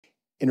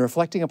In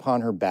reflecting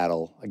upon her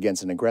battle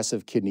against an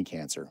aggressive kidney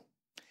cancer,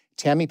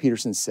 Tammy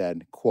Peterson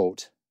said,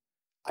 quote,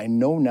 "I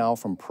know now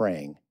from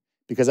praying,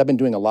 because I've been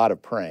doing a lot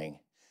of praying,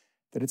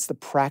 that it's the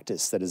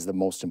practice that is the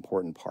most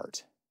important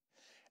part.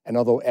 And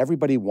although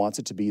everybody wants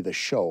it to be the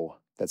show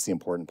that's the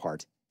important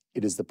part,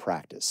 it is the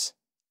practice.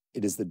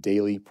 It is the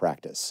daily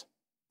practice."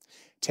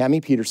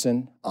 Tammy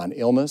Peterson on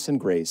Illness and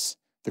Grace,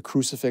 the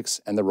Crucifix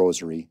and the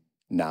Rosary,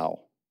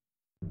 now.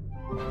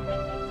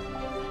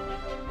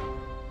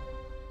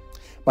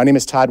 My name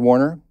is Tod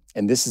Worner,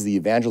 and this is the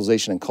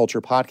Evangelization and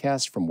Culture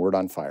podcast from Word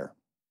on Fire.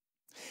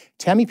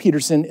 Tammy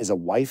Peterson is a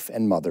wife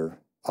and mother,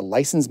 a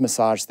licensed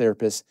massage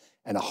therapist,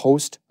 and a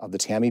host of the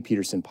Tammy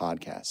Peterson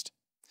podcast.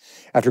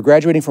 After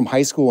graduating from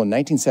high school in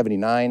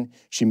 1979,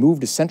 she moved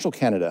to Central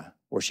Canada,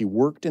 where she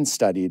worked and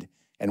studied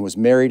and was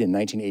married in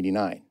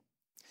 1989.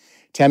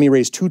 Tammy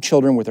raised 2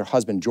 children with her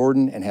husband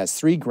Jordan and has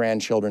 3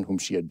 grandchildren whom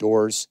she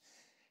adores.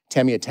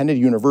 Tammy attended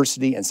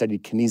university and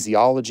studied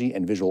kinesiology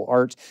and visual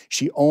art.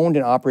 She owned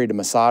and operated a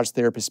massage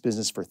therapist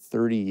business for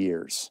 30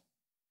 years.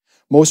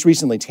 Most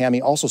recently, Tammy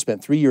also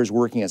spent 3 years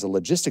working as a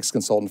logistics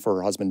consultant for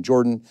her husband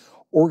Jordan,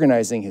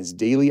 organizing his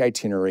daily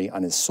itinerary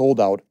on his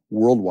sold-out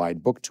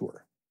worldwide book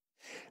tour.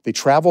 They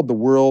traveled the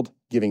world,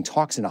 giving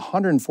talks in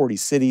 140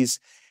 cities.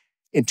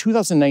 In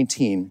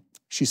 2019,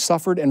 she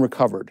suffered and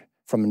recovered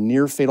from a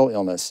near-fatal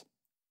illness,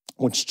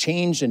 which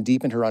changed and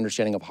deepened her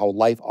understanding of how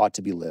life ought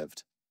to be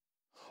lived.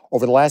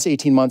 Over the last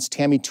 18 months,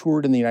 Tammy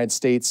toured in the United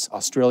States,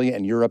 Australia,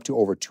 and Europe to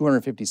over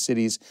 250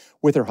 cities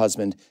with her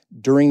husband.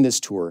 During this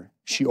tour,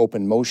 she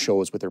opened most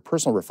shows with her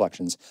personal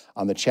reflections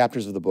on the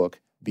chapters of the book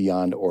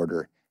Beyond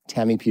Order.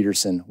 Tammy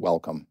Peterson,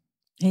 welcome.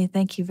 Hey,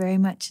 thank you very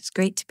much. It's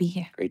great to be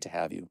here. Great to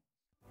have you.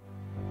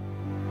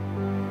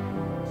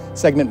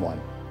 Segment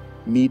 1,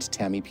 Meet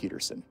Tammy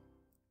Peterson.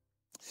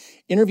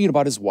 Interviewed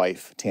about his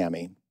wife,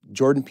 Tammy,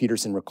 Jordan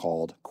Peterson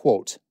recalled,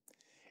 quote,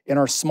 "In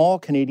our small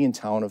Canadian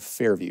town of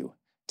Fairview,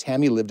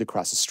 Tammy lived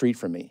across the street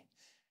from me,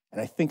 and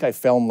I think I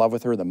fell in love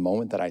with her the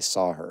moment that I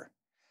saw her.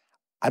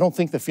 I don't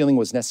think the feeling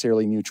was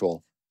necessarily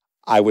mutual.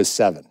 I was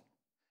 7,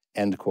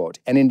 end quote.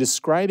 And in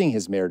describing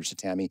his marriage to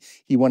Tammy,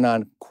 he went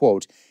on,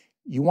 quote,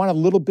 "You want a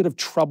little bit of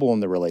trouble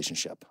in the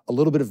relationship, a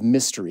little bit of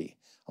mystery,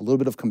 a little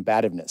bit of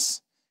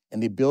combativeness,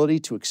 and the ability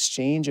to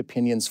exchange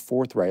opinions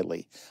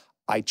forthrightly.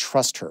 I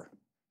trust her,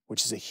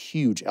 which is a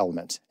huge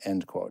element,"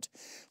 end quote.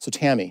 So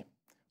Tammy,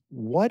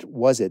 what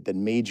was it that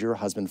made your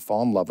husband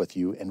fall in love with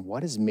you, and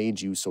what has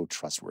made you so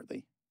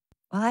trustworthy?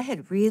 Well, I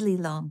had really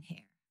long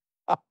hair.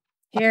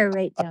 Hair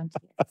right down to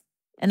here.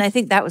 And I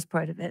think that was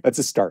part of it. That's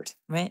a start.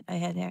 Right? I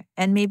had hair.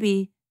 And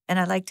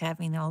I liked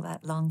having all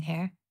that long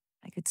hair.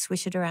 I could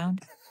swish it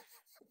around.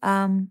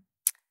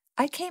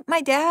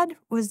 My dad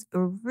was a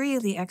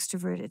really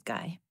extroverted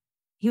guy.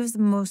 He was the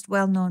most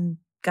well-known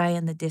guy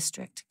in the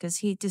district because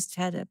he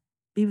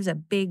was a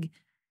big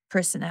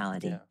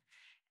personality. Yeah.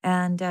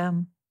 And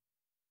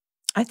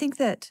I think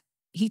that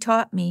he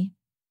taught me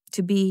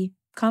to be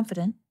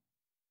confident.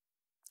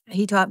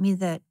 He taught me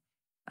that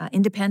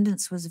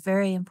independence was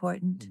very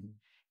important,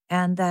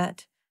 and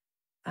that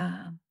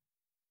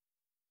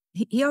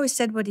he always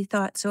said what he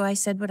thought, so I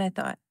said what I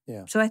thought.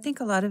 Yeah. So I think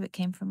a lot of it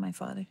came from my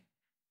father.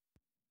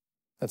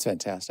 That's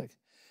fantastic.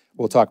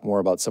 We'll talk more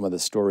about some of the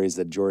stories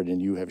that Jordan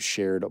and you have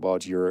shared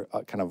about your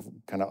kind of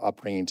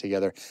upbringing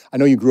together. I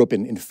know you grew up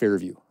in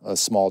Fairview, a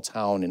small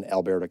town in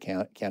Alberta,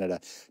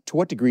 Canada. To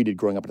what degree did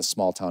growing up in a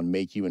small town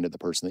make you into the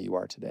person that you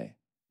are today?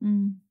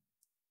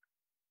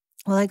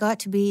 Well, I got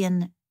to be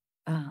in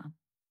a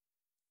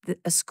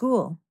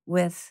school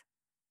with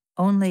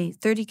only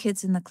 30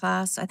 kids in the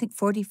class. I think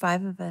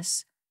 45 of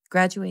us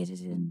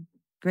graduated in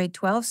grade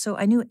 12, so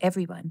I knew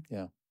everyone.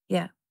 Yeah.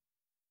 Yeah.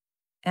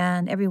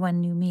 And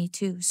everyone knew me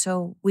too.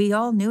 So we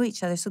all knew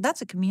each other. So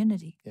that's a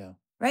community. Yeah.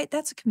 Right?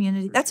 That's a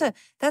community. That's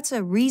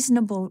a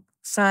reasonable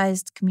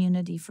sized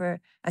community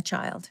for a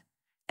child.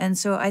 And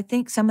so I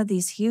think some of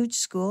these huge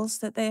schools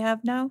that they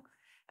have now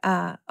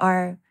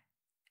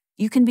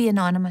you can be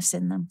anonymous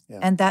in them. Yeah.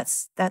 And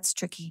that's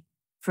tricky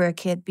for a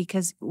kid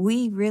because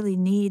we really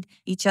need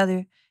each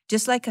other.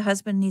 Just like a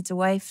husband needs a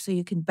wife so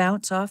you can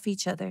bounce off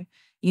each other.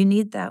 You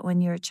need that when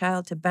you're a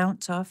child to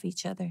bounce off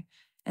each other.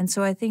 And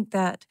so I think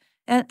that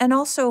And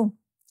also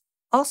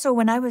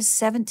when I was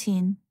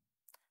 17,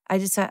 I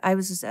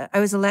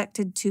was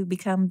elected to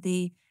become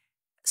the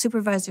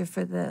supervisor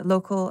for the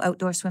local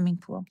outdoor swimming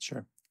pool.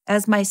 Sure.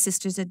 As my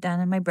sisters had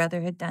done and my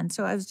brother had done.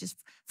 So I was just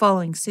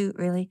following suit,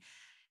 really.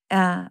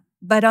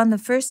 But on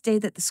the first day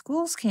that the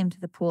schools came to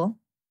the pool,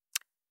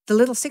 the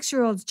little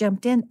 6-year-olds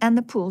jumped in and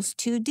the pool's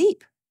too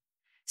deep.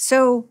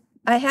 So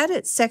I had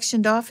it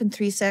sectioned off in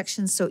 3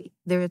 sections. So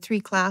there were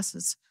 3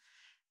 classes.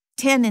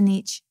 10 in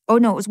each. Oh,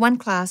 no, it was 1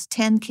 class,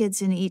 10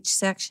 kids in each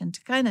section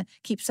to kind of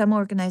keep some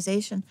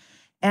organization.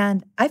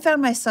 And I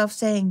found myself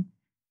saying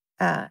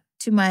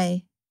to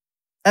my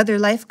other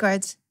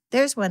lifeguards,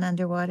 there's one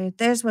underwater,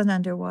 there's one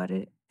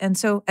underwater. And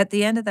so at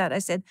the end of that, I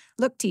said,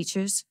 look,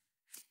 teachers,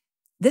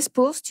 this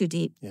pool's too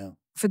deep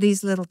for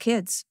these little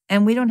kids.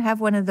 And we don't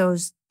have one of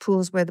those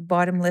pools where the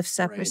bottom lifts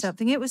up or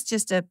something. It was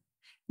just a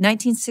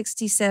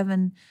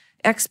 1967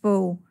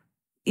 expo,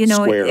 you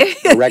know. Square,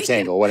 a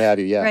rectangle, what have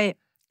you, yeah. Right.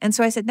 And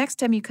so I said, next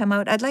time you come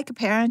out, I'd like a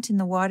parent in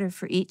the water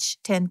for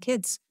each 10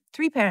 kids.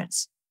 3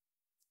 parents,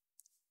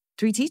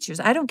 3 teachers.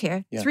 I don't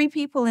care. Yeah. 3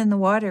 people in the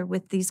water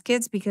with these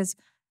kids because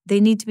they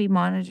need to be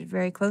monitored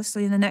very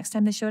closely. And the next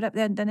time they showed up,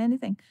 they hadn't done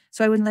anything.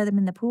 So I wouldn't let them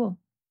in the pool.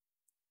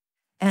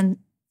 And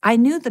I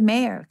knew the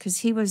mayor because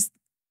he was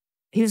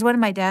one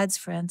of my dad's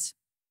friends.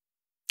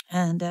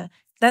 And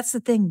that's the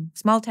thing,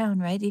 small town,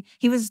 right?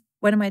 He was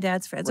one of my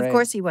dad's friends. Right. Of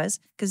course he was,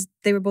 because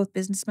they were both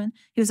businessmen.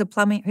 He's a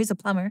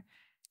plumber.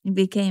 He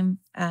became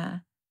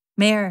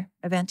mayor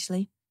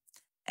eventually.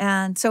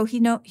 And so he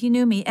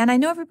knew me. And I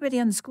know everybody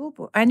on the school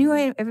board. I knew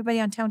everybody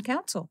on town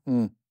council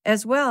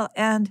as well.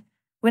 And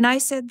when I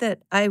said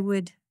that I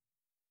would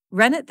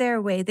run it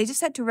their way, they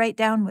just had to write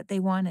down what they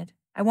wanted.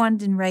 I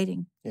wanted in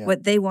writing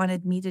what they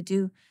wanted me to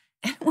do.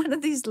 And one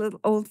of these little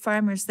old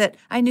farmers that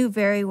I knew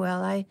very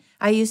well,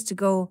 I used to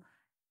go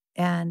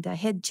and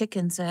head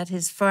chickens at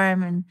his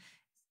farm and,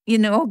 you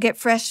know, get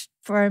fresh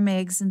farm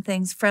eggs and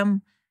things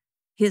from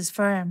his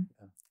farm.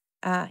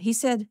 He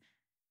said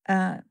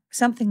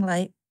something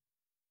like,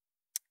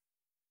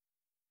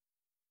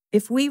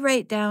 if we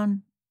write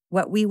down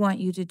what we want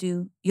you to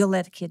do, you'll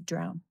let a kid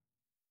drown.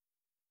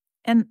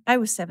 And I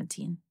was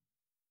 17.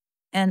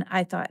 And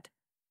I thought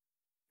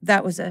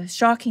that was a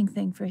shocking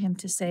thing for him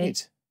to say.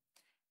 Right.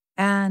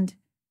 And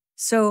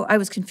so I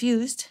was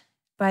confused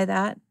by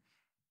that.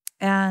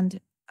 And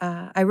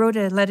I wrote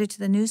a letter to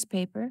the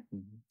newspaper.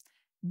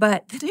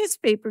 But the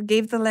newspaper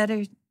gave the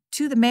letter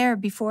to the mayor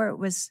before it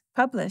was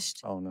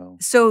published. Oh, no.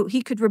 So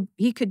he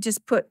could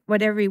just put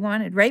whatever he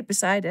wanted right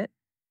beside it.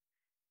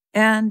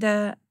 And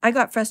I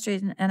got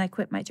frustrated and I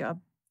quit my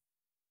job.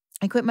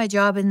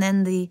 And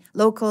then the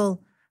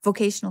local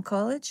vocational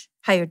college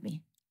hired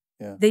me.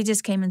 Yeah. They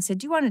just came and said,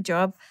 do you want a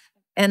job?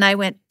 And I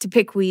went to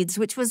pick weeds,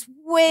 which was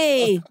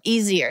way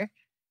easier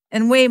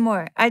and way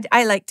more.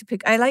 I like to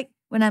pick. I like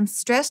when I'm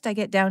stressed, I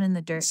get down in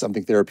the dirt.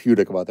 Something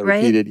therapeutic about that,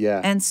 right? Repeated,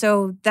 yeah. And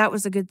so that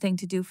was a good thing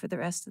to do for the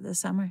rest of the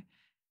summer.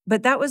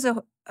 But that was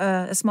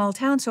a small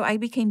town, so I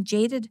became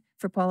jaded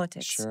for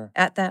politics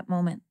at that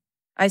moment.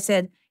 I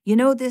said, you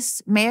know,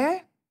 this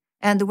mayor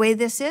and the way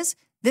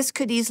this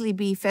could easily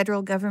be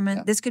federal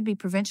government. This could be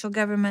provincial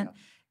government.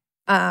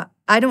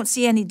 I don't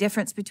see any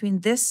difference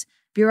between this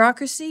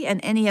bureaucracy and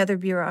any other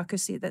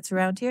bureaucracy that's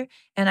around here,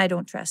 and I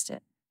don't trust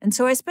it. And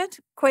so I spent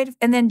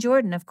and then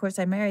Jordan, of course,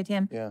 I married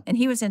him, and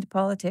he was into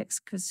politics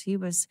because he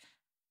was,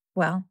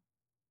 well,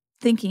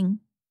 thinking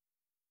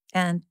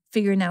and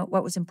figuring out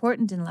what was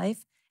important in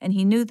life, and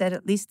he knew that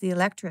at least the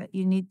electorate,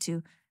 you need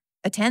to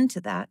attend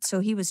to that. So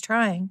he was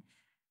trying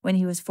when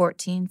he was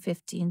 14,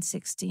 15,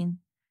 16,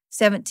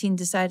 17,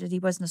 decided he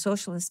wasn't a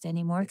socialist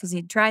anymore because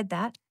he'd tried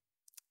that.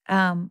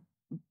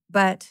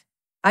 But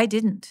I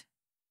didn't.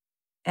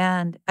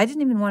 And I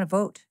didn't even want to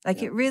vote.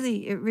 Like it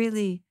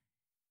really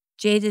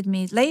jaded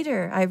me.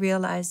 Later, I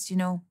realized, you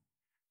know,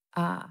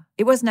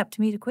 it wasn't up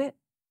to me to quit.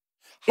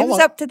 It was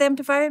up to them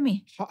to fire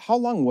me. How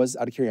long was,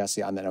 out of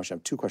curiosity on that notion, I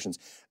have 2 questions.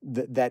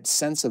 That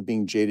sense of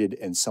being jaded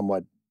and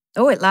somewhat...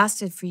 Oh, it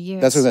lasted for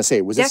years. That's what I was going to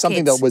say. Was Decades. it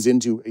something that was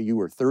into, you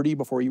were 30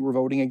 before you were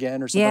voting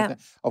again or something like that?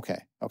 Okay.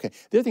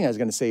 The other thing I was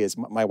going to say is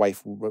my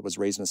wife was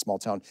raised in a small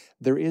town.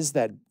 There is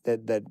that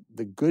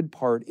the good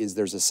part is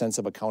there's a sense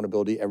of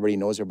accountability. Everybody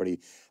knows everybody.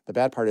 The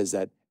bad part is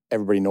that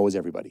everybody knows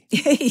everybody.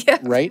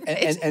 Right?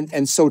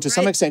 And so to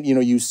some extent, you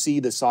know, you see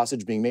the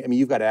sausage being made. I mean,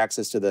 you've got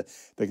access to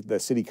the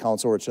city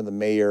council or to the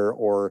mayor,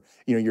 or,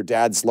 you know, your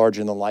dad's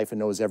larger than life and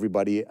knows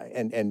everybody,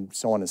 and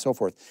so on and so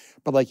forth.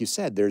 But like you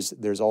said,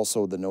 there's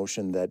also the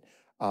notion that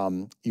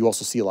you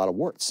also see a lot of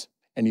warts,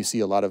 and you see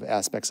a lot of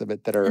aspects of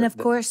it that are... And of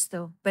course,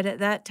 though, but at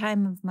that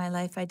time of my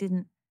life, I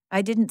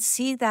didn't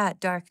see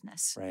that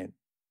darkness. Right.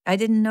 I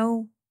didn't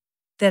know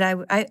that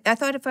I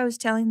thought if I was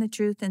telling the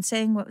truth and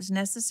saying what was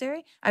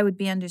necessary, I would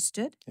be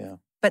understood. Yeah.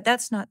 But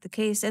that's not the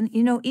case. And,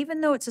 you know,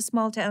 even though it's a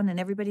small town and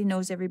everybody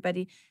knows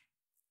everybody,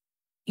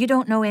 you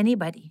don't know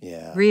anybody.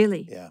 Yeah.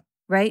 Really. Yeah.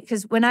 Right?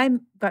 Because when I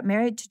got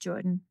married to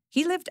Jordan,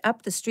 he lived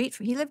up the street.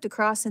 He lived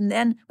across, and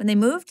then when they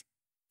moved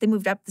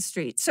up the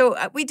street. So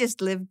we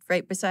just lived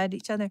right beside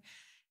each other.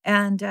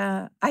 And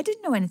I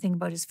didn't know anything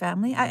about his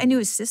family. I knew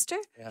his sister.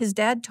 Yeah. His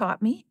dad taught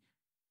me.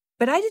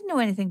 But I didn't know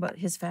anything about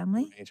his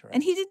family. Right.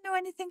 And he didn't know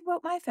anything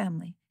about my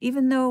family,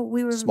 even though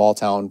we were... Small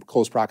town,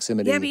 close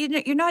proximity. Yeah, but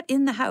you're not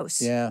in the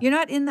house. Yeah. You're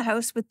not in the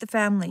house with the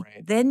family.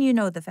 Right. Then you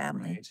know the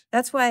family. Right.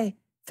 That's why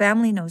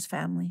family knows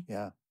family.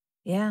 Yeah.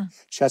 Yeah.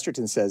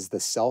 Chesterton says the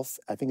self,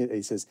 I think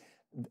he says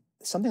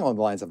something along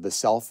the lines of the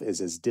self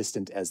is as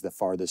distant as the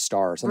farthest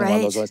star, or something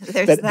along those lines.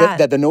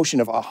 That the notion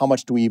of how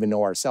much do we even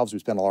know ourselves? We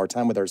spend a lot of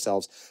time with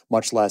ourselves,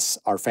 much less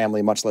our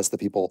family, much less the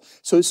people.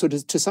 So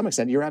to some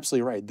extent, you're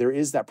absolutely right. There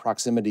is that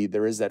proximity,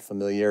 there is that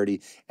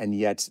familiarity, and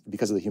yet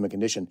because of the human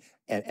condition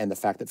and the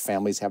fact that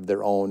families have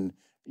their own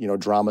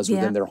dramas Yeah.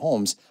 within their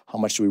homes, how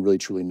much do we really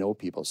truly know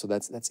people? So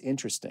that's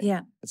interesting.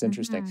 Yeah. That's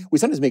interesting. We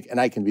sometimes make, and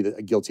I can be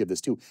guilty of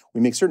this too,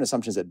 we make certain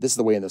assumptions that this is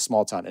the way in the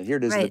small town, and here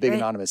it is in the big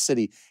anonymous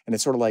city, and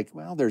it's sort of like,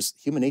 well, there's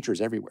human nature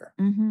is everywhere.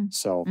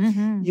 So,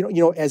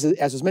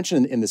 as was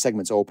mentioned in the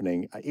segment's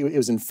opening, it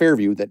was in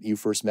Fairview that you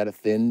first met a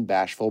thin,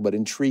 bashful, but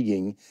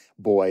intriguing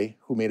boy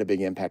who made a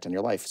big impact on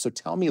your life. So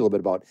tell me a little bit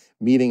about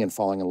meeting and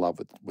falling in love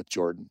with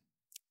Jordan.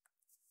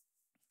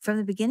 From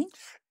the beginning?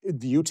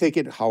 Do you take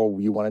it how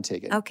you want to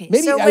take it? Okay.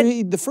 Maybe So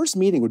the first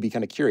meeting would be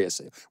kind of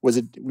curious. Was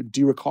it? Do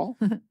you recall?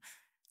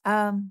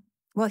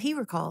 Well, he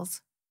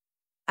recalls.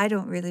 I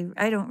don't really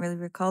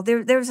recall.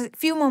 There was a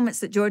few moments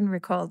that Jordan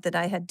recalled that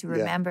I had to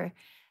remember.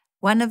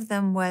 One of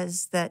them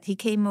was that he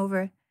came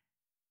over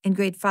in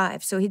grade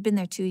 5. So he'd been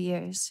there 2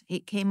 years. He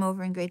came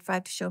over in grade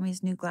 5 to show me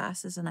his new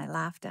glasses, and I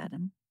laughed at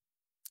him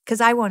because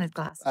I wanted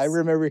glasses. I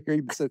remember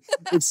hearing so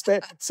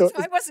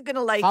I wasn't going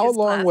to like how his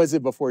long glass. was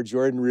it before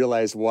Jordan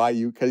realized why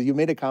because you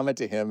made a comment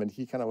to him and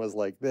he kind of was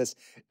like this.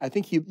 I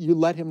think you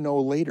let him know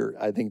later,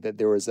 I think, that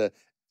there was a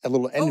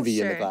little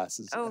envy in the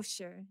glasses. Oh,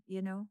 sure.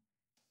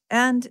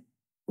 And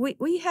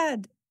we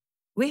had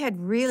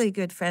really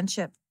good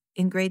friendship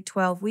in grade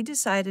 12. We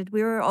decided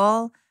we were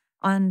all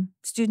on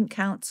student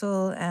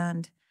council,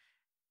 and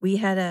we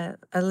had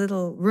a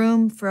little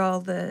room for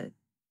all the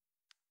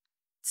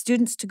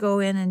students to go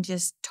in and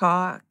just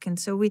talk. And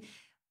so we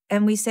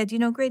said,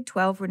 grade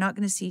 12, we're not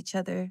going to see each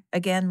other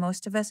again,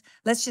 most of us.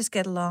 Let's just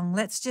get along.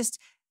 Let's just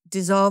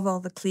dissolve all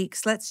the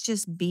cliques. Let's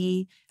just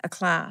be a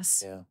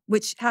class,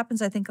 which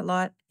happens, I think, a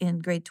lot in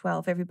grade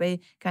 12.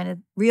 Everybody kind of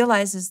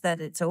realizes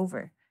that it's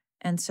over.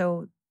 And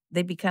so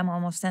they become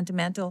almost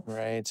sentimental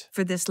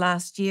for this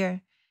last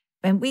year.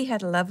 And we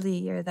had a lovely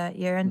year that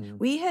year. And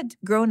we had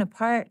grown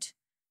apart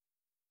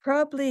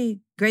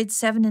probably grade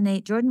 7 and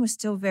 8. Jordan was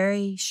still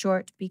very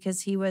short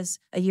because he was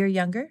a year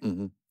younger.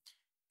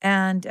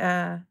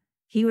 And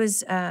he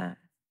was an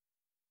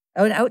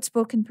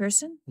outspoken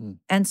person.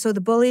 And so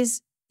the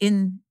bullies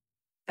in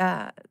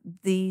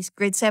these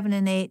grade 7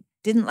 and 8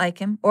 didn't like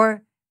him,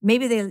 or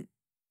maybe they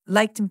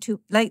liked him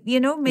too.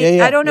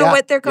 Maybe, I don't know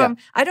what they're called.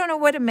 I don't know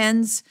what a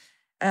men's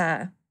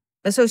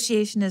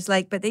association is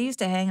like, but they used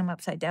to hang him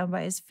upside down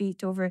by his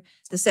feet over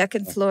the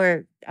second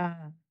floor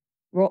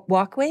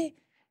walkway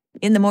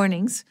in the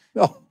mornings.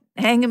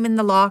 Hang him in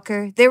the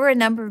locker. There were a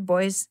number of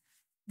boys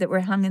that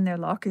were hung in their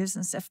lockers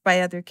and stuff by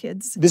other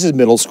kids. This is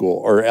middle school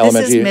or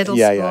elementary? This is middle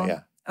school.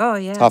 Yeah. Oh,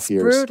 yeah. Tough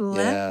years. Brutal.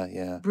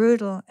 Yeah.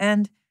 Brutal.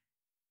 And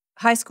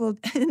high school,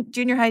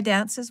 junior high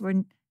dances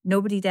where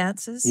nobody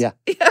dances. Yeah.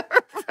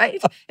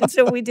 Right. And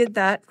so we did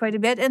that quite a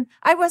bit. And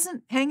I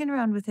wasn't hanging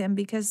around with him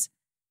because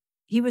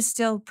he was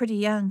still pretty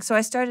young. So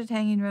I started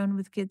hanging around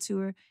with kids who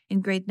were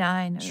in grade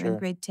 9 or in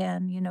grade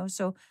 10,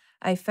 So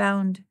I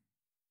found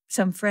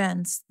some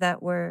friends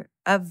that were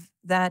of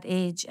that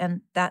age,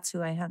 and that's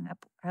who I hung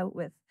out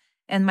with.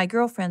 And my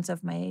girlfriends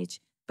of my age,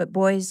 but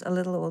boys a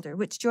little older,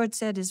 which George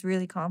said is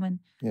really common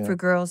for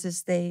girls,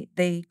 is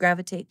they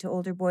gravitate to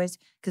older boys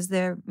because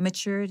their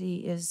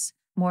maturity is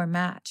more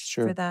matched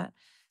for that.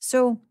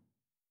 So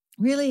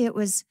really it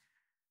was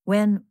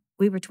when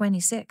we were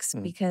 26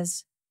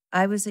 because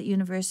I was at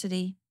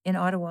university in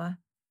Ottawa.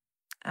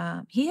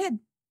 He had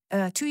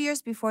 2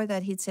 years before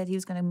that, he'd said he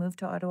was going to move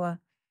to Ottawa.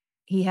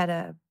 He had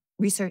a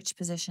research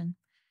position,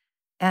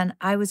 and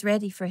I was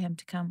ready for him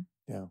to come.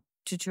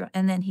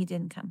 And then he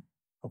didn't come.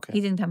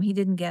 He didn't come. He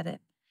didn't get it.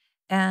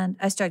 And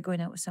I started going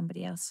out with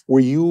somebody else.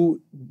 Were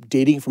you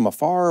dating from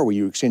afar? Or were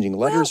you exchanging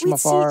letters from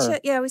afar?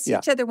 We see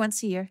each other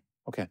once a year.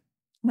 Okay.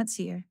 Once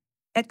a year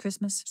at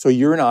Christmas. So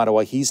you're in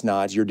Ottawa. He's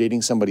not. You're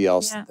dating somebody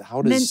else. Yeah.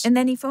 How does? And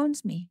then he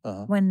phones me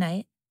one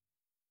night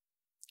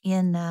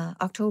in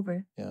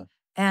October. Yeah.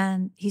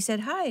 And he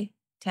said, "Hi,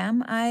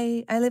 Tam.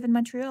 I live in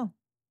Montreal,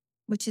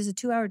 which is a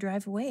 2-hour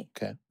drive away."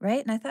 Okay.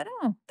 Right. And I thought,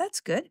 oh,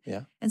 that's good.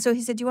 Yeah. And so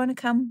he said, "Do you want to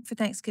come for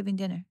Thanksgiving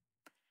dinner?"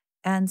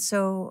 And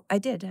so I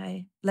did.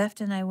 I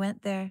left and I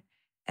went there,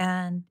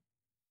 and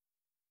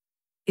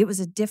it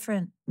was a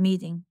different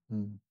meeting.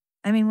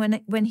 I mean,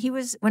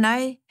 when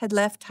I had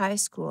left high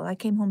school, I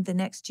came home the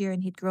next year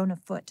and he'd grown a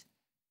foot,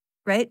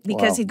 right?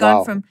 Because he'd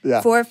gone from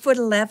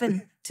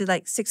 4'11" to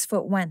like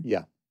 6'1".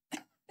 Yeah.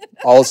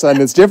 All of a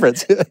sudden it's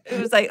different.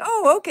 It was like,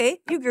 oh, okay,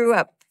 you grew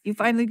up. You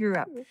finally grew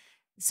up.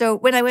 So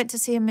when I went to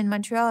see him in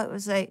Montreal, it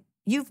was like,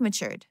 you've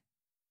matured.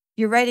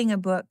 You're writing a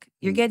book.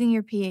 You're getting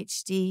your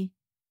PhD.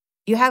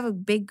 You have a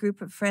big group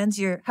of friends.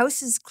 Your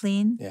house is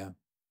clean. Yeah.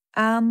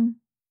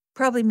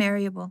 Probably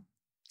marryable.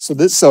 So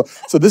this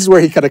is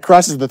where he kind of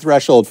crosses the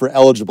threshold for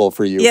eligible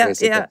for you. Yeah,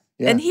 basically.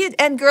 Yeah.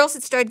 And girls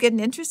had started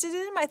getting interested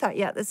in him. I thought,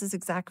 yeah, this is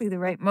exactly the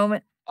right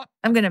moment.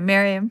 I'm going to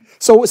marry him.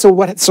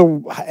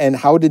 And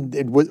how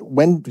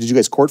when did you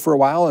guys court for a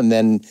while and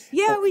then?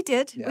 Yeah, we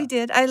did. Yeah. We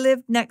did. I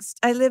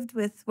lived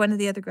with one of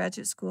the other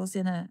graduate schools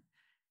in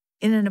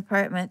an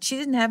apartment. She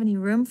didn't have any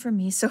room for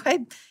me. So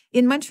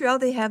in Montreal,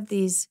 they have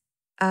these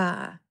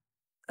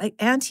like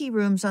ante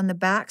rooms on the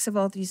backs of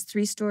all these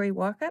 3-story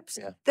walk-ups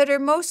that are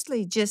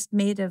mostly just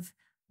made of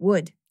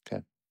wood.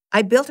 Okay.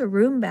 I built a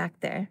room back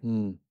there.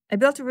 And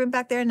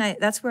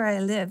that's where I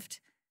lived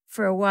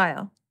for a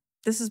while.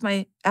 This is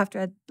after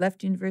I'd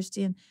left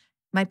university, and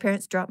my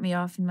parents dropped me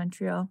off in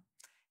Montreal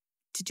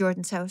to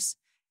Jordan's house.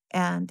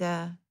 And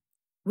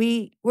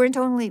we were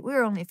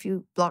only a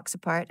few blocks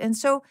apart. And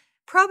so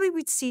probably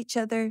we'd see each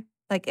other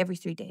like every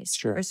 3 days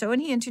or so.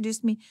 And he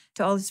introduced me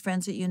to all his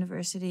friends at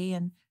university,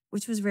 and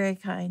which was very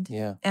kind.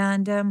 Yeah.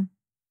 And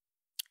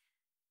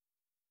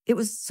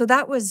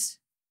that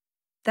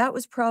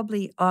was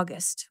probably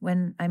August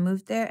when I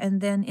moved there.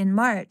 And then in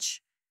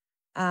March,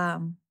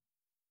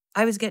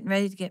 I was getting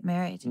ready to get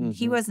married. And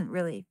he wasn't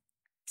really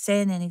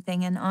saying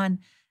anything. And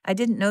I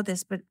didn't know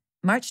this, but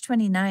March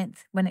 29th,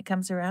 when it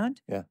comes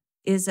around,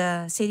 is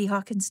Sadie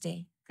Hawkins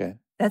Day. Okay.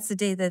 That's the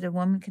day that a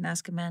woman can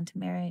ask a man to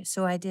marry.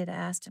 So I did. I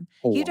asked him.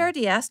 Oh, He'd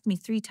already asked me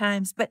 3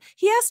 times, but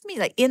he asked me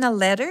like in a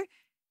letter,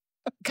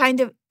 kind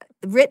of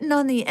written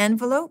on the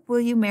envelope, will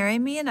you marry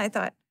me? And I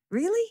thought,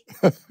 really?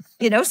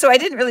 So I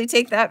didn't really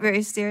take that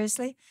very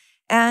seriously.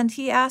 And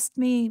he asked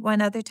me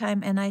one other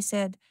time, and I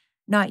said,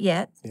 not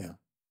yet. Yeah.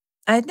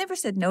 I had never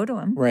said no to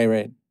him.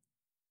 Right.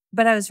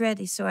 But I was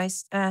ready. So I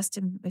asked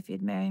him if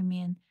he'd marry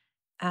me,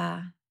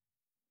 and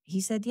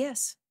he said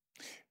yes.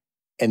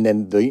 And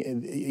then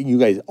you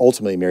guys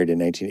ultimately married in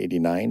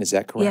 1989, is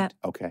that correct?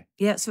 Yeah. Okay.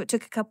 Yeah, so it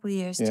took a couple of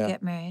years to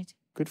get married.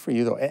 Good for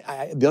you, though.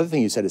 The other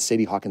thing you said is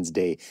Sadie Hawkins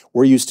Day.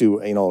 We're used to,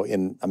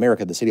 in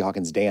America, the Sadie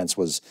Hawkins dance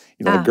was,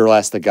 the girl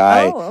asked the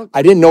guy. Oh, okay.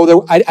 I didn't know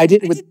that. I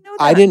didn't know that.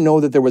 I didn't know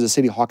that there was a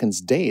Sadie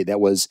Hawkins Day.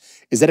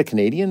 Is that a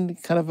Canadian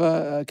kind of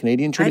a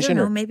Canadian tradition?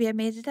 I don't know. Maybe I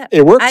made it up.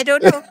 It worked. I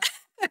don't know.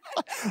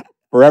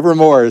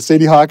 Forevermore,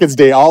 Sadie Hawkins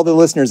Day. All the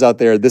listeners out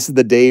there, this is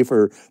the day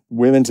for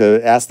women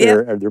to ask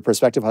their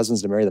prospective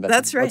husbands to marry them.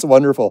 That's right. That's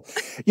wonderful.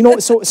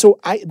 So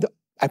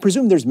I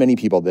presume there's many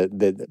people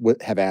that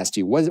have asked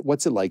you,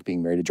 what's it like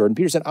being married to Jordan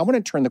Peterson? I want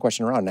to turn the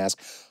question around and ask,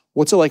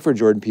 what's it like for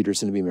Jordan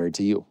Peterson to be married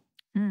to you?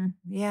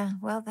 Yeah,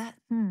 well,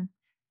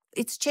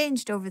 it's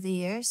changed over the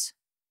years.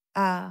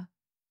 I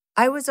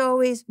was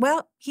always,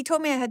 he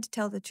told me I had to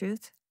tell the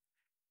truth,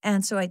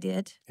 and so I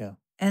did. Yeah.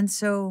 And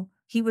so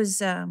he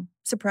was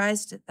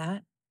surprised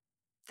at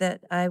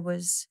that I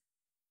was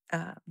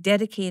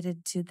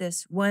dedicated to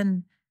this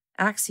one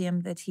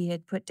axiom that he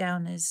had put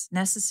down as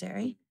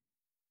necessary.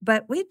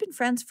 But we'd been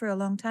friends for a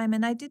long time,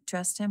 and I did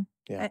trust him.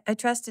 Yeah. I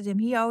trusted him.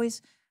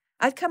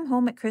 I'd come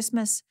home at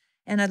Christmas,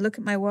 and I'd look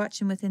at my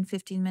watch, and within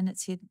 15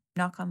 minutes, he'd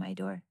knock on my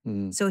door.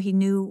 So he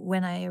knew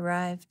when I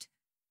arrived.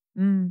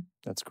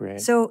 That's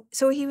great. So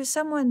he was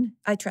someone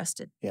I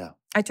trusted. Yeah.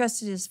 I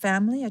trusted his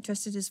family. I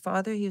trusted his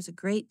father. He was a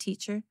great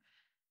teacher.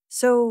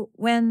 So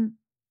when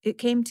it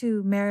came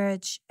to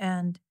marriage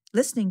and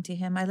listening to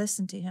him, I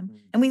listened to him.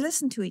 And we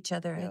listened to each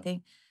other, I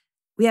think.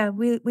 Yeah,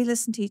 we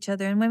listened to each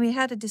other. And when we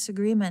had a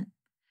disagreement,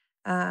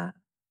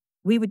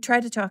 we would try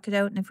to talk it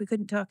out. And if we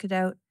couldn't talk it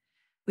out,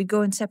 we'd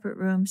go in separate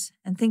rooms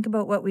and think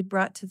about what we'd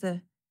brought to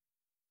the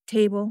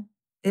table.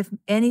 If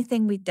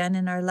anything we'd done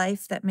in our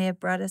life that may have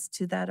brought us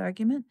to that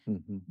argument,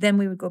 then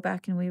we would go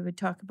back and we would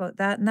talk about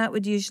that. And that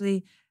would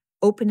usually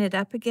open it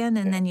up again,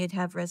 and then you'd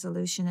have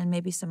resolution and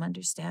maybe some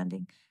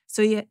understanding.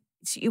 So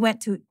you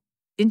went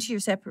into your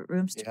separate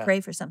rooms to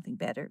pray for something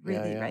better,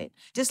 really, right?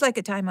 Just like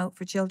a timeout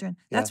for children.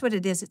 That's what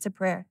it is. It's a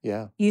prayer.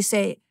 Yeah. You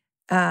say,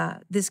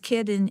 this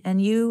kid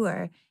and you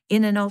are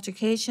in an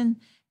altercation,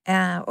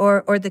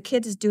 or the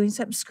kid is doing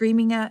something,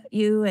 screaming at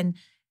you,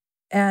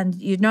 and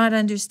you're not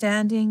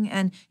understanding,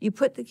 and you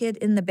put the kid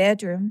in the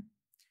bedroom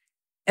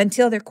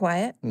until they're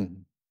quiet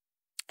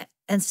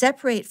and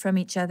separate from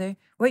each other.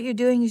 What you're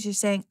doing is you're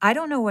saying, I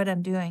don't know what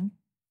I'm doing.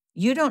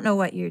 You don't know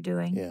what you're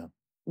doing. Yeah.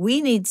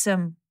 We need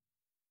some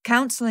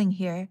counseling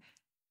here.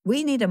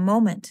 We need a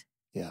moment.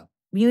 Yeah.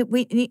 We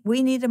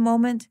need a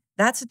moment.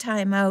 That's a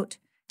timeout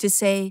to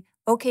say,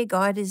 okay,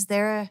 God, is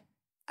there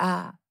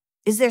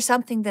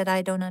something that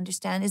I don't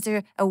understand? Is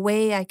there a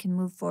way I can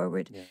move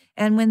forward? Yeah.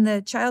 And when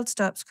the child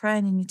stops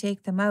crying and you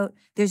take them out,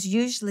 there's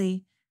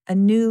usually a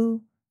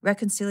new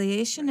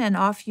reconciliation, and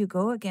off you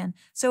go again.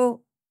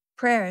 So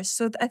prayers.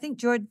 So I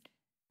think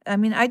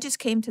I just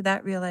came to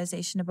that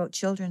realization about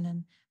children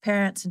and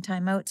parents and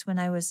timeouts when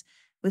I was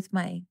with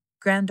my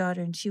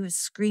granddaughter, and she was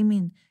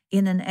screaming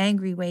in an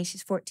angry way.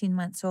 She's 14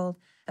 months old,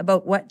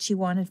 about what she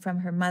wanted from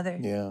her mother.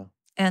 Yeah.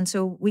 And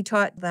so we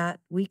taught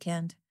that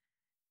weekend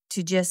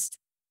to just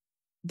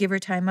give her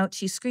time out.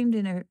 She screamed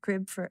in her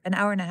crib for an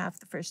hour and a half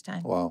the first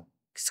time. Wow.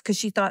 Because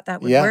she thought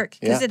that would work.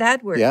 Because it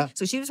had worked. Yeah.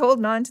 So she was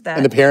holding on to that.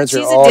 And the parents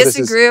She's are, a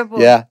disagreeable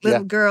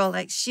little girl.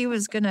 Like, she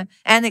was going to,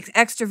 and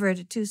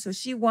extroverted too. So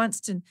she wants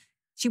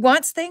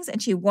things,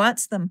 and she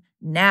wants them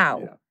now.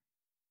 Yeah.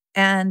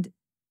 And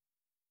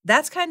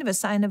that's kind of a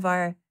sign of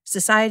our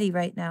society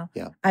right now.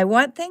 Yeah. I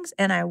want things,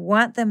 and I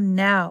want them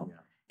now. Yeah.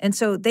 And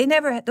so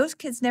those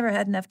kids never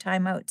had enough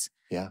timeouts.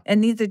 Yeah. And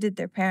neither did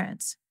their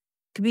parents.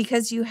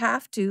 Because you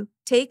have to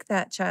take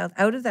that child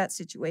out of that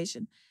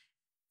situation,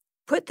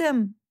 put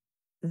them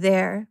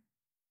there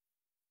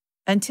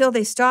until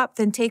they stop,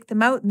 then take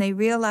them out, and they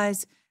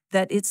realize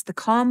that it's the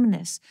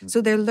calmness.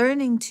 So they're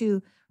learning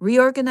to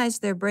reorganize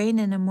their brain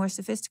in a more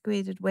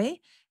sophisticated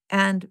way,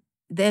 and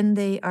then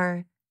they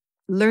are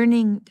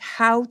learning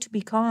how to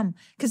be calm,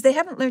 because they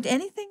haven't learned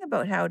anything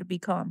about how to be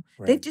calm.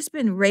 Right. They've just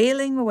been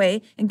railing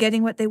away and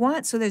getting what they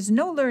want. So there's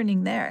no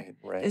learning there.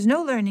 Right. There's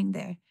no learning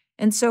there.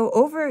 And so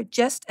over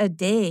just a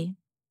day,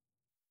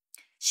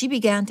 she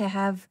began to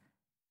have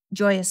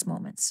joyous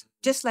moments,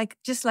 just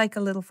like a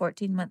little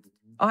 14-month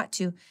ought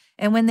to.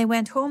 And when they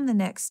went home the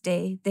next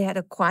day, they had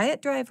a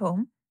quiet drive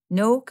home,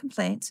 no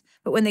complaints.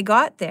 But when they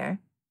got there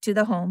to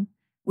the home,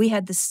 they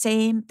had the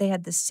same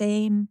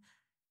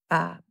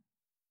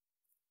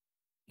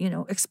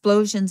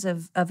explosions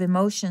of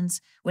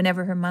emotions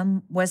whenever her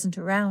mom wasn't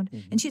around.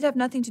 And she'd have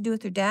nothing to do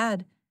with her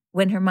dad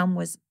when her mom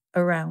was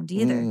around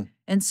either.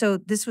 And so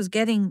this was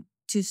getting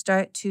to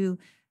start to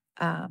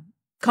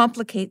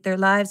complicate their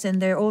lives,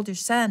 and their older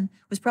son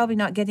was probably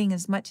not getting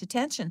as much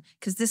attention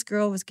because this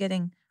girl was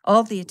getting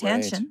all the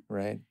attention.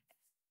 Right.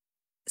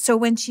 So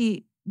when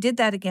she did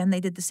that again, they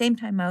did the same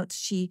timeouts.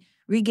 She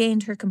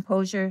regained her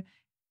composure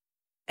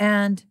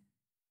and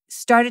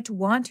started to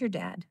want her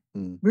dad,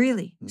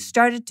 really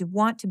started to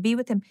want to be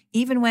with him,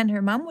 even when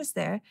her mom was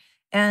there.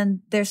 And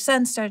their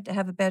son started to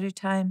have a better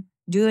time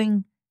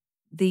doing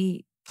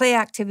the play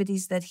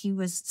activities that he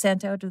was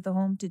sent out of the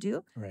home to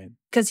do, Right.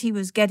 because he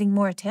was getting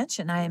more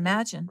attention, I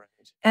imagine.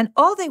 Right. And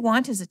all they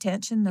want is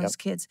attention, those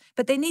kids.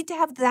 But they need to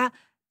have that.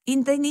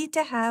 They need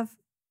to have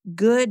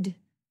good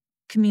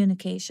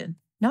communication,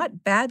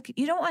 not bad.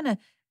 You don't want to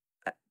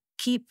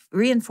keep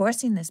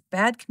reinforcing this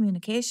bad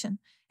communication.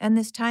 And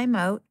this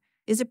timeout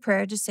is a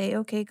prayer to say,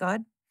 okay,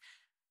 God,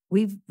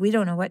 we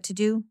don't know what to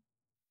do.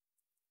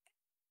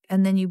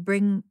 And then you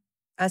bring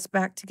us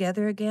back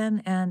together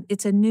again, and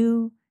it's a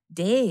new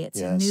day. It's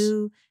a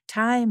new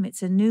time.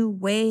 It's a new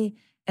way.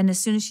 And as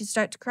soon as she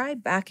started to cry,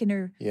 back in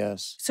her.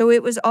 Yes. So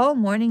it was all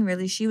morning,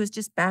 really. She was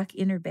just back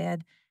in her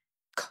bed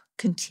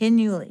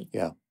continually.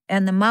 Yeah.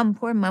 And the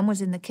poor mom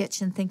was in the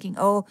kitchen thinking,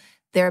 oh,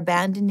 they're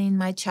abandoning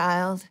my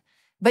child.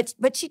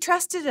 But she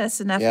trusted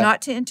us enough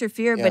not to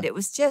interfere. Yeah. But it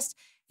was just,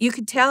 you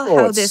could tell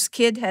how this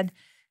kid had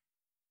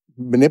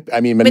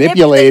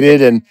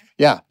manipulated and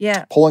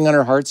pulling on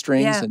her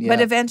heartstrings. Yeah. And, But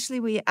eventually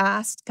we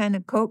asked, kind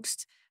of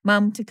coaxed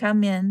Mom to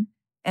come in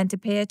and to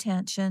pay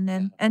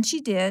attention. And she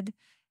did.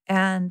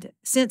 And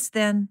since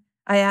then,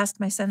 I asked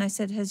my son, I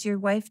said, has your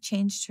wife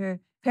changed her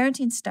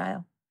parenting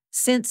style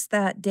since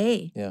that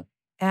day? Yeah.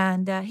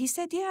 And he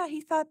said, yeah, he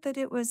thought that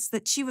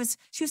she was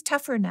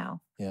tougher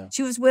now. Yeah.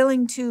 She was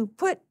willing to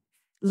put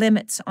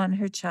limits on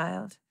her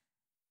child,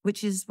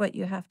 which is what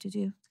you have to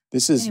do.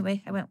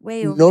 Anyway, I went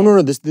way over.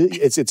 No.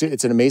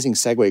 It's an amazing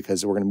segue,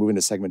 because we're going to move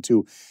into segment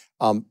 2,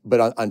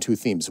 but on 2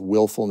 themes: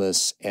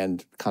 willfulness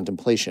and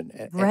contemplation.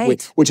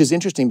 Right. Which is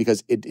interesting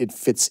because it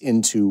fits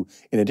into,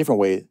 in a different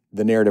way,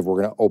 the narrative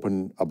we're going to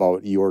open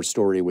about your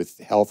story with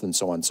health and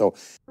so on. So,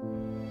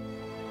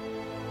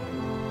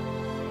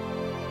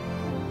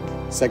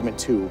 segment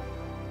 2: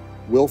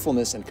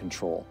 willfulness and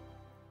control.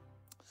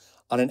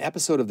 On an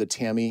episode of the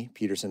Tammy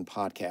Peterson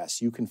podcast,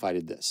 you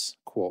confided this,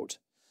 quote,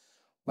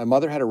 "My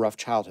mother had a rough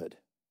childhood.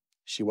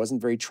 She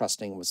wasn't very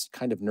trusting, was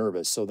kind of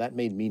nervous, so that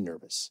made me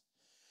nervous.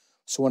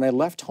 So when I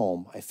left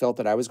home, I felt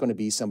that I was going to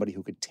be somebody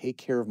who could take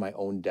care of my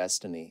own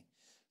destiny,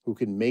 who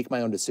could make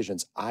my own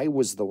decisions. I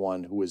was the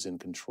one who was in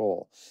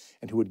control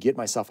and who would get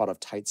myself out of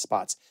tight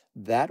spots.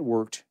 That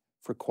worked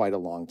for quite a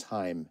long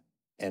time,"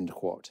 end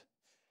quote.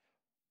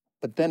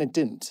 But then it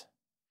didn't.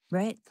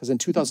 Right. Because in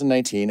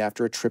 2019,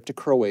 after a trip to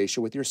Croatia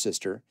with your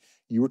sister,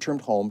 you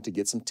returned home to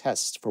get some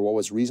tests for what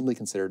was reasonably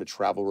considered a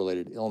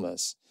travel-related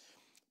illness.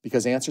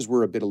 Because answers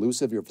were a bit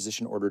elusive, your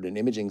physician ordered an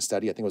imaging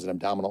study. I think it was an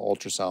abdominal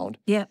ultrasound.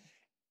 Yeah.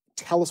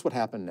 Tell us what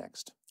happened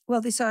next.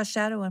 Well, they saw a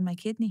shadow on my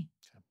kidney.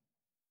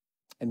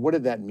 And what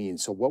did that mean?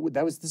 So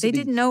they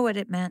didn't know what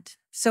it meant.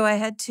 So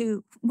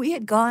we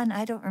had gone,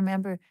 I don't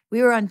remember.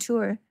 We were on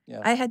tour.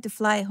 Yeah. I had to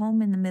fly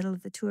home in the middle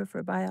of the tour for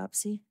a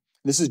biopsy.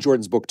 This is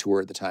Jordan's book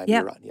tour at the time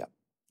you were on. Yeah.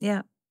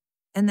 Yeah.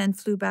 And then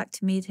flew back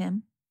to meet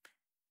him.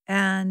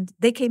 And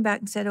they came back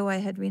and said, oh, I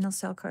had renal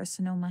cell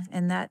carcinoma.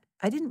 And that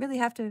I didn't really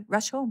have to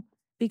rush home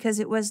because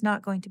it was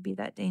not going to be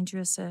that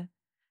dangerous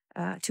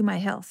to my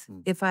health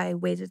if I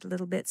waited a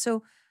little bit.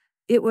 So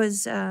it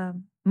was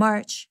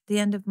March, the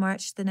end of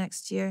March the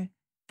next year,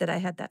 that I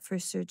had that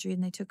first surgery,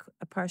 and they took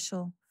a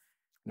partial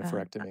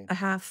nephrectomy, a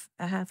half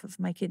of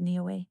my kidney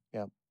away.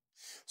 Yeah.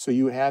 So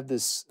you have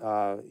this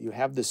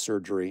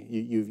surgery.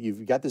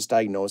 You've got this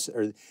diagnosis,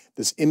 or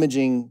this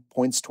imaging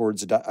points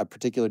towards a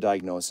particular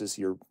diagnosis.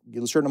 You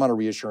get a certain amount of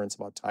reassurance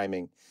about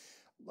timing.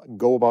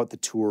 Go about the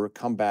tour,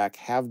 come back,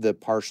 have the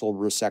partial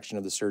resection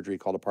of the surgery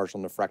called a partial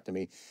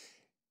nephrectomy.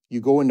 You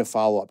go into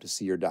follow-up to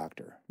see your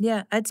doctor.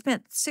 Yeah, I'd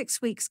spent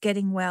 6 weeks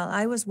getting well.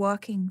 I was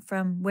walking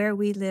from where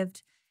we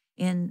lived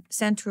in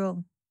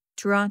central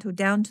Toronto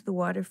down to the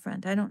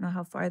waterfront. I don't know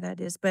how far that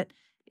is, but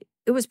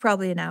it was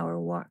probably an hour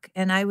walk.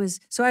 And I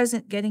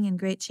wasn't getting in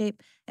great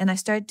shape, and I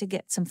started to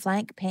get some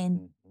flank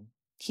pain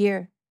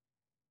here.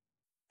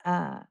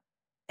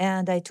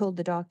 And I told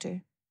the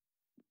doctor.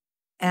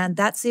 And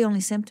that's the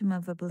only symptom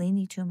of a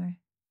Bellini tumor.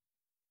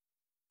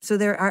 So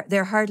there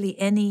are hardly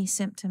any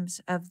symptoms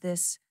of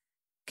this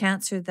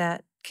cancer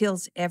that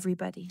kills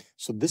everybody.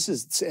 So this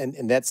is,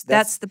 and that's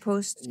the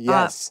post-op.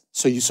 yes.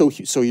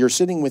 So you're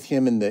sitting with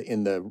him in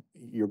the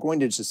you're going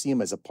to just see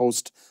him as a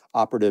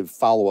post-operative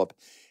follow-up,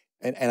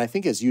 and I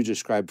think as you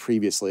described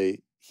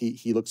previously,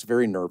 he looks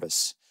very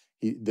nervous.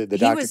 The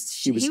doctor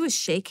he was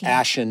shaking,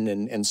 ashen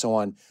and so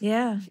on.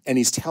 Yeah. And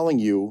he's telling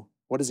you,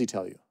 what does he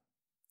tell you?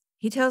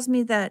 He tells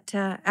me that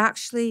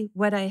actually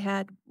what I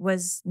had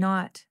was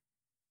not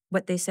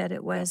what they said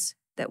it was. Yeah.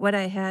 That what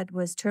I had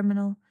was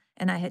terminal,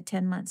 and I had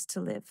 10 months to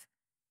live,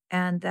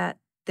 and that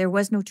there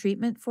was no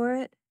treatment for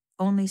it,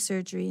 only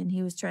surgery. And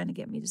he was trying to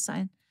get me to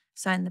sign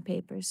the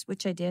papers,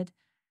 which I did.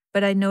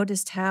 But I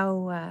noticed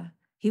how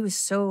he was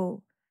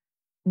so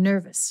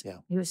nervous. Yeah.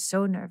 He was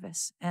so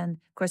nervous. And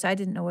of course, I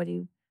didn't know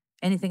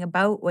anything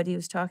about what he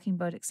was talking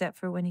about, except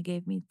for when he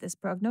gave me this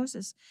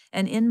prognosis.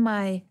 And in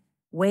my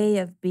way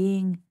of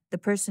being the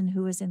person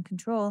who was in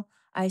control,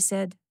 I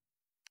said,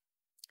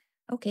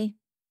 okay,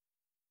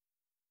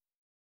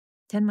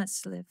 10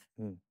 months to live.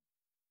 Mm.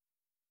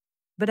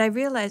 But I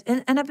realized,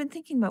 and I've been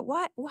thinking about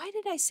why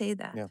did I say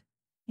that? Yeah.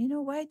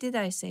 Why did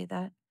I say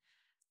that?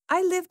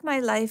 I lived my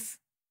life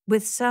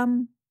with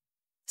some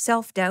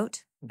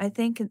self-doubt. I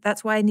think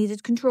that's why I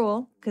needed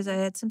control, because I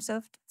had some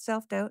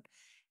self-doubt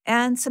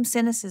and some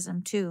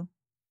cynicism too,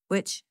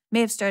 which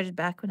may have started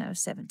back when I was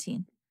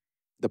 17.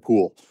 The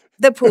pool.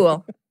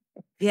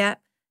 Yeah.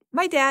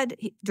 My dad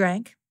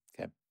drank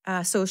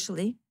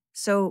socially.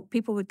 So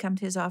people would come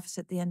to his office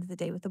at the end of the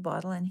day with a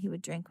bottle, and he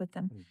would drink with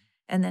them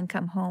and then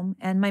come home.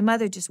 And my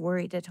mother just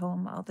worried at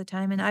home all the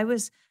time. And I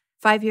was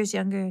 5 years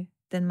younger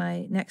than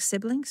my next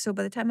sibling. So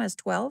by the time I was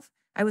 12,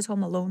 I was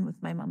home alone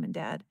with my mom and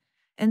dad.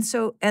 And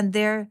so,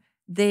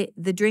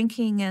 the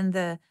drinking and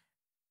the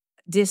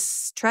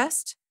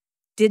distrust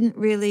didn't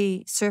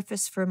really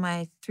surface for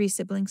my 3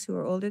 siblings who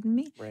were older than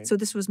me. Right. So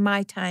this was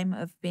my time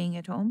of being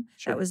at home.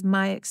 Sure. That was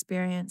my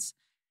experience.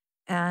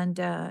 And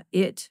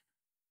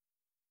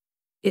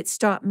it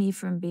stopped me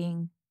from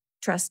being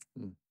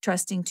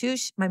trusting too.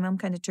 My mom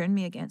kind of turned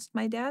me against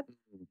my dad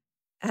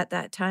at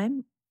that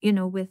time,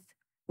 with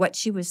what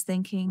she was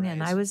thinking. Right.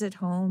 And I was at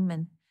home,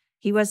 and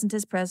he wasn't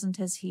as present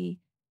as he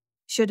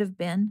should have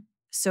been.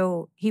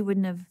 So he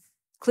wouldn't have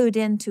clued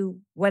into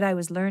what I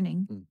was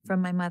learning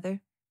from my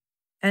mother.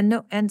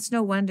 And it's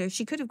no wonder.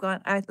 She could have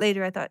gone.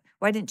 Later I thought,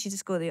 why didn't she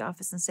just go to the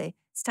office and say,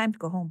 it's time to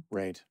go home?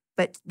 Right.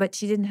 But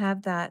she didn't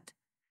have that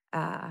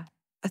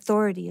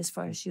authority as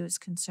far as she was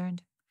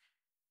concerned.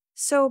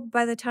 So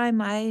by the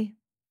time I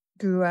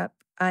grew up,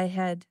 I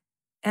had,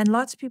 and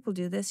lots of people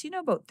do this,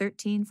 about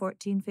 13,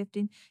 14,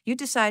 15, you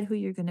decide who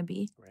you're going to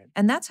be. Right.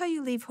 And that's how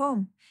you leave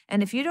home.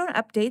 And if you don't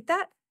update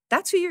that,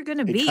 that's who you're going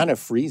to be. It kind of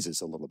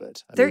freezes a little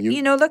bit. I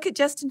mean, look at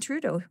Justin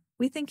Trudeau.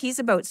 We think he's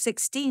about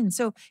 16.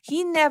 So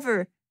he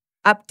never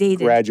updated.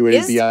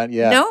 Graduated beyond,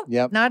 yeah.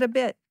 No, not a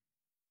bit.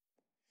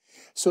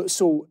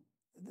 So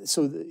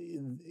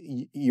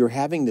you're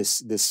having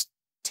this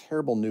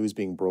terrible news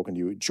being broken to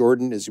you.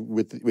 Jordan is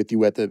with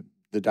you at the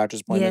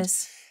doctor's appointment.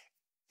 Yes.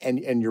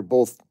 And you're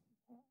both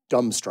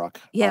dumbstruck.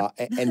 Yeah.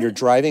 And you're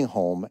driving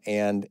home,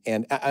 and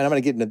I'm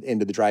going to get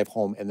into the drive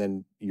home and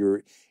then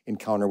your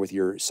encounter with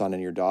your son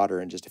and your daughter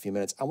in just a few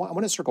minutes. I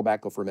want to circle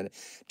back though for a minute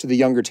to the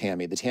younger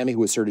Tammy, the Tammy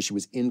who asserted she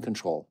was in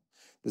control,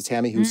 the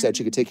Tammy who said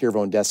she could take care of her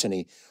own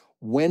destiny.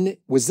 When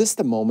was this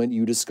the moment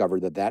you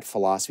discovered that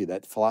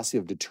philosophy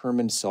of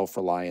determined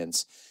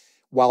self-reliance,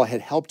 while it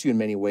had helped you in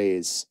many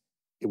ways,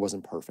 it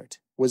wasn't perfect?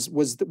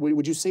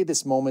 Would you say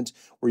this moment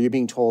where you're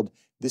being told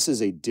this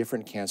is a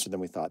different cancer than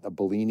we thought, a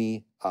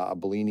Bellini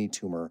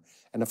tumor?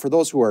 And for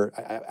those who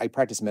are, I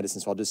practice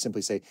medicine, so I'll just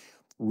simply say,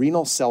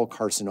 renal cell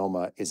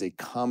carcinoma is a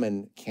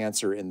common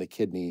cancer in the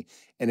kidney.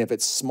 And if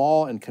it's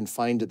small and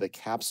confined to the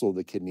capsule of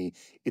the kidney,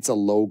 it's a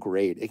low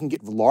grade. It can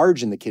get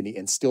large in the kidney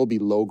and still be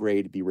low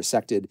grade, be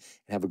resected,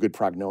 and have a good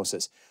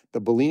prognosis. The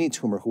Bellini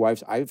tumor, who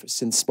I've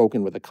since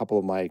spoken with a couple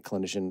of my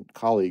clinician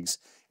colleagues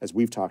as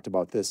we've talked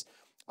about this,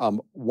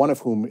 one of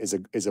whom is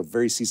a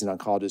very seasoned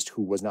oncologist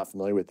who was not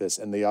familiar with this,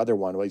 and the other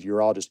one, a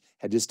urologist,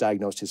 had just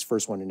diagnosed his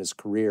first one in his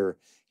career.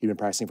 He'd been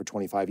practicing for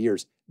 25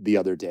 years the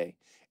other day.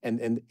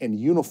 And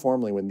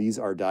uniformly, when these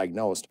are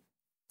diagnosed,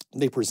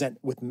 they present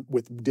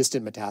with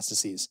distant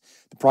metastases.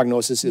 The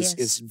prognosis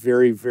is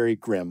very, very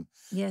grim.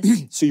 Yes.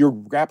 So you're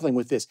grappling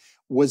with this.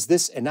 Was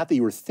this, and not that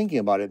you were thinking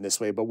about it in this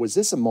way, but was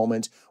this a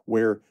moment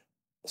where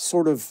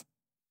sort of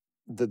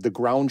the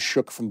ground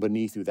shook from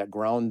beneath you, that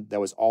ground that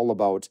was all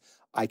about,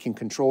 I can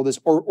control this,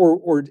 or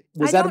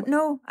was that? I don't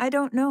know. I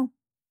don't know.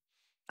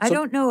 I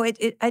don't know.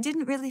 I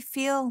didn't really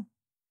feel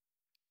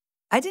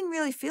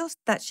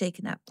that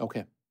shaken up.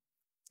 Okay.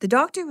 The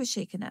doctor was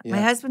shaken up. Yeah.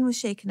 My husband was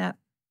shaken up.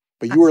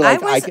 But you were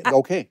like,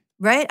 okay.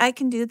 Right? I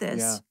can do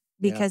this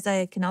because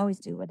I can always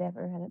do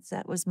whatever.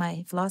 That was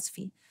my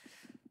philosophy.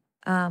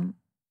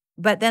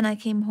 But then I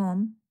came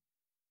home,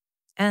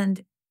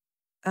 and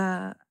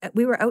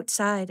we were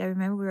outside. I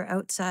remember we were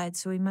outside.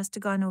 So we must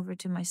have gone over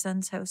to my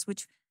son's house,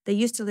 which they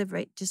used to live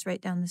right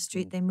down the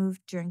street. They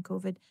moved during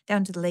COVID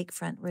down to the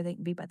lakefront where they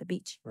can be by the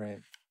beach. Right.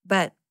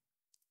 But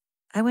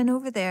I went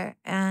over there,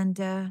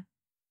 and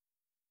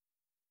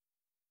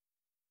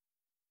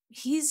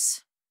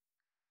he's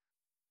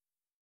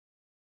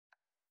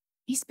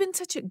been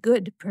such a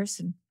good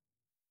person.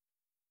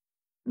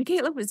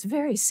 Caleb was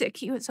very sick.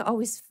 He was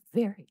always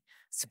very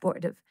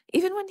supportive.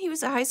 Even when he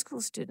was a high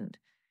school student,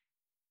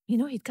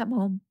 he'd come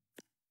home.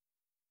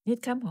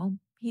 He'd come home.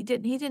 He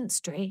didn't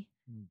stray.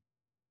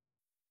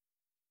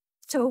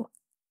 So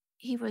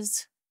he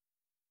was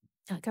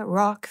like a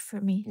rock for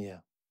me.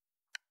 Yeah.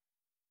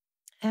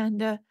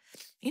 And,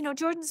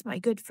 Jordan's my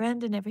good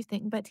friend and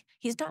everything, but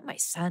he's not my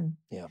son.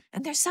 Yeah.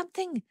 And there's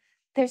something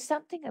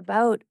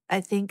about,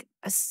 I think,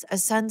 a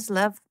son's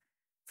love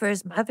for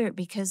his mother,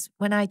 because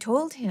when I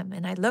told him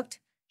and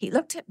he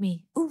looked at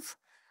me, oof,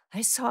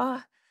 I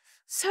saw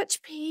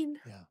such pain.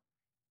 Yeah.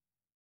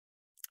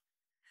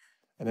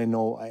 And I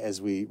know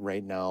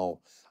right now,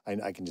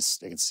 I can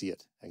see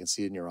it. I can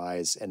see it in your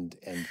eyes. And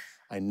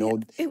I know.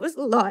 Yeah, it was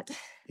a lot.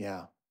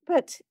 Yeah.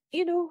 But,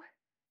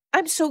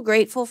 I'm so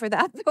grateful for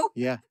that, though.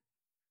 Yeah.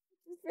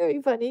 It's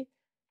very funny.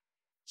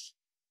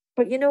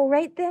 But,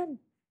 right then,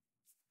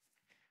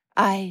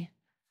 I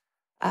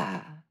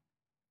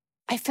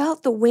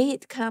felt the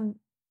weight come.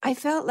 I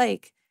felt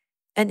like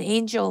an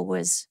angel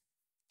was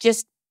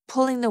just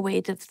pulling the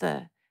weight of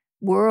the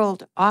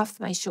world off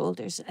my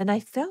shoulders. And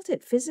I felt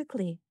it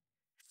physically.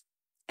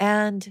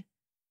 And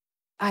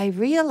I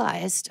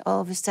realized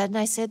all of a sudden,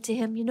 I said to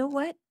him, you know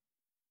what?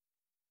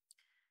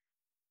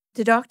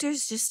 The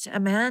doctor's just a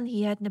man.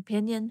 He had an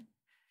opinion.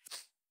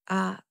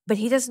 But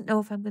he doesn't know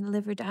if I'm going to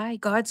live or die.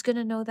 God's going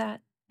to know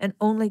that. And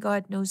only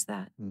God knows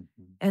that.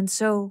 Mm-hmm. And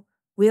so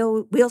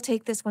we'll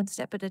take this one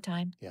step at a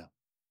time. Yeah.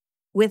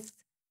 With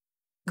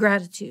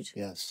gratitude.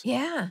 Yes.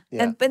 Yeah.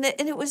 Yeah. And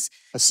it was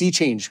a sea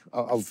change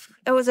of.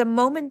 It was a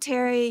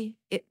momentary.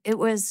 It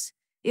was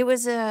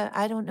a,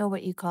 I don't know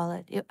what you call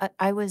it.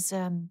 I was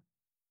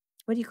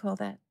what do you call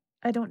that?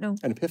 I don't know.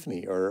 An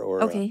epiphany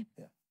or okay.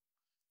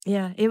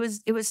 Yeah. It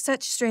was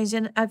such strange,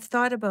 and I've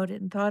thought about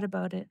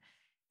it,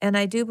 and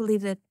I do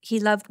believe that he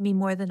loved me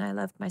more than I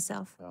loved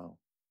myself. Oh.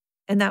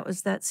 And that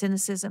was that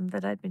cynicism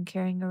that I'd been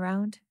carrying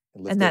around,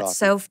 and that off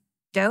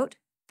self-doubt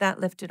that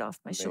lifted off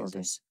my Amazing.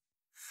 shoulders.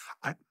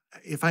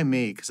 If I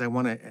may, because I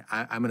want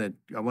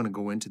to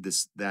go into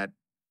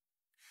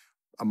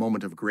a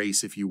moment of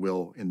grace, if you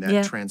will, in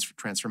that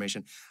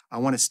transformation. I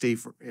want to stay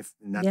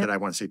that I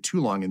want to stay too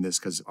long in this,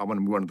 because I want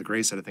to move on to the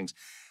grace side of things.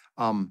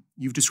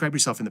 You've described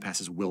yourself in the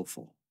past as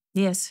willful.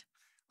 Yes.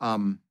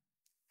 And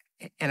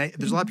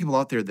there's a lot of people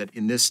out there that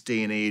in this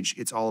day and age,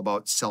 it's all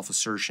about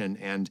self-assertion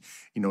and,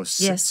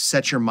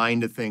 set your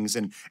mind to things.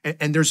 And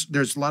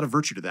there's a lot of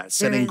virtue to that,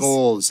 setting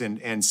goals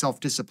and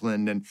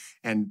self-discipline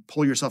and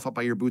pull yourself up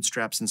by your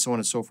bootstraps and so on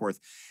and so forth.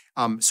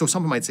 So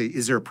someone might say,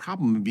 is there a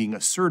problem in being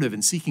assertive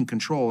and seeking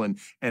control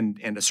and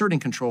asserting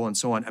control and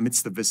so on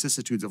amidst the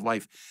vicissitudes of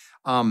life?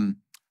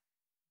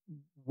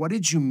 What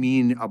did you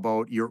mean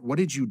about what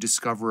did you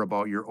discover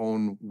about your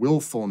own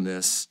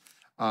willfulness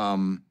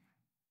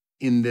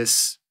in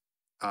this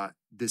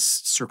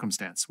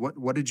circumstance?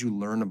 What did you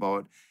learn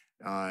about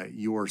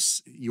your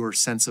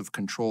sense of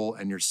control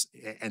and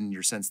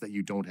your sense that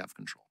you don't have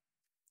control?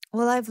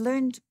 Well, I've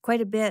learned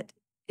quite a bit.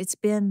 It's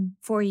been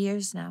 4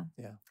 years now.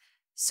 Yeah.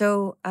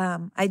 So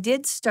I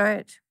did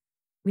start,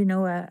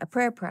 a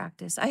prayer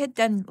practice. I had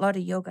done a lot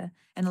of yoga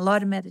and a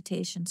lot of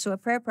meditation. So a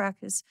prayer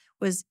practice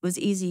was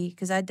easy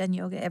because I'd done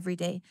yoga every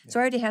day. Yeah. So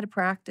I already had a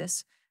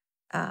practice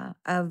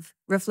of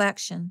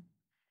reflection,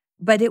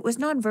 but it was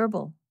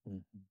nonverbal,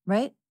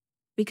 right?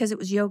 Because it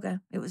was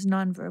yoga. It was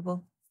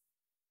nonverbal.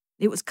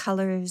 It was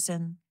colors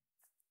and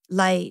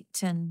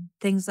light and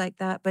things like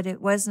that, but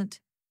it wasn't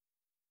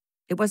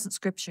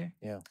scripture.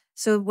 Yeah.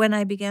 So when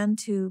I began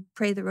to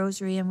pray the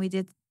Rosary, and we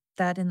did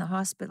that in the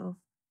hospital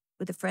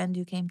with a friend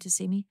who came to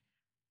see me,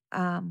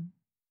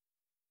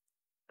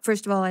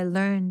 first of all, I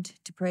learned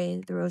to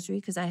pray the Rosary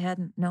because I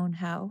hadn't known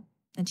how,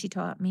 and she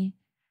taught me.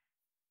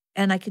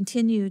 And I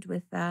continued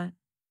with that.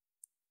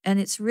 And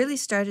it's really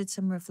started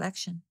some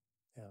reflection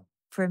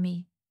for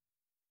me.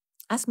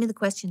 Ask me the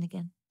question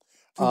again.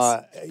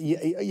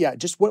 Yeah.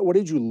 Just what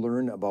did you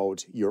learn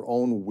about your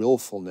own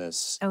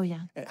willfulness? Oh,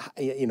 yeah.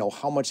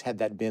 How much had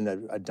that been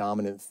a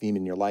dominant theme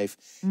in your life?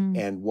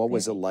 And what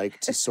was it like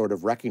to sort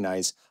of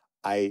recognize,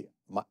 I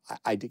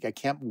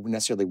can't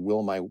necessarily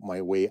will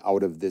my way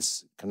out of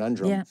this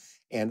conundrum. Yeah.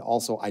 And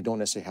also, I don't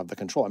necessarily have the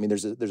control. I mean,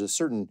 there's a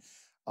certain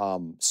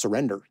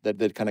surrender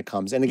that kind of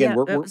comes. And again,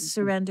 we're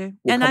surrender.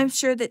 And I'm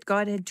sure that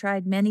God had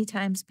tried many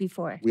times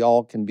before. We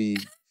all can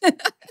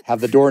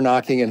have the door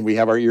knocking and we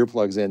have our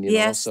earplugs in,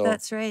 Yes, so,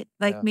 that's right.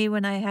 Like me,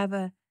 when I have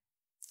a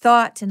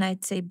thought and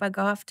I'd say, bug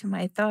off to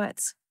my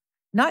thoughts.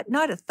 Not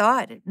a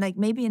thought, like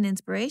maybe an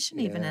inspiration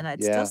even, and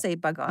I'd still say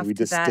bug off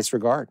to that.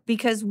 Disregard.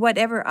 Because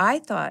whatever I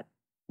thought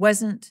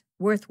wasn't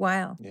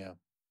worthwhile. Yeah.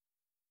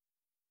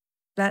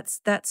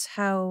 That's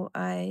how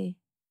I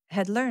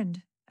had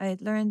learned. I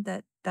had learned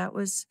that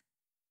was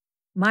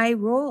my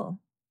role,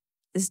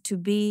 is to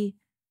be,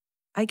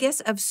 I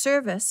guess, of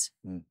service,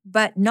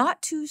 but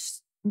not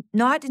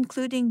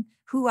including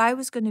who I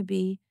was going to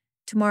be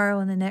tomorrow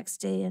and the next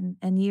day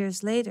and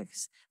years later.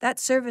 'Cause that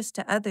service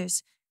to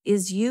others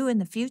is you in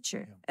the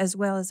future as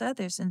well as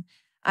others. And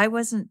I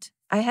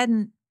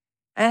hadn't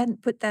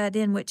put that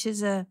in, which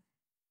is a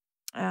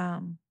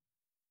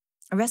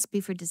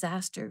recipe for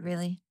disaster,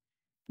 really,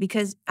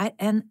 because I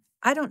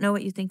don't know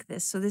what you think of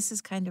this, so this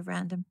is kind of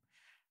random,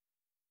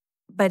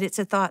 but it's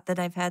a thought that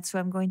I've had, so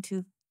I'm going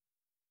to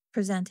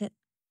present it.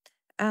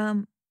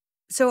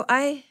 So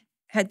I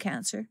had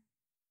cancer,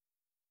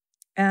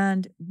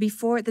 and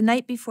the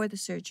night before the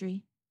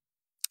surgery,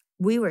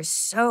 we were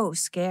so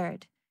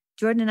scared.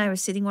 Jordan and I were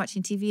sitting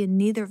watching TV, and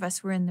neither of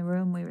us were in the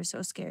room. We were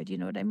so scared, you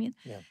know what I mean?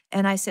 Yeah.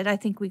 And I said, I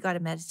think we got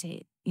to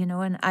meditate,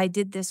 and I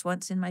did this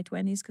once in my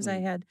 20s because I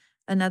had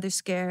another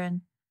scare,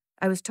 and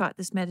I was taught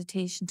this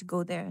meditation to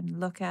go there and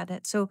look at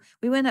it. So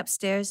we went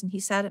upstairs, and he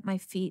sat at my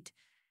feet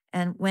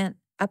and went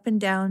up and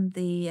down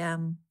the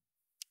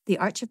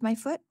arch of my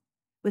foot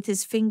with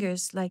his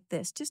fingers like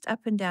this, just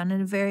up and down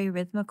in a very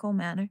rhythmical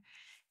manner.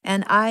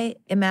 And I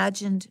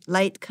imagined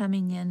light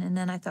coming in, and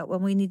then I thought, well,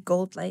 we need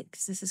gold light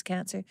because this is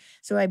cancer.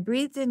 So I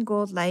breathed in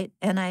gold light,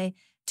 and I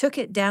took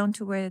it down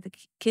to where the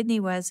kidney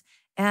was,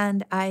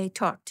 and I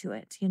talked to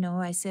it.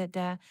 I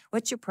said,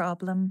 what's your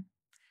problem?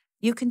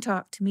 You can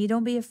talk to me.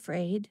 Don't be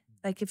afraid.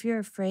 Like, if you're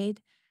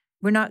afraid,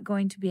 we're not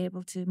going to be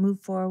able to move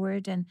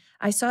forward. And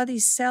I saw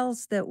these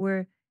cells that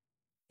were,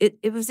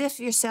 it was as if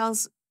your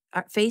cells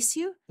face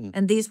you,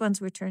 and these ones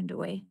were turned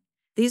away.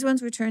 These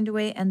ones were turned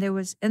away, and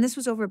this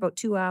was over about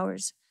 2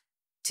 hours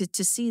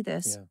to see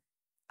this.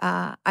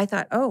 Yeah. I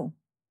thought, oh,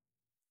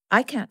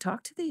 I can't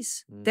talk to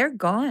these. They're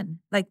gone.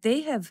 Like,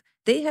 they have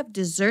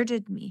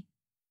deserted me.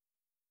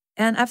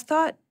 And I've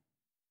thought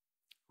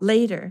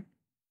later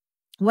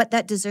what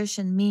that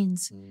desertion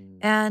means.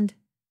 And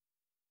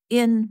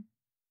in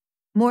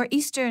more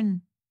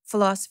Eastern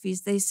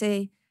philosophies, they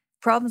say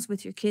problems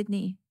with your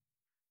kidney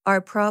are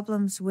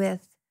problems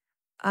with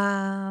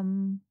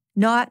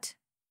not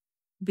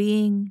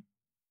being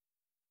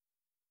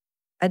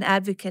an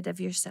advocate of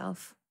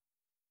yourself.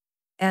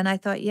 And I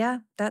thought, yeah,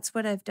 that's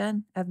what I've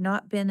done. I've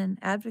not been an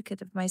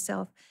advocate of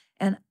myself.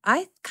 And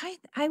I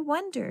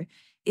wonder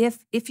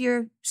if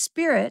your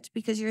spirit,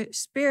 because your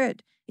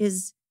spirit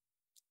is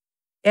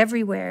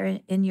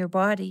everywhere in your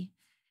body,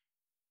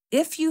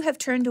 if you have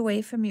turned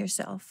away from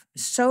yourself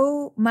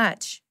so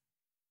much,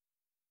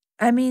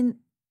 I mean,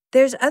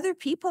 there's other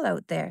people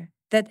out there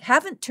that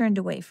haven't turned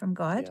away from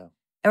God,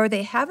 or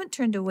they haven't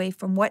turned away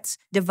from what's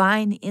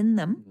divine in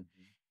them.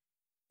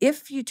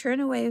 If you turn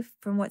away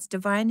from what's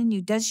divine in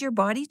you, does your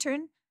body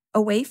turn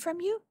away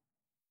from you?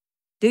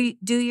 Do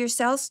your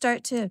cells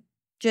start to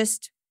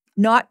just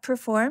not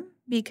perform?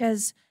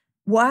 Because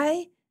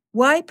why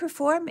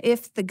perform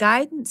if the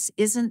guidance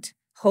isn't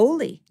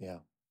holy?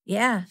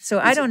 Yeah. So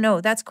I don't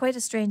know. That's quite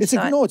a strange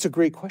thought. It's a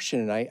great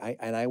question.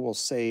 And I will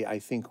say, I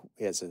think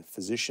as a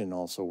physician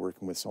also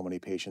working with so many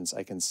patients,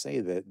 I can say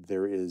that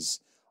there is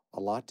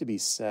a lot to be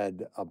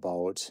said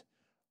about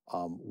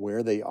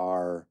where they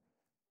are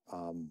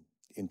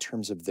in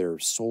terms of their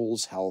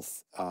soul's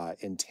health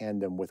in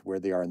tandem with where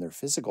they are in their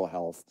physical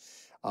health.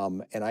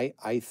 And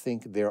I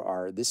think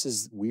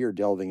we are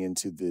delving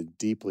into the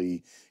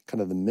deeply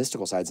kind of the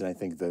mystical sides. And I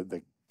think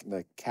the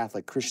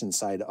Catholic Christian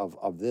side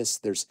of this,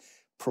 there's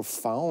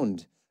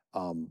profound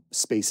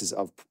spaces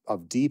of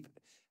deep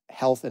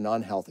health and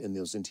unhealth in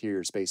those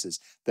interior spaces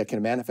that can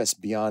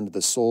manifest beyond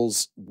the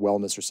soul's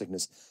wellness or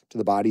sickness to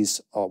the body's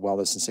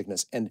wellness and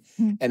sickness. And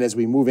as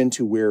we move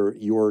into where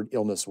your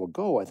illness will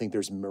go, I think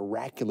there's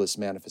miraculous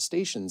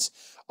manifestations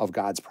of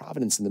God's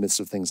providence in the midst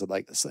of things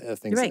like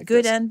things right, like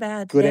good this. And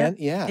bad. Good yeah. and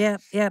yeah.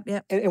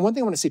 Yeah. And one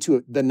thing I want to say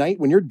too, the night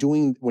when you're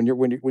doing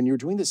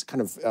this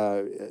kind of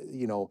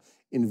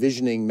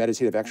envisioning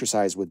meditative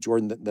exercise with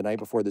Jordan the night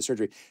before the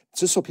surgery,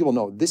 just so people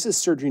know, this is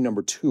surgery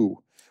number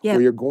 2. Where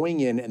you're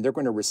going in and they're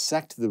going to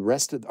resect the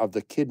rest of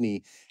the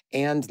kidney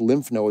and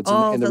lymph nodes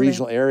in the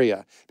regional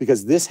area,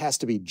 because this has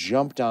to be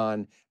jumped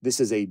on. This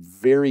is a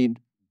very,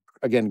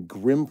 again,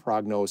 grim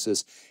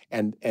prognosis.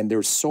 And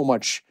there's so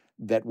much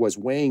that was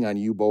weighing on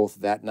you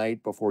both that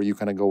night before you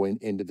kind of go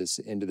into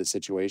this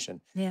situation.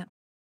 Yeah.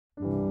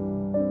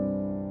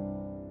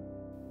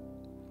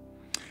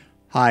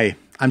 Hi,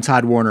 I'm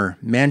Tod Worner,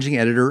 Managing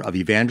Editor of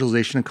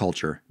Evangelization and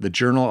Culture, the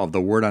journal of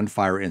the Word on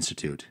Fire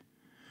Institute.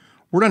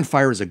 Word on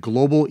Fire is a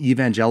global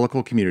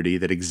evangelical community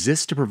that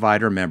exists to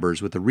provide our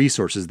members with the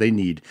resources they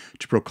need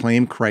to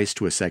proclaim Christ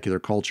to a secular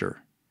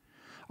culture.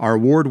 Our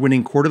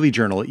award-winning quarterly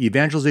journal,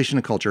 Evangelization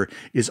and Culture,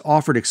 is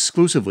offered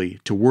exclusively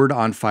to Word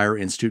on Fire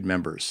Institute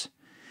members.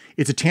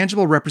 It's a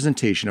tangible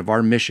representation of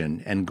our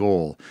mission and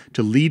goal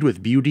to lead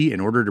with beauty in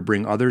order to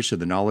bring others to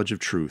the knowledge of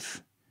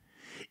truth.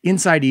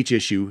 Inside each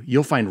issue,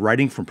 you'll find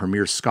writing from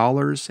premier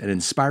scholars and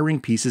inspiring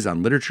pieces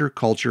on literature,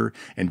 culture,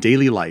 and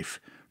daily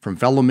life from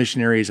fellow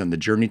missionaries on the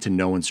journey to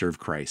know and serve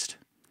Christ.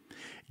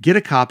 Get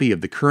a copy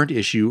of the current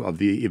issue of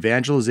the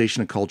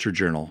Evangelization and Culture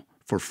Journal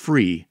for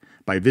free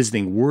by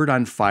visiting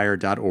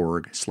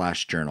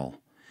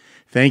wordonfire.org/journal.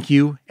 Thank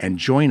you, and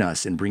join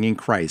us in bringing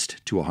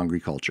Christ to a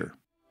hungry culture.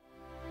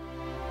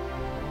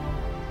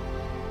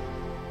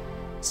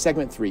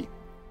 Segment 3,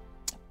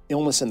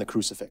 Illness and the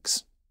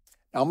Crucifix.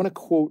 Now I'm going to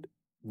quote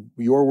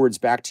your words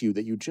back to you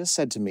that you just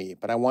said to me,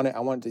 but I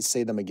wanted to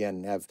say them again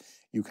and have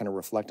you kind of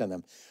reflect on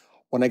them.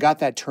 When I got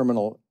that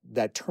terminal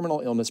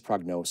illness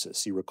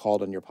prognosis you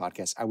recalled on your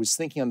podcast, I was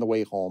thinking on the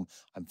way home,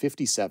 I'm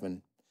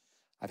 57.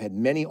 I've had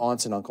many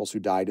aunts and uncles who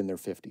died in their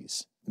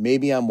 50s.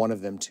 Maybe I'm one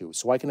of them too,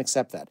 so I can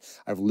accept that.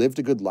 I've lived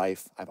a good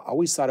life. I've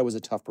always thought I was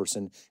a tough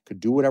person, could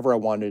do whatever I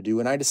wanted to do,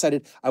 and I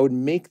decided I would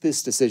make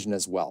this decision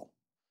as well.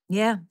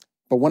 Yeah.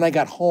 But when I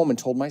got home and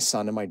told my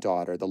son and my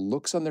daughter, the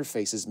looks on their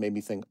faces made me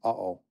think,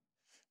 uh-oh,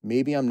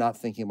 maybe I'm not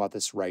thinking about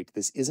this right.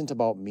 This isn't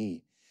about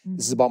me.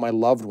 This is about my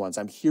loved ones.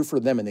 I'm here for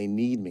them and they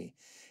need me.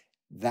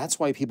 That's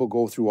why people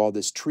go through all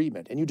this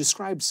treatment. And you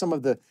described some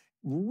of the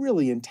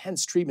really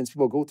intense treatments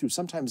people go through,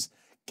 sometimes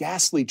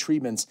ghastly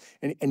treatments.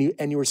 And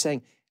you were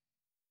saying,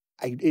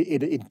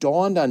 it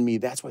dawned on me,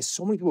 that's why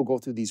so many people go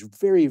through these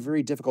very,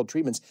 very difficult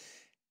treatments,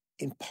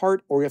 in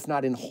part, or if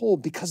not in whole,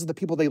 because of the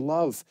people they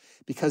love,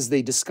 because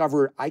they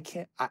discover, I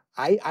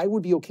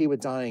would be okay with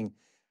dying.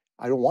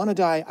 I don't want to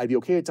die. I'd be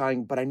okay with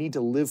dying, but I need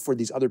to live for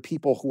these other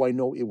people who I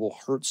know it will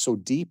hurt so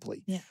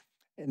deeply. Yeah.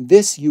 And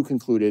this, you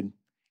concluded,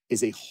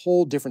 is a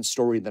whole different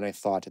story than I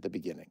thought at the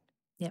beginning.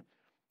 Yep.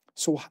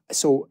 So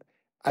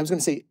I was going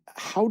to say,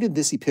 how did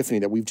this epiphany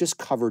that we've just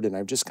covered and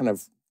I've just kind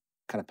of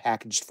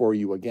packaged for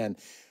you again,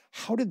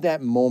 how did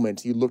that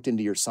moment you looked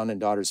into your son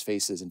and daughter's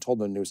faces and told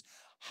them the news,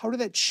 how did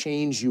that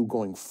change you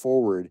going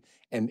forward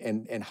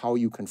and how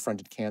you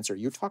confronted cancer?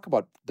 You talk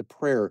about the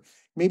prayer.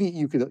 Maybe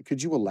you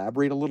could you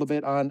elaborate a little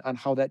bit on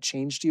how that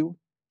changed you?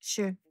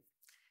 Sure.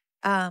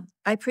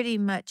 I pretty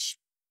much,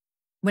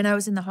 when I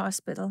was in the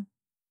hospital,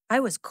 I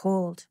was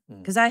cold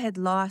because I had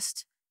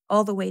lost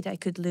all the weight I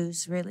could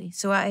lose, really.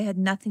 So I had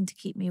nothing to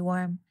keep me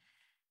warm.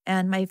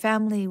 And my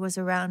family was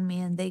around me,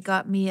 and they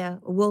got me a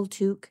wool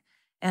toque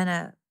and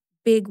a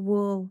big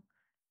wool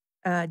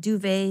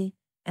duvet,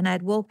 and I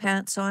had wool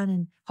pants on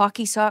and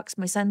hockey socks.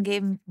 My son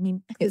gave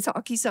me his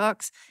hockey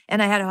socks,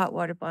 and I had a hot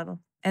water bottle.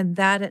 And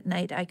that at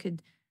night, I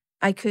could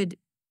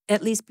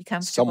at least be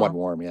comfortable. Somewhat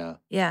warm, yeah.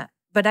 Yeah.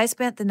 But I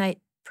spent the night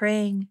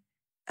praying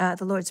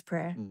the Lord's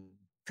Prayer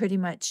pretty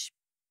much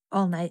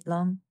all night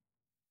long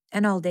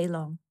and all day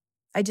long.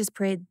 I just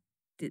prayed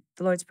the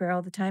Lord's Prayer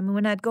all the time. And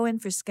when I'd go in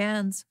for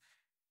scans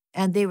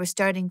and they were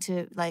starting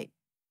to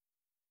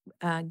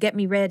get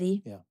me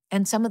ready,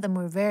 and some of them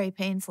were very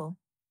painful,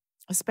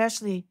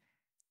 especially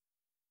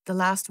the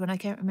last one. I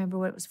can't remember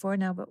what it was for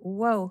now, but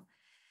whoa.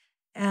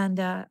 And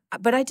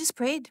but I just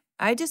prayed.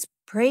 I just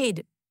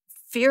prayed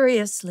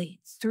furiously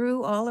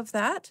through all of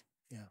that.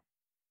 Yeah.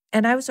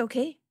 And I was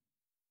okay,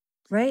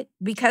 right?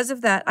 Because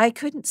of that, I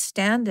couldn't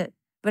stand it,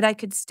 but I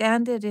could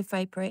stand it if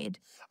I prayed.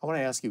 I want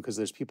to ask you, because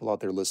there's people out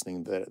there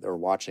listening that are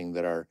watching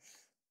that are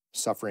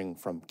suffering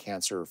from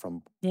cancer,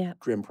 from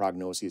grim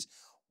prognoses.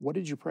 What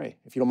did you pray?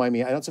 If you don't mind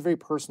me, I know it's a very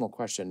personal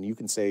question. You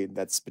can say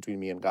that's between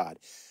me and God.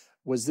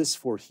 Was this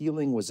for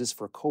healing? Was this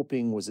for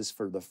coping? Was this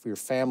for your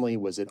family?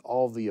 Was it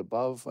all of the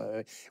above?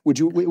 Would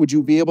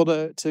you be able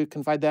to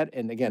confide that?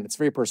 And again, it's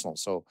very personal.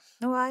 So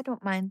no, I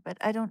don't mind, but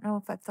I don't know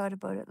if I've thought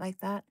about it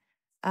like that.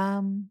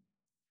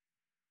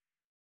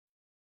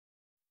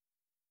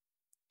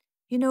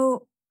 You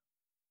know,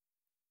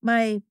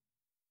 when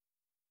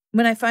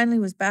I finally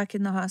was back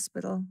in the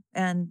hospital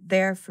and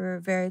there for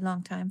a very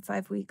long time,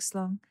 5 weeks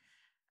long,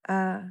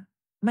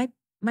 my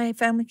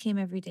family came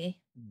every day.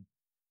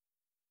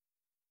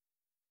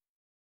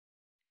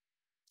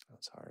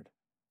 That's hard.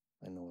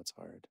 I know it's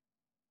hard.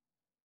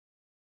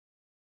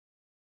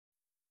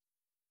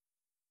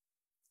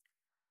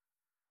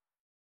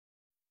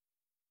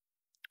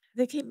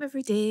 They came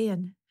every day,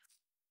 and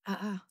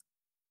I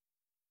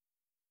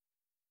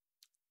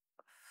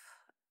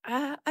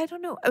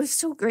don't know. I was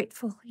so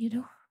grateful,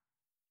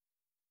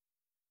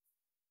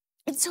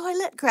 And so I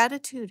let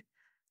gratitude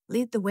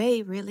lead the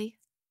way, really.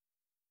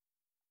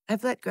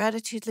 I've let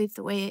gratitude lead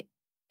the way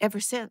ever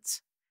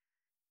since.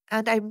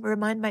 And I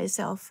remind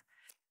myself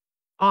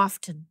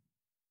often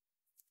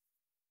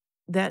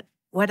that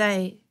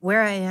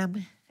where I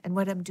am and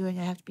what I'm doing,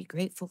 I have to be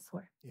grateful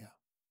for. Yeah.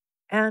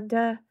 And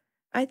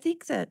I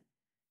think that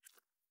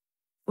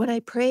when I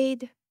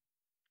prayed,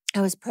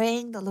 I was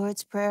praying the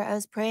Lord's Prayer. I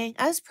was praying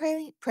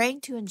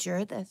to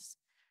endure this.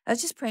 I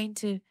was just praying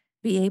to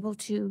be able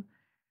to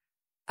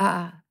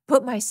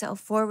put myself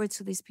forward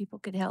so these people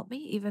could help me,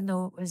 even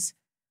though it was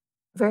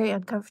very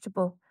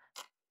uncomfortable.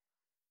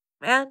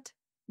 And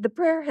the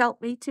prayer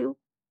helped me to,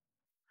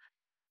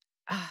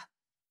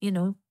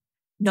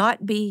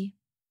 not be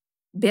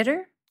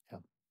bitter. Yeah.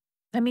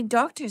 I mean,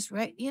 doctors,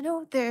 right?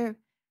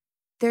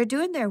 They're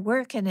doing their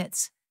work, and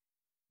it's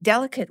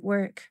delicate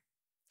work.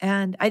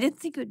 And I didn't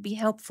think it would be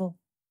helpful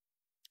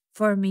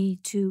for me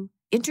to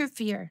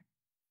interfere.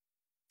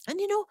 And,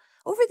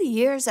 over the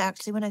years,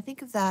 actually, when I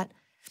think of that,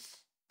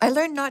 I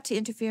learned not to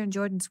interfere in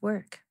Jordan's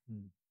work.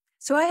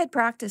 So I had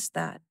practiced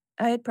that.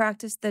 I had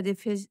practiced that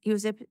if he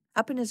was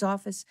up in his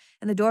office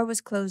and the door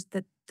was closed,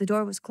 that the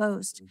door was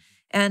closed.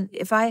 And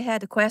if I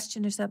had a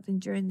question or something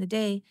during the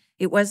day,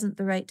 it wasn't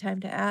the right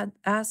time to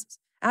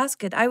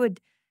ask it. I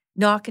would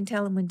knock and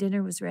tell him when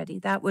dinner was ready.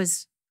 That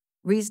was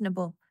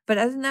reasonable. But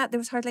other than that, there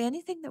was hardly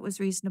anything that was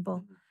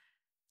reasonable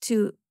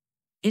to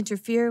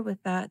interfere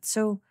with that.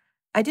 So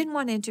I didn't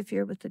want to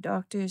interfere with the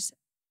doctors.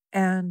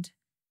 And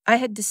I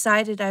had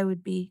decided I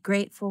would be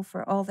grateful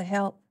for all the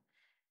help.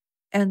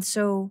 And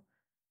so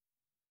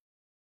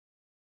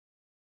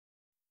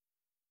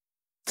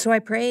I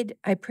prayed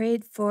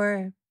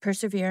for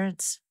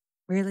perseverance,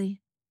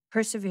 really.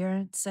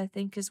 Perseverance, I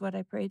think, is what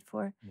I prayed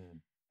for.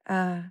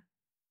 I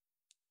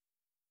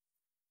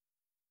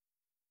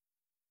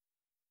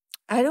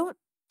don't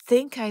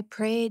think I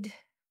prayed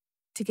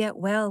to get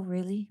well,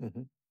 really.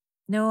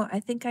 No, I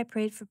think I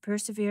prayed for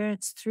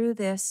perseverance through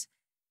this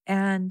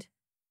and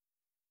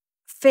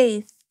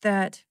faith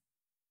that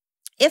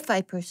if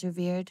I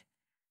persevered,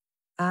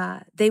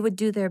 they would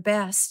do their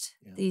best,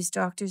 these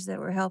doctors that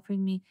were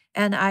helping me,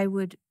 and I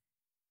would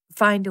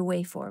find a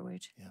way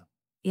forward.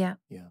 Yeah.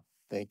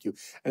 Thank you.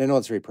 And I know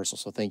it's very personal,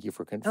 so thank you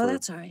for. Oh,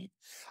 that's all right.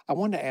 I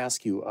wanted to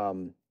ask you,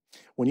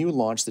 when you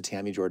launched the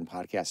Tammy Jordan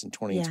podcast in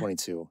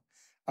 2022,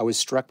 I was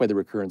struck by the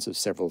recurrence of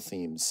several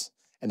themes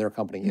and their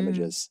accompanying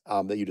images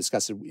that you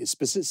discussed,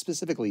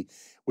 specifically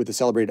with the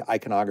celebrated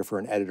iconographer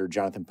and editor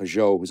Jonathan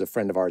Pajot, who's a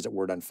friend of ours at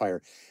Word on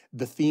Fire.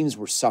 The themes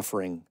were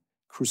suffering,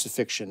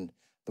 crucifixion,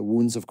 the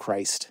wounds of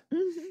Christ.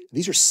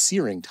 These are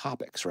searing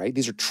topics, right?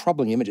 These are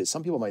troubling images.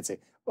 Some people might say,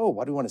 oh,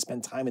 why do we want to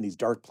spend time in these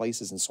dark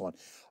places and so on?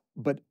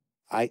 But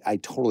I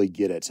totally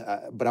get it.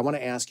 But I want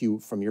to ask you,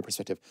 from your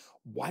perspective,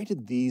 why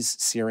did these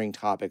searing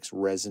topics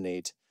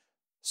resonate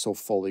so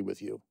fully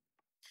with you?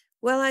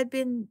 Well, I'd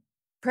been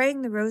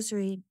praying the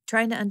Rosary,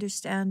 trying to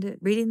understand it,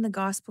 reading the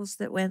Gospels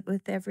that went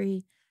with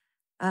every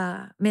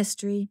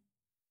mystery.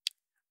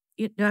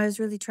 I was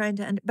really trying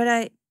to,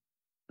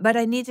 but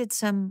I needed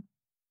some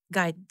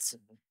guidance.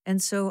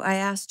 And so I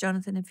asked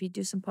Jonathan if he'd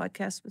do some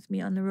podcasts with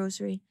me on the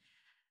Rosary.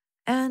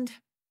 And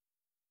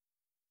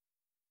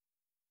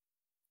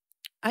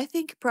I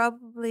think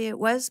probably it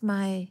was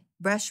my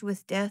brush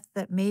with death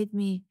that made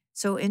me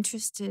so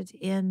interested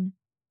in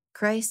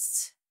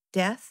Christ's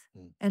death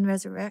and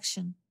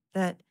resurrection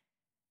and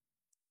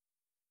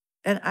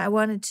I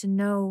wanted to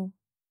know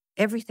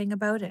everything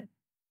about it.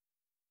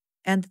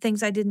 And the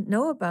things I didn't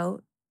know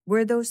about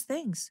were those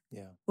things.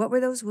 What were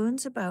those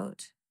wounds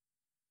about?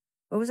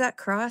 What was that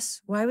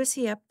cross? Why was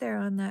he up there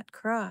on that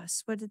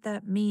cross? What did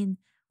that mean?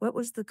 What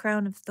was the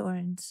crown of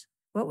thorns?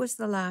 What was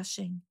the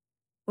lashing?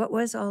 What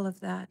was all of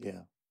that?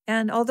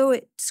 And although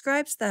it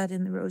describes that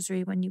in the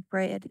Rosary when you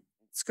pray it,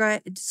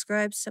 it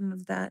describes some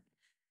of that.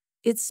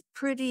 It's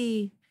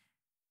pretty,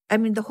 I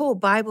mean, the whole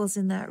Bible's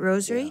in that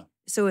Rosary,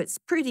 so it's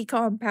pretty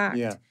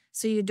compact.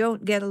 So you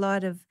don't get a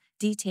lot of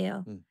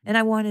detail. And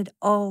I wanted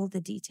all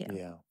the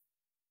detail.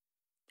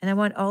 And I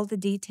want all the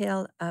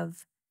detail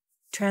of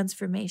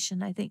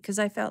transformation, I think, because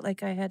I felt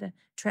like I had a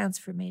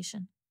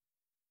transformation.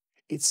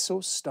 It's so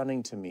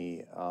stunning to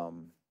me.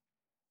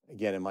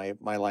 Again, in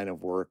my line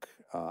of work,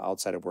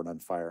 outside of Word on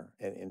Fire,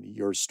 and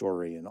your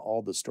story and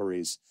all the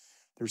stories,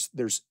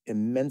 there's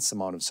immense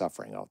amount of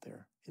suffering out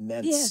there.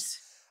 Immense.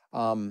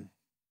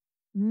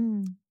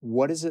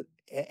 What is it?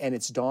 And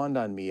it's dawned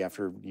on me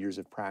after years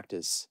of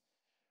practice,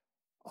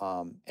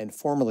 and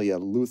formerly a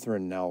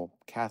Lutheran, now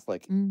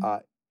Catholic,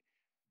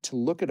 to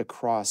look at a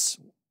cross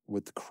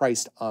with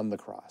Christ on the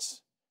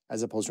cross,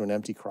 as opposed to an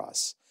empty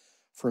cross,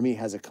 for me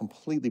has a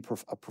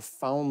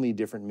profoundly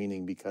different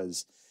meaning,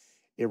 because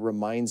it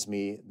reminds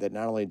me that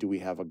not only do we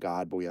have a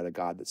God, but we have a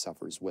God that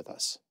suffers with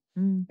us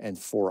and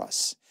for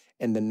us.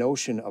 And the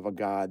notion of a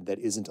God that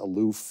isn't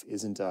aloof,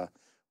 isn't a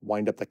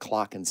wind up the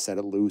clock and set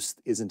it loose,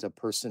 isn't a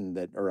person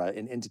that, or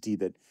an entity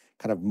that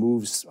kind of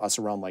moves us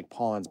around like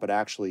pawns, but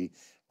actually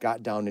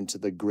got down into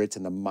the grit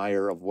and the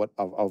mire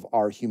of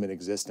our human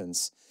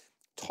existence,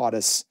 taught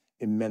us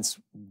immense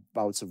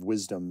bouts of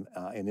wisdom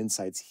and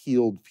insights,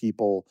 healed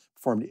people,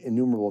 performed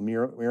innumerable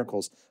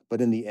miracles,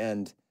 but in the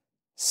end,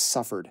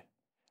 suffered.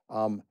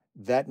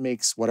 That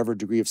makes whatever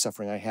degree of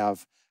suffering I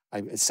have,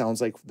 it sounds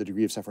like the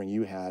degree of suffering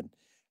you had,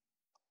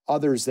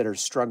 others that are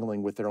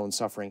struggling with their own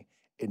suffering,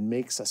 it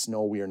makes us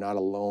know we are not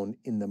alone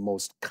in the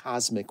most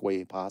cosmic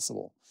way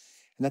possible.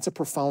 And that's a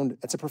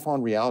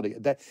profound reality.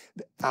 That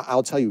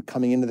I'll tell you,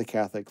 coming into the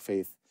Catholic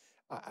faith,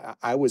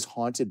 I was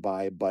haunted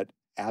by, but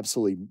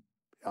absolutely,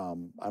 I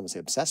won't say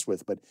obsessed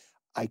with, but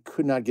I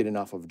could not get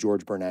enough of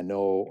George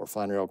Bernanot or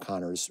Flannery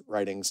O'Connor's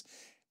writings,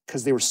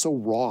 because they were so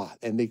raw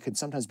and they could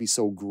sometimes be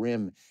so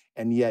grim.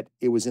 And yet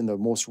it was in the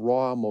most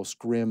raw, most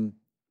grim,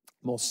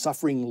 most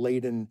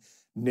suffering-laden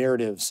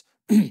narratives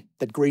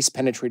that grace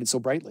penetrated so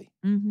brightly.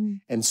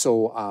 And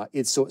so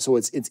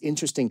it's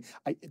interesting.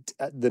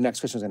 The next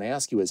question I was going to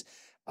ask you is,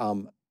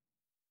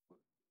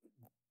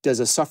 does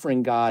a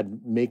suffering God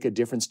make a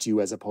difference to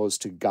you, as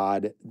opposed to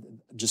God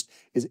does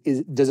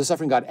a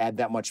suffering God add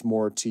that much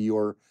more to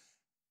your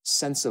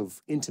sense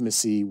of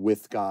intimacy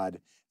with God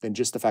than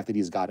just the fact that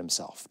he's God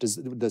himself? Does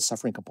the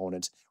suffering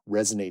component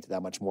resonate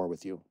that much more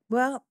with you?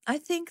 Well, I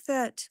think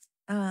that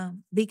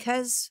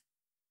because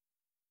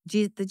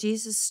the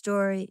Jesus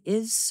story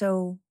is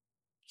so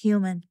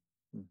human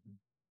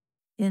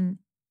and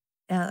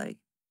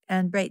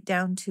right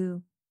down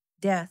to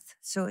death,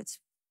 so it's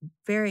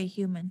very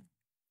human.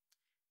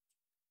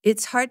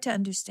 it's hard to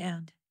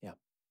understand.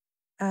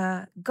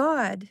 Yeah.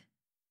 God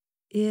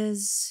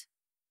is,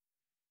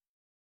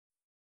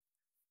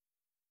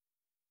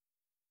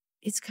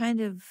 it's kind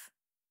of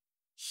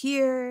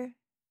here.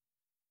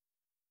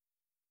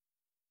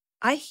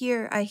 I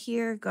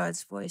hear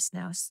God's voice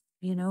now.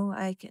 You know,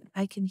 I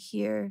can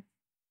hear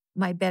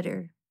my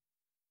better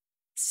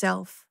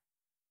self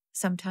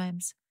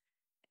sometimes.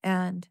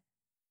 And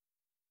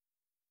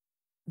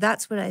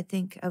that's what I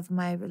think of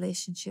my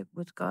relationship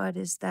with God,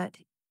 is that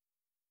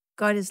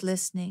God is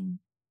listening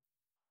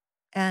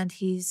and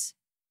he's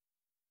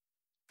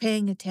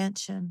paying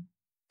attention.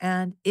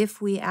 And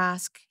if we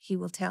ask, he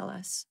will tell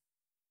us.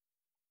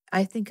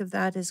 I think of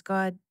that as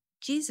God.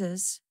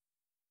 Jesus,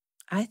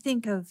 I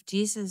think of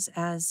Jesus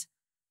as,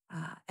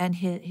 and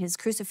his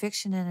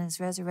crucifixion and his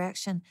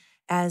resurrection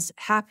as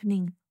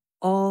happening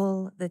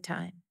all the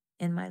time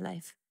in my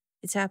life.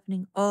 It's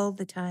happening all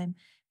the time,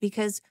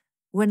 because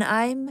when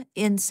I'm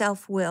in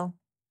self-will,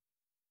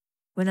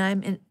 when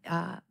I'm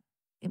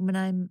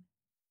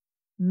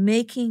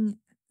making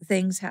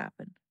things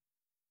happen,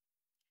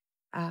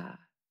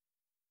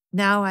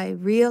 now I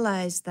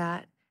realize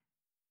that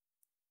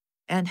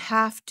and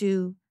have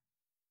to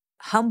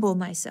humble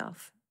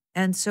myself.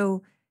 And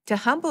so to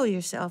humble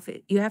yourself,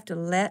 you have to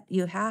let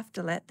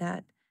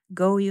that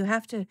go. You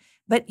have to,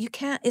 but you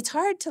can't, it's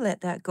hard to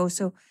let that go.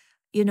 So,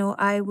 you know,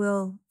 I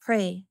will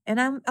pray, and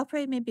I'll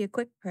pray maybe a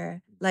quick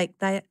prayer, like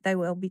thy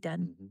will be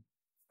done,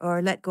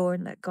 or let go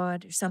and let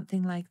God, or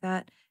something like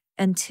that,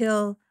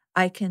 until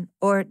I can,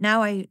 or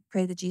now I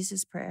pray the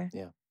Jesus prayer.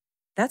 Yeah.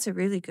 That's a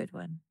really good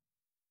one.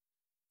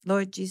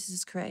 Lord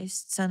Jesus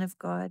Christ, Son of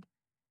God,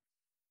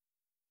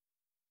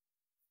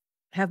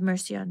 have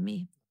mercy on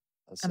me.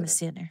 I'm a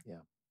sinner.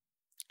 Yeah.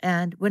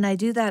 And when I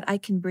do that, I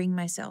can bring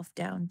myself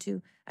down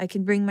to,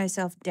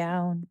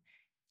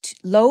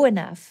 low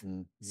enough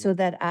so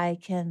that I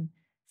can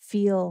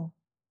feel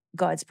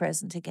God's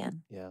presence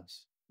again.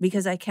 Yes.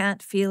 Because I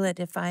can't feel it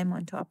if I'm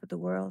on top of the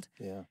world.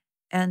 Yeah.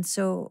 And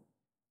so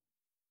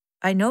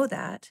I know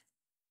that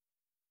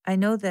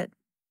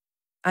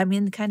I'm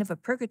in kind of a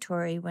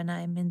purgatory when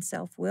I'm in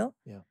self-will.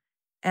 Yeah.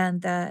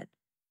 And that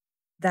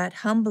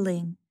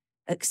humbling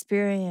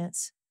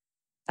experience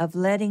of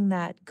letting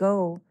that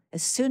go,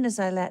 as soon as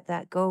I let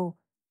that go,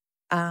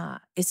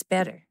 it's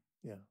better.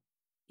 Yeah.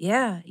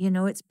 Yeah, you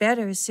know, it's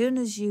better as soon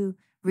as you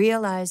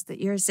realize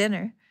that you're a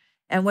sinner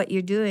and what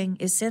you're doing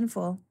is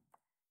sinful.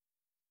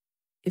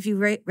 If you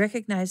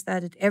recognize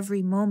that at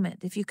every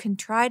moment, if you can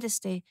try to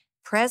stay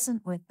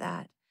present with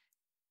that,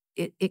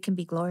 it can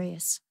be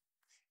glorious.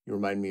 You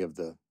remind me of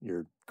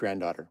your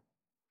granddaughter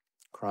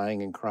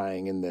crying and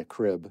crying in the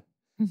crib,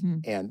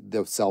 and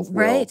the self-will.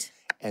 Right.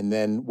 And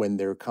then when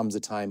there comes a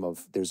time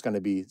of there's going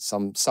to be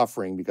some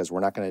suffering because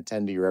we're not going to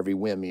attend to your every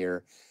whim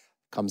here,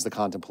 comes the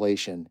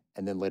contemplation,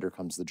 and then later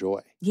comes the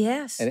joy.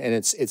 Yes. And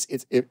it's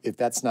if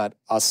that's not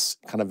us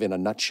kind of in a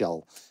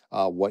nutshell,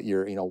 what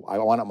you're, you know, I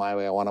want it my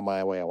way, I want it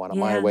my way, I want it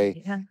my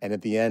way. Yeah. And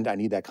at the end, I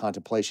need that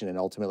contemplation, and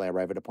ultimately I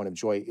arrive at a point of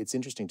joy. It's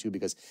interesting too,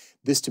 because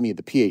this to me,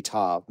 the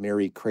Pietà,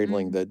 Mary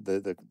cradling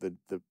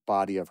the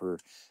body of her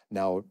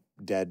now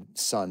dead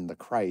son, the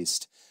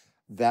Christ,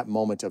 that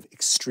moment of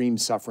extreme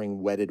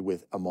suffering wedded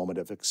with a moment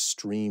of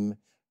extreme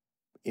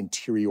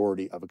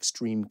interiority, of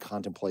extreme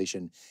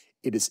contemplation.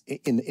 It is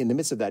in the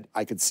midst of that,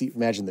 I could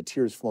imagine the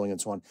tears flowing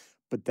and so on,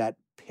 but that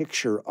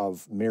picture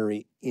of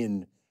Mary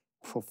in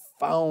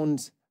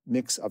profound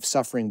mix of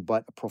suffering,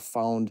 but a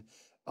profound,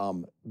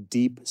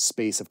 deep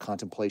space of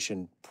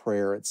contemplation,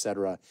 prayer,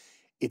 etc.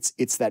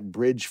 It's that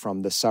bridge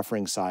from the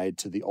suffering side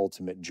to the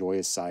ultimate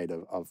joyous side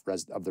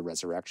of the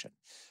resurrection.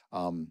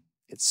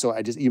 So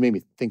you made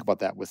me think about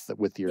that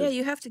with your. Yeah,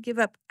 you have to give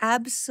up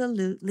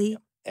absolutely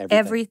everything.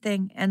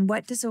 Everything. And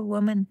what does a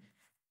woman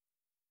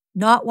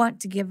not want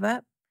to give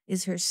up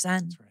is her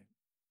son. That's right.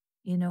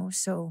 You know,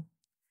 so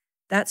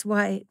that's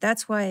why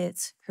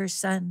it's her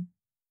son.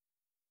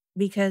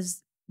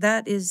 Because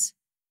that is,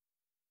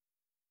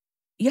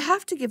 you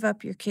have to give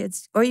up your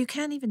kids or you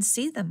can't even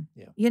see them.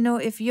 Yeah. You know,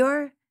 if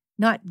you're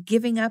not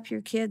giving up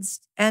your kids,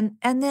 and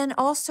then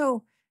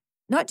also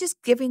not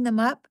just giving them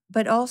up,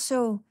 but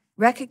also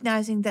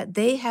recognizing that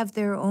they have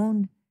their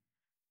own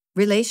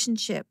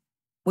relationship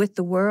with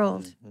the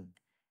world,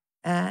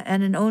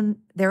 and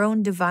their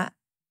own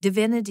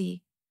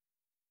divinity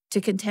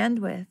to contend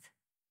with.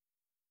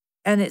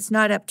 And it's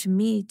not up to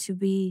me to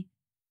be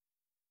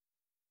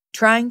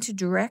trying to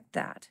direct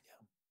that.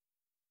 Yeah.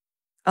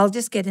 I'll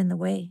just get in the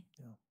way.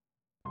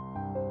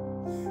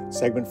 Yeah.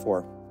 Segment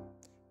 4,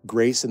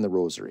 Grace in the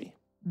Rosary.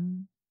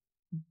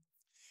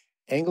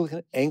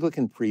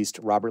 Anglican priest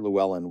Robert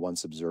Llewellyn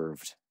once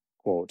observed,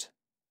 quote,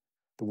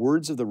 "The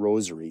words of the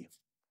Rosary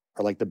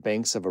are like the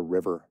banks of a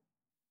river,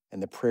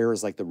 and the prayer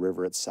is like the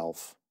river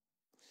itself.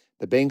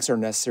 The banks are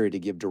necessary to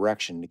give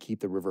direction, to keep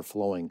the river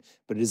flowing,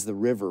 but it is the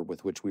river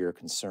with which we are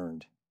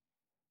concerned.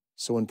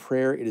 So in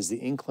prayer, it is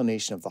the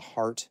inclination of the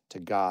heart to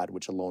God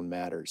which alone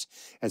matters.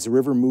 As the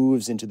river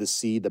moves into the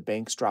sea, the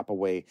banks drop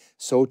away.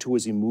 So too,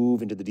 as we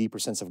move into the deeper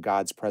sense of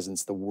God's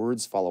presence, the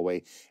words fall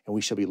away, and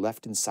we shall be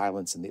left in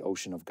silence in the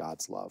ocean of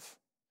God's love."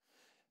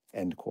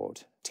 end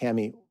quote.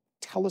 Tammy,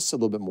 tell us a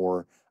little bit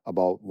more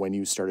about when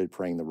you started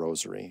praying the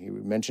Rosary.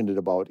 You mentioned it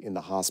about in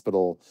the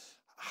hospital.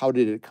 How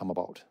did it come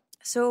about?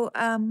 So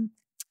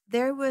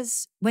there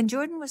was, when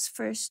Jordan was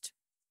first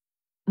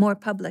more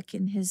public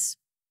in his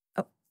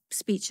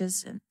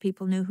speeches and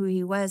people knew who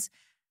he was,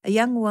 a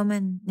young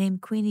woman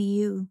named Queenie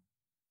Yu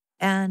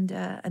and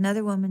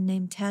another woman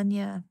named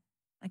Tanya,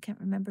 I can't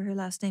remember her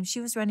last name. She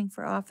was running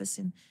for office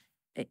in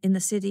the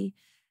city,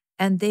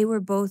 and they were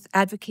both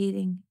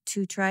advocating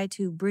to try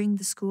to bring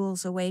the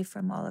schools away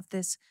from all of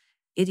this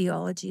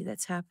ideology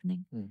that's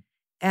happening.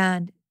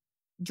 And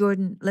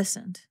Jordan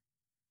listened,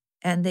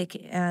 and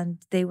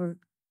they were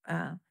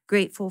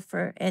grateful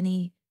for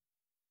any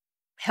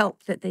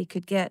help that they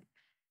could get.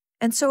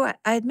 And so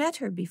I had met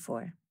her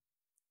before,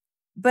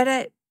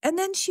 and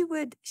then she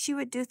would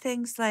do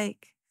things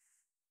like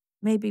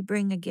maybe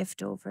bring a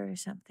gift over or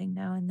something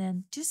now and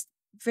then. Just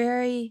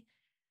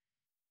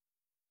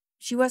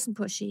she wasn't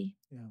pushy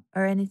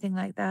or anything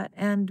like that.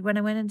 And when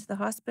I went into the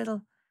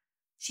hospital,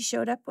 she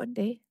showed up one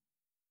day.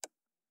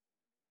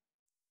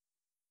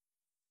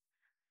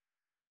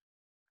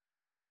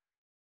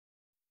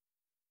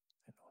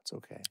 It's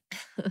okay.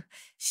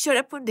 She showed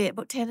up one day at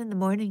about 10 in the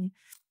morning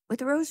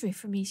with a rosary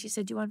for me. She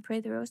said, "Do you want to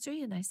pray the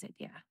rosary?" And I said,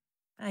 "Yeah,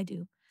 I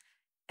do."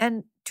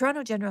 And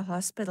Toronto General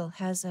Hospital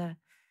has an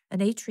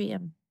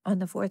atrium on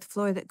the 4th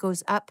floor that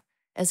goes up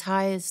as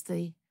high as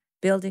the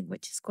building,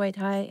 which is quite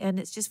high, and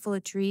it's just full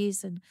of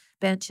trees and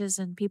benches,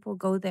 and people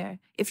go there.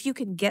 If you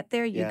can get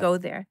there, you go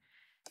there.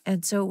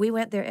 And so we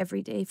went there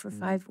every day for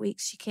 5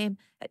 weeks. She came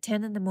at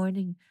 10 in the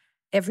morning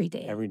every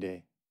day. Every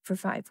day. For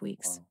 5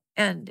 weeks. Wow.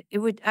 And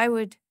I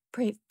would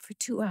pray for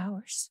 2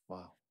 hours.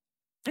 Wow.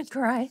 And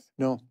cry.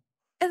 No.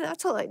 And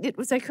that's all I did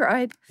was I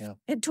cried Yeah.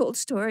 and told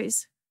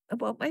stories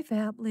about my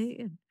family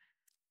and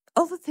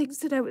all the things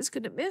that I was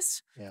going to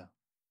miss. Yeah.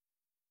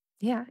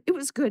 Yeah, it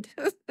was good.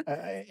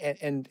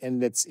 And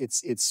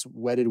it's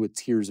wedded with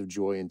tears of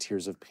joy and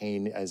tears of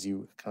pain as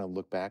you kind of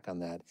look back on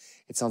that.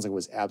 It sounds like it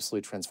was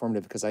absolutely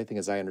transformative because I think,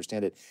 as I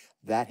understand it,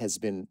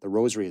 the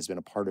Rosary has been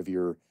a part of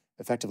your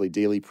effectively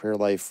daily prayer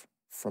life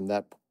from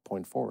that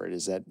point forward.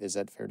 Is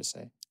that fair to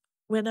say?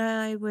 When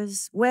I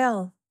was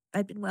well,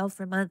 I'd been well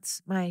for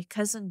months. My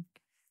cousin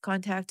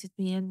contacted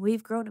me, and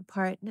we've grown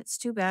apart, and it's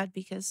too bad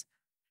because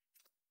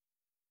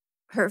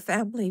her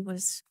family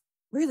was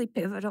really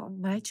pivotal in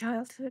my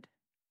childhood.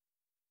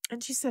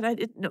 And she said, "I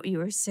didn't know you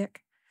were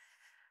sick.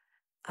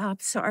 I'm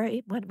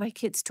sorry," one of my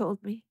kids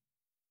told me.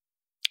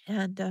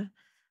 And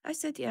I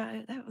said,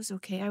 "Yeah, that was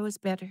okay. I was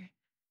better."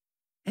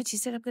 And she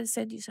said, "I'm going to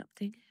send you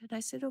something." And I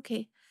said,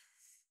 "Okay."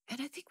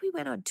 And I think we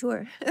went on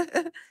tour,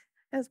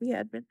 as we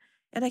had been.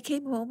 And I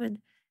came home,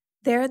 and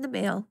there in the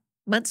mail,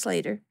 months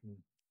later,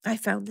 I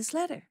found this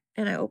letter.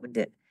 And I opened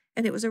it,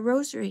 and it was a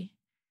rosary.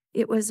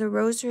 It was a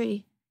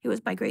rosary. It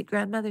was my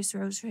great-grandmother's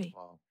rosary.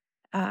 Wow.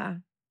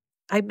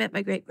 I met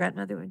my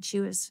great-grandmother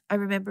I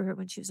remember her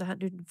when she was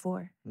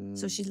 104.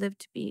 So she lived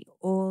to be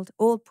old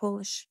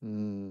Polish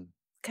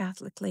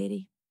Catholic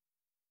lady.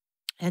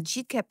 And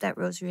she'd kept that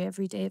rosary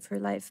every day of her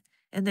life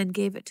and then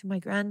gave it to my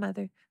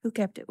grandmother, who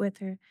kept it with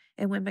her.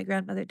 And when my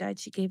grandmother died,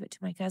 she gave it to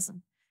my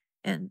cousin.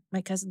 And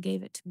my cousin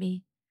gave it to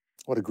me.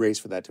 What a grace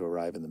for that to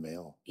arrive in the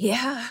mail.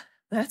 Yeah,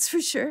 that's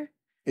for sure.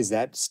 Is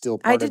that still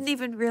part I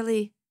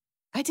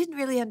didn't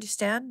really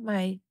understand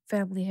my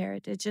family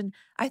heritage. And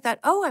I thought,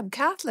 oh, I'm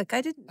Catholic.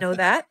 I didn't know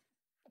that.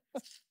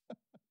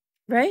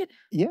 Right?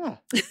 Yeah.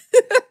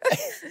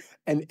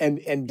 And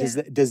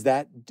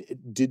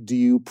do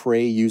you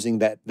pray using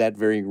that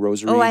very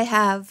rosary? Oh, I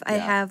have.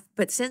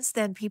 But since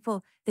then,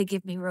 they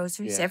give me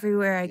rosaries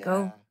everywhere I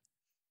go.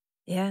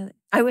 Yeah.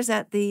 I was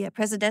at the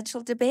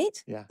presidential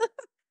debate. Yeah.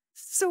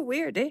 So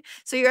weird, eh?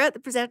 So you're at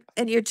the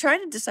and you're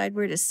trying to decide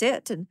where to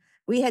sit. And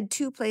we had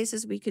 2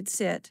 places we could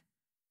sit.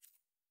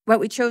 But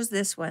we chose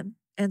this one.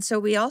 And so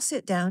we all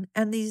sit down,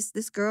 and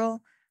this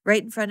girl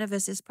right in front of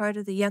us is part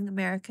of the Young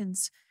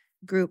Americans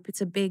group.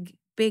 It's a big,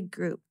 big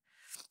group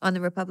on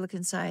the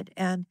Republican side.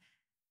 And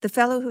the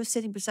fellow who was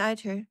sitting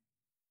beside her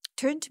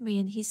turned to me,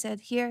 and he said,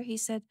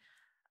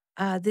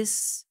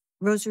 "This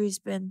rosary's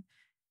been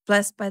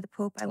blessed by the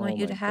Pope. I want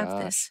you to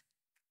have this."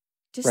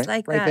 Just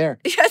like that. Right there.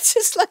 Yeah,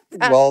 just like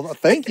that. Well,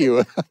 thank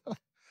you.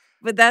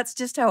 But that's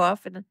just how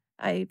often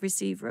I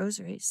receive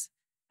rosaries.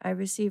 I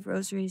receive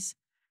rosaries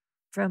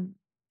from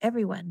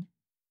everyone.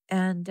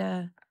 And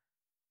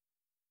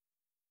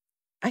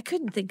I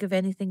couldn't think of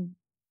anything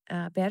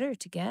better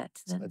to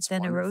get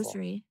than a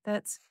rosary.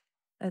 That's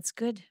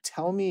good.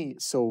 Tell me,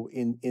 so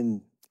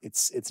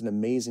it's an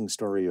amazing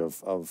story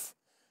of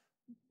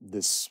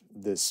this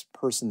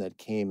person that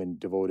came and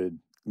devoted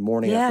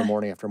morning after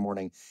morning after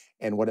morning,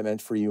 and what it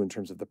meant for you in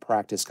terms of the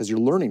practice, because you're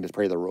learning to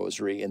pray the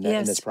rosary in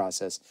this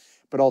process,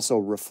 but also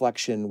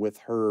reflection with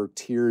her,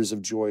 tears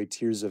of joy,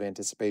 tears of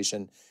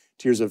anticipation,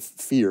 tears of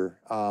fear,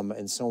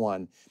 and so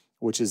on,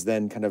 which has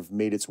then kind of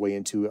made its way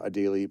into a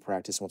daily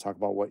practice. And we'll talk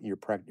about what your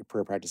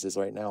prayer practice is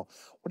right now.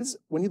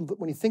 When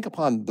you think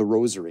upon the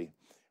rosary,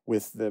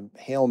 with the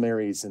Hail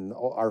Marys and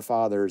Our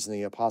Fathers and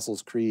the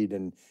Apostles' Creed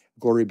and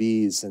Glory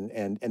Bees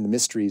and the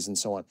mysteries and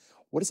so on,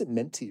 What has it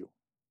meant to you?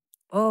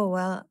 Oh,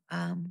 well,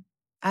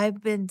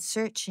 I've been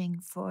searching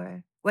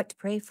for what to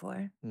pray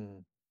for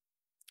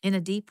in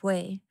a deep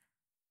way.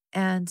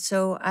 And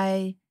so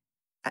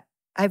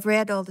I've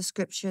read all the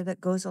scripture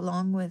that goes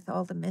along with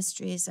all the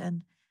mysteries,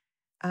 and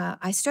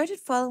I started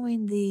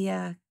following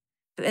the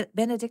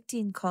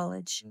Benedictine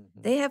College.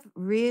 They have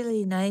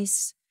really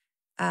nice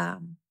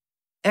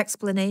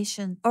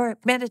explanation or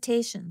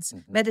meditations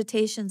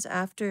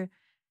after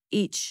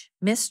each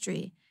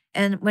mystery.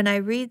 And when I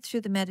read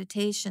through the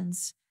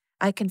meditations,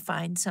 I can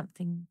find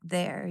something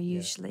there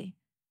usually.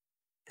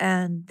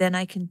 And then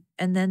I can,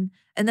 and then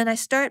I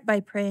start by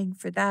praying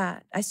for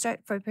that.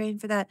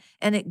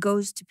 And it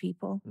goes to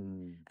people.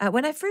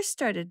 When I first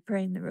started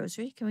praying the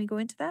Rosary, can we go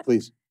into that?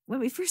 Please. When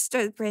we first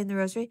started praying the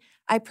Rosary,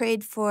 I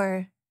prayed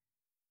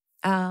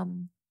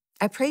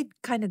I prayed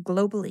kind of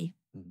globally,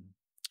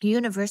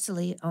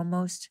 universally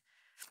almost,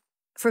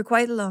 for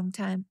quite a long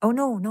time. Oh,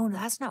 no,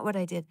 that's not what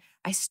I did.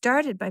 I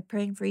started by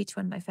praying for each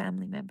one of my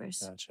family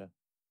members. Gotcha.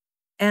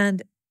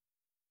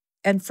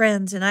 And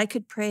friends, and I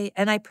could pray,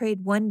 and I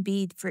prayed one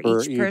bead for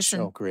each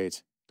person. Oh,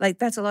 great. Like,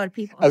 that's a lot of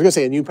people. I was going to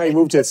say, and you probably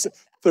moved to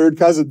third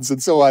cousins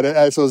and so on.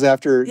 I suppose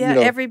after,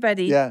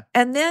 everybody. Yeah.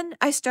 And then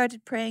I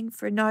started praying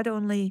for not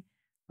only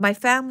my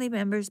family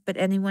members, but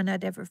anyone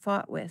I'd ever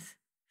fought with,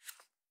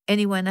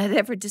 anyone I'd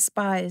ever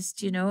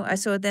despised,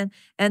 So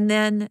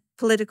then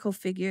political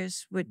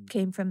figures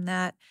came from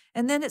that.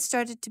 And then it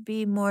started to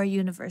be more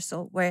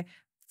universal, where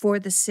for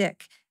the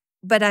sick.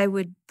 But I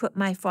would put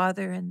my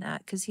father in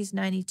that because he's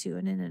 92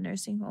 and in a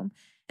nursing home.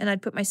 And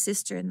I'd put my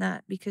sister in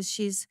that because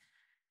she's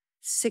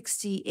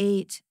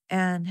 68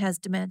 and has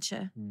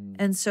dementia.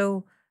 And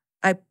so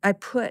I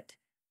put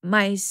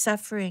my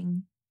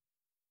suffering,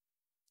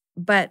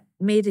 but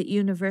made it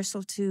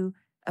universal to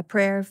a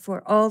prayer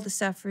for all the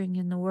suffering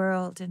in the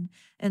world.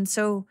 And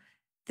so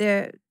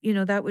there,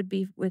 that would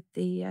be with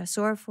the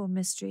sorrowful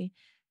mystery.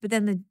 But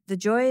then the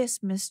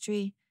joyous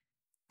mystery,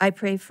 I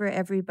pray for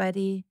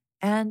everybody.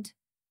 And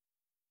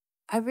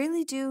I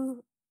really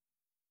do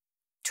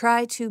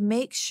try to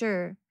make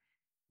sure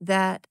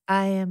that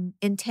I am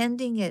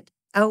intending it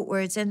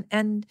outwards.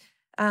 And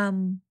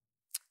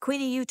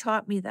Queenie, you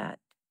taught me that.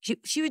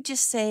 She would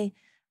just say,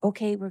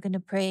 okay, we're going to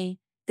pray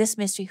this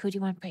mystery. Who do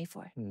you want to pray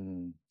for?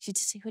 She'd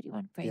just say, who do you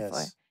want to pray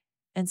for?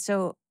 And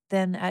so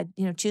then I'd,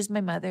 choose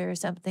my mother or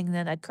something, and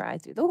then I'd cry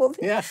through the whole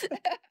thing. Yeah,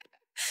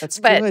 that's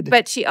good.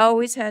 But she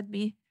always had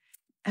me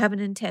have an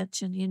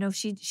intention.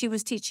 She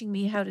was teaching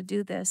me how to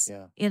do this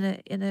in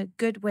a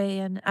good way,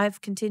 and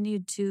I've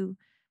continued to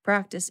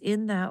practice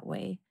in that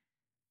way.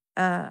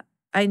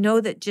 I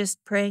know that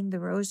just praying the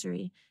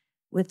Rosary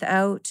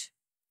without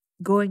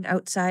going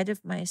outside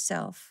of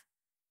myself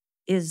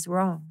is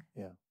wrong.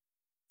 Yeah,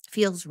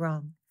 feels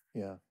wrong.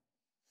 Yeah.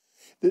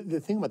 The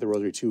thing about the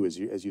Rosary too is,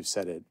 as you've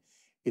said it,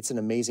 it's an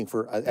amazing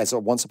as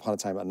once upon a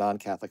time a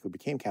non-Catholic who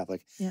became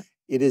Catholic. Yeah.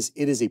 It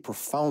is a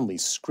profoundly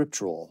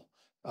scriptural.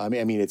 I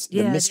mean, it's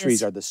the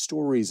mysteries are the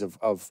stories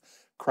of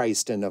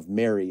Christ and of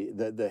Mary.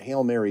 The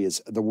Hail Mary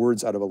is the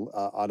words out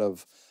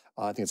of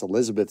I think it's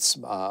Elizabeth's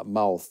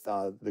mouth.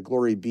 The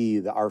Glory Be,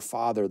 the Our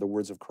Father, the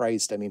words of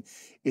Christ. I mean,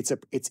 it's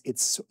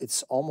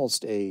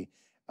almost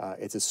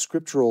it's a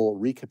scriptural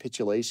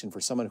recapitulation for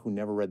someone who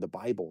never read the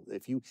Bible.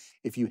 If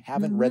you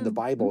haven't read the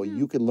Bible,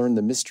 you can learn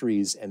the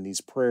mysteries and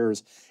these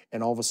prayers,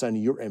 and all of a sudden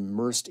you're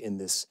immersed in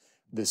this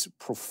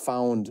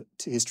profound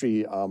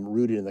history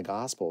rooted in the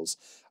Gospels.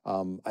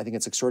 I think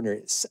it's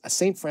extraordinary.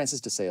 St.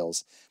 Francis de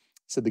Sales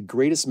said the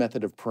greatest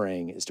method of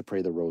praying is to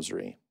pray the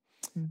Rosary.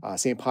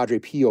 St. Padre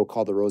Pio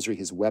called the Rosary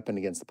his weapon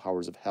against the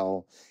powers of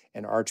hell,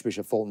 and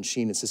Archbishop Fulton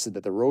Sheen insisted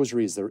that the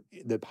Rosary is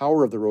the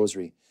power of the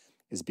Rosary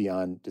is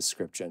beyond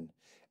description.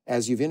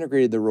 As you've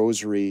integrated the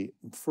Rosary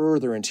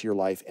further into your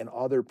life and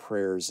other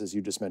prayers, as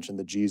you just mentioned,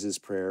 the Jesus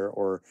prayer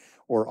or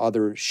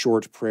other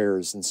short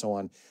prayers and so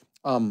on,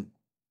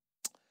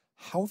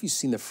 how have you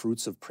seen the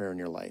fruits of prayer in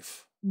your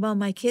life? Well,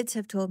 my kids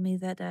have told me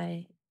that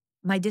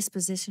my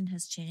disposition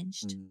has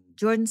changed.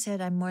 Jordan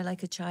said I'm more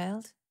like a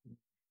child.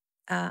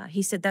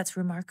 He said that's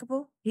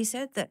remarkable. He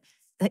said that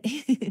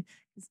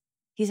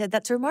he said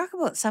that's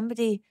remarkable.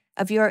 Somebody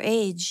of your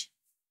age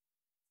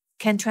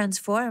can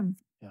transform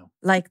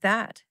like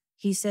that.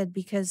 He said,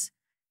 because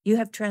you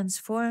have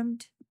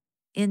transformed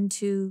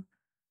into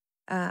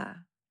a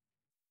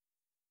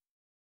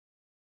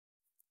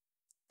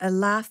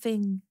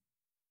laughing,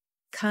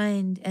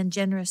 kind, and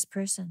generous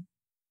person.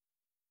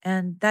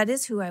 And that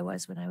is who I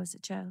was when I was a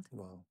child.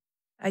 Wow.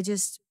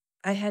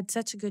 I had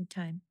such a good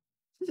time.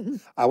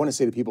 I want to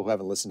say to people who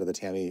haven't listened to the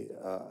Tammy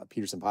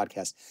Peterson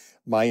podcast,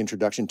 my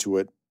introduction to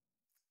it,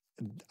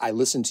 I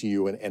listen to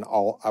you and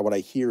what I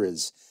hear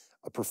is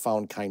a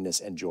profound kindness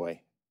and joy.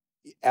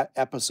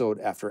 Episode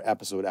after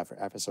episode after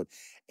episode,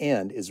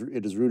 and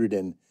it is rooted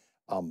in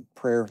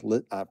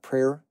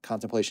prayer,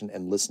 contemplation,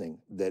 and listening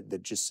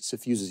that just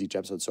suffuses each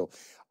episode. So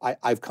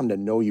I've come to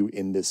know you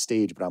in this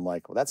stage, but I'm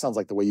like, well, that sounds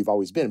like the way you've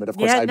always been. But of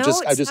course,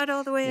 it's not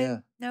all the way.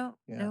 No.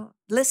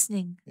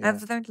 Listening. Yeah.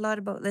 I've learned a lot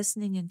about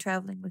listening and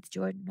traveling with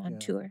Jordan on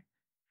tour.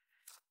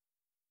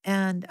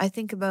 And I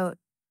think about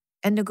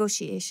and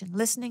negotiation,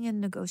 listening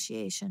and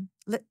negotiation.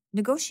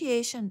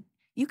 Negotiation,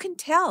 you can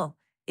tell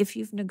if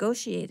you've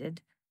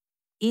negotiated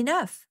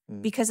enough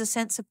because a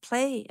sense of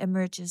play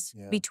emerges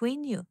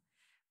between you.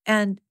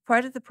 And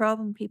part of the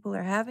problem people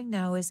are having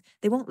now is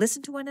they won't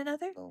listen to one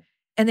another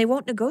and they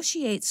won't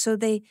negotiate. So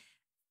they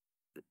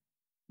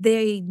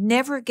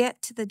never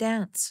get to the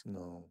dance.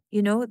 No.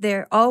 You know,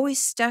 they're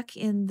always stuck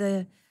in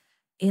the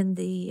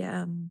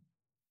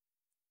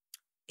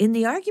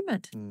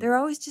argument. They're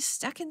always just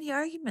stuck in the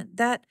argument.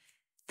 That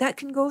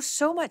can go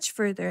so much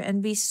further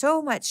and be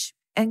so much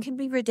and can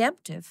be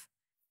redemptive.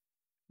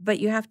 But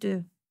you have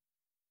to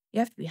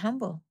be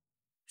humble.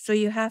 So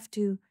you have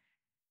to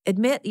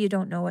admit you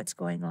don't know what's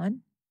going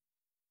on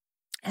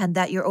and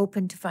that you're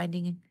open to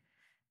finding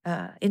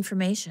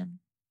information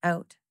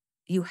out.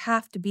 You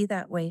have to be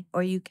that way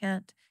or you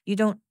can't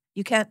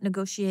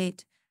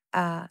negotiate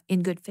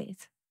in good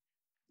faith.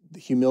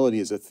 Humility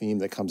is a theme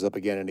that comes up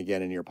again and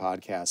again in your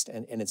podcast.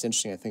 And it's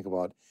interesting, I think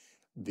about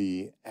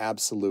the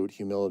absolute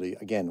humility.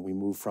 Again, we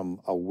move from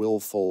a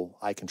willful,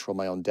 I control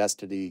my own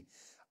destiny,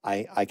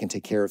 I can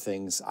take care of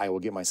things, I will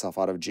get myself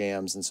out of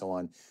jams and so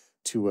on,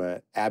 to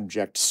a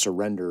abject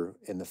surrender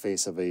in the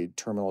face of a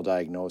terminal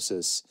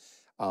diagnosis.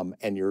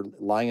 And you're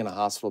lying in a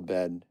hospital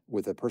bed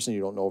with a person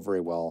you don't know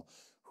very well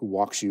who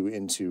walks you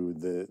into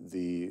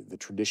the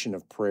tradition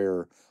of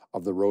prayer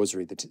of the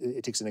Rosary.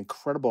 It takes an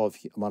incredible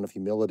amount of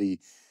humility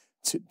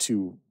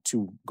to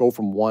go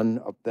from one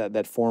of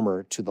that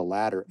former to the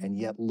latter, and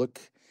yet look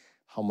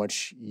how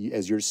much,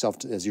 as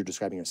you're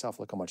describing yourself,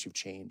 look how much you've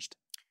changed.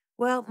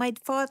 Well, my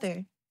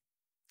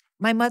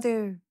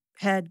mother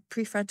had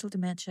prefrontal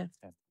dementia.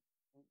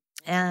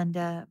 And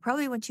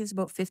probably when she was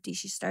about 50,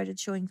 she started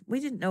showing,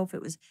 we didn't know if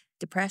it was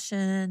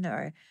depression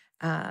or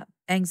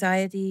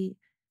anxiety,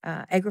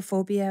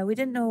 agoraphobia. We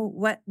didn't know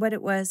what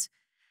it was.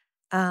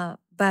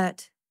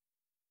 But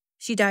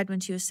she died when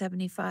she was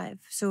 75.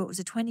 So it was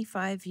a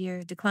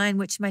 25-year decline,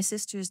 which my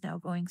sister is now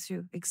going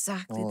through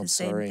exactly the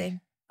same thing.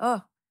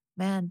 Oh,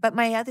 man. But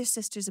my other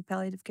sister's a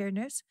palliative care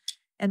nurse,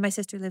 and my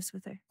sister lives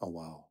with her. Oh,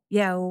 wow.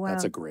 Yeah, oh, wow.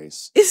 That's a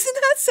grace. Isn't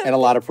that something? And a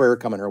lot of prayer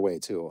coming her way,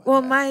 too.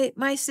 Well,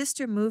 my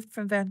sister moved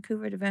from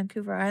Vancouver to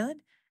Vancouver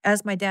Island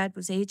as my dad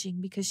was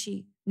aging because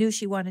she knew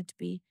she wanted to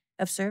be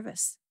of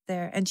service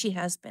there, and she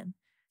has been.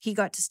 He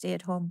got to stay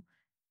at home,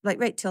 like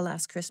right till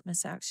last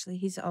Christmas, actually.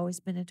 He's always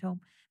been at home.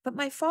 But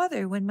my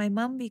father, when my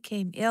mom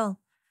became ill,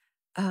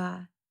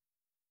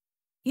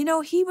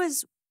 he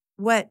was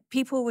what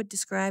people would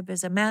describe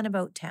as a man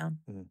about town.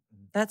 Mm-hmm.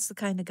 That's the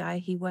kind of guy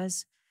he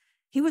was.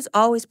 He was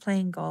always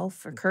playing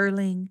golf or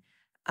curling,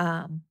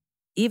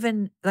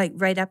 even like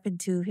right up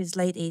into his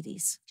late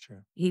 80s.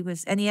 Sure. He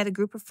had a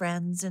group of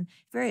friends and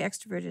very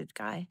extroverted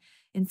guy.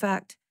 In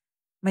fact,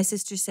 my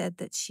sister said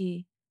that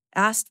she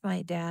asked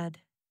my dad,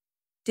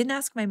 didn't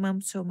ask my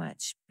mom so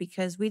much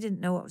because we didn't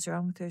know what was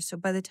wrong with her. So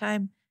by the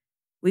time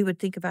we would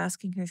think of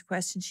asking her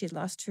questions, she had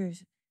lost her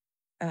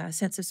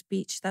sense of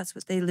speech. That's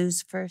what they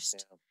lose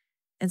first. Yeah.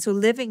 And so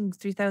living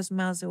 3,000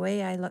 miles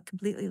away, I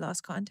completely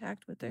lost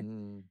contact with her.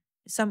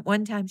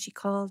 One time she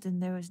called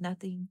and there was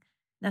nothing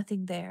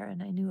there,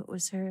 and I knew it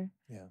was her.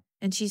 Yeah.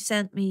 And she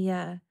sent me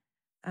the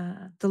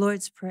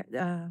Lord's Prayer.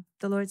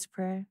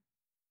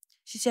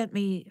 She sent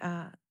me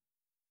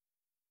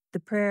the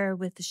prayer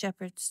with the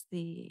shepherds.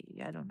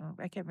 I don't know,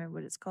 I can't remember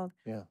what it's called.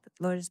 Yeah. The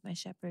Lord is my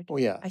shepherd. Oh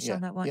yeah. I shall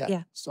not want.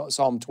 Yeah.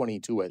 Psalm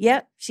 22.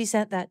 Yeah, she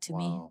sent that to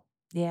me.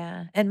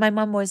 Yeah, and my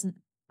mom wasn't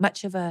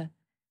much of a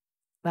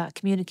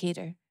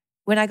communicator.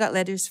 When I got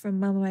letters from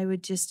Mom,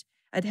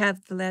 I'd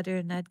have the letter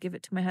and I'd give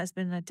it to my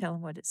husband and I'd tell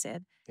him what it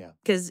said. Yeah.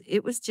 Because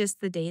it was just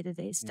the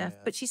day-to-day stuff. Yeah.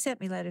 But she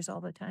sent me letters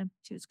all the time.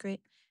 She was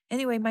great.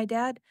 Anyway, my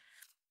dad,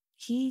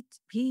 he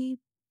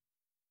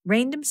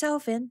reined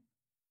himself in,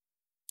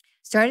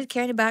 started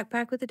carrying a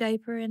backpack with a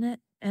diaper in it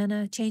and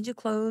a change of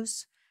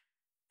clothes.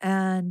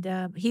 And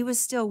he was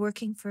still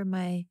working for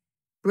my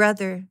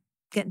brother,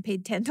 getting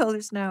paid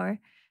 $10 an hour,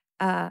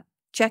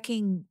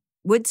 checking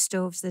wood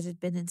stoves that had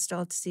been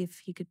installed to see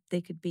if they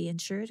could be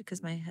insured,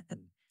 because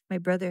my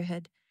brother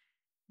had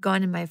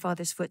gone in my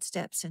father's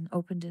footsteps and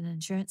opened an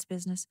insurance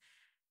business.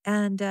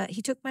 And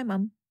he took my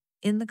mom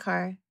in the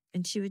car,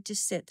 and she would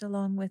just sit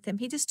along with him.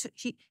 He just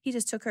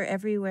took her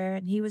everywhere,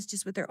 and he was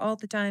just with her all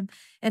the time.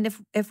 And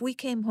if we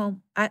came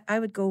home, I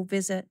would go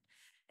visit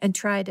and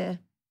try to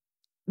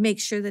make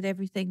sure that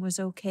everything was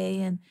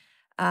okay. And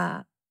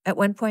at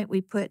one point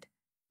we put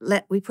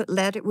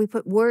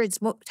words,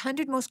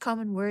 100 most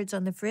common words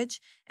on the fridge,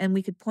 and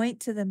we could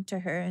point to them to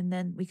her, and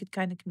then we could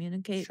kind of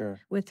communicate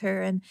with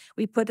her. And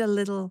we put a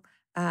little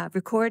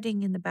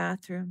recording in the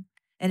bathroom,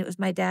 and it was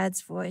my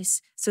dad's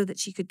voice so that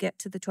she could get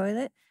to the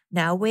toilet.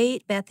 Now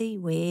wait, Bethy,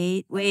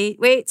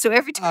 wait. So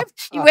every time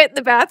you went in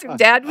the bathroom,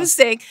 Dad was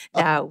saying,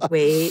 now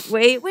wait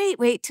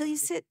till you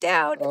sit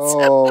down.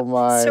 Oh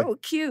my. So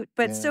cute,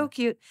 but so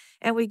cute.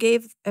 And we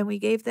gave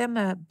them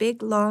a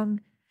big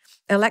long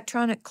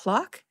electronic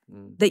clock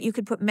that you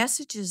could put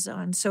messages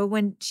on. So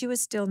when she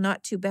was still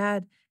not too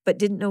bad, but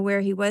didn't know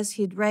where he was,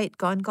 he'd write,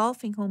 "Gone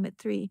golfing home at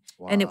 3."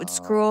 And it would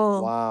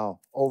scroll. Wow.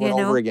 Over you and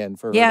over know? again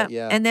for her. Yeah.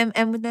 Yeah. And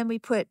then we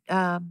put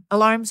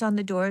alarms on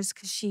the doors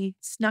because she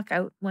snuck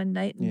out one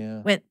night and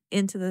Yeah. went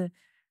into the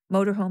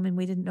motorhome and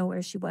we didn't know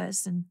where she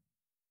was. And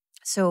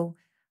so,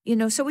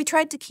 so we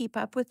tried to keep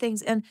up with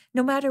things. And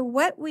no matter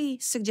what we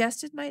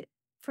suggested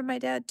for my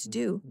dad to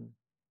do,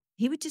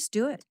 he would just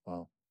do it.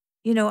 Wow.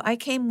 I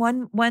came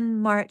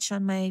one March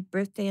on my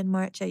birthday in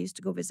March. I used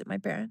to go visit my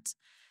parents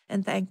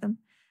and thank them.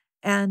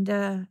 And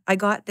I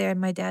got there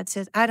and my dad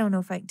says, "I don't know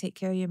if I can take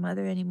care of your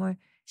mother anymore.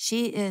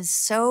 She is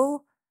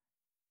so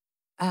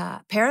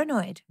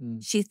paranoid.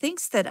 She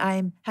thinks that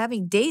I'm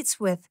having dates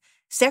with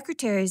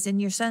secretaries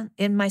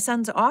in my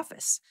son's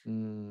office."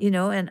 And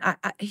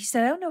he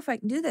said, "I don't know if I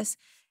can do this."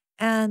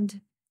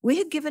 And we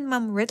had given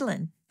Mom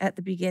Ritalin at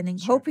the beginning,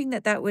 hoping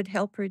that would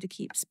help her to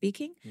keep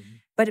speaking,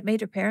 but it made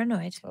her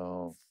paranoid.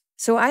 Oh.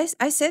 So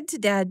I said to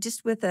Dad,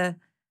 just with an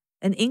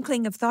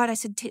inkling of thought, I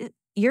said,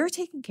 "You're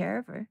taking care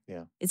of her.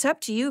 Yeah. It's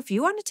up to you. If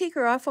you want to take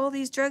her off all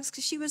these drugs,"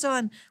 because she was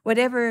on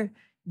whatever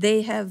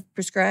they have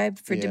prescribed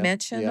for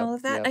dementia and all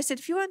of that. I said,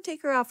 "If you want to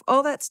take her off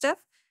all that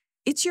stuff,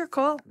 it's your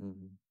call.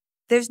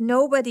 There's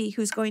nobody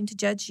who's going to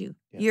judge you.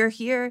 You're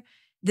here.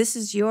 This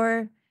is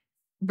your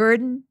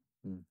burden."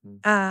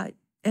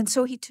 And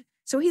so he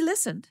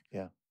listened.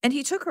 Yeah. And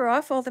he took her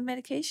off all the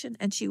medication,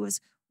 and she was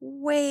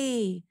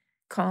way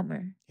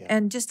calmer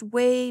and just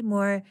way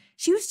more.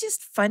 She was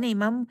just funny.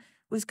 Mom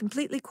was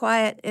completely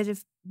quiet,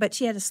 but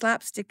she had a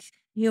slapstick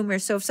humor.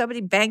 So if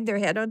somebody banged their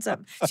head on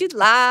something, she'd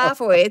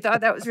laugh away.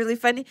 Thought that was really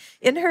funny.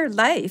 In her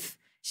life,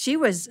 she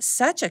was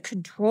such a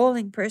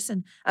controlling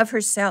person of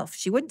herself.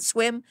 She wouldn't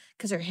swim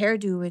because her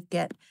hairdo would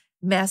get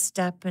messed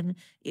up. And,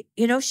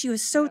 she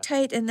was so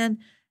tight. And then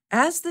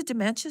as the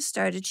dementia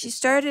started, she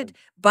started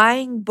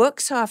buying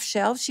books off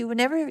shelves. She would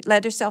never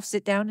let herself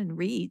sit down and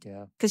read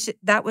because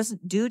that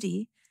wasn't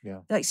duty.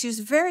 Yeah. Like, she was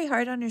very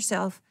hard on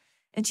herself.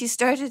 And she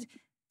started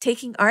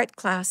taking art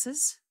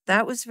classes.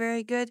 That was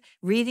very good.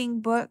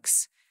 Reading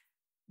books,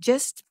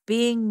 just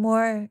being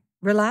more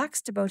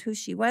relaxed about who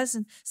she was.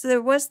 And so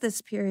there was this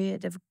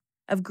period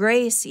of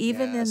grace,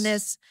 even in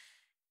this,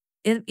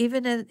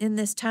 in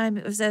this time.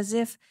 It was as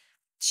if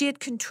she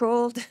had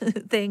controlled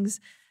things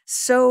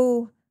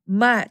so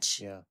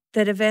much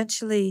that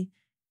eventually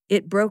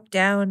it broke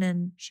down,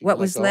 and what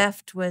was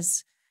left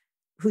was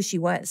who she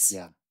was.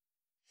 Yeah.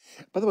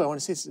 By the way, I want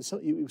to say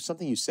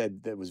something you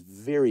said that was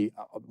very,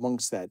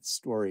 amongst that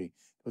story,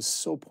 that was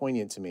so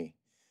poignant to me,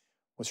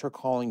 was her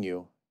calling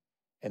you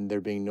and there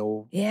being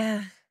no...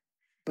 Yeah.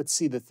 But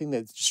see, the thing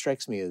that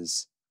strikes me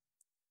is,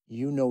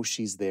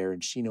 she's there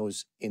and she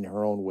knows in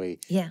her own way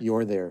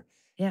you're there.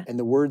 Yeah. And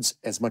the words,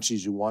 as much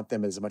as you want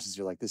them, as much as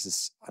you're like, this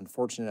is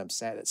unfortunate, I'm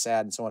sad, it's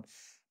sad, and so on.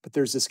 But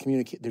there's this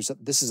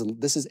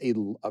this is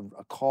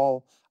a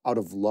call out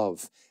of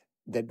love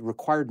that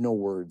required no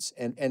words.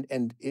 And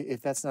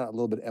if that's not a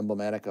little bit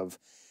emblematic of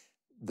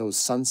those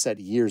sunset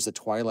years, the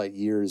twilight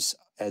years,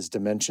 as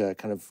dementia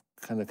kind of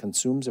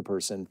consumes a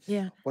person,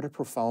 what a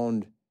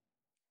profound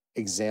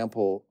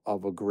example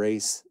of a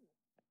grace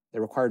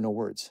that required no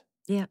words.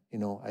 Yeah.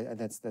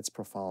 That's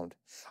profound.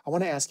 I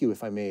want to ask you,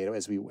 if I may,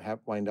 as we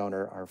wind down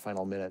our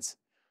final minutes,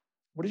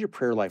 what does your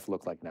prayer life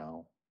look like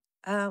now?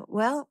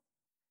 Well,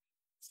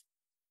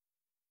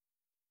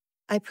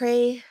 I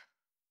pray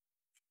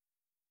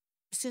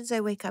as soon as I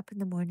wake up in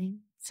the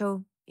morning.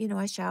 So,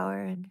 I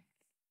shower and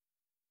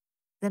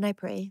then I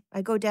pray.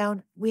 I go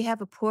down. We have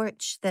a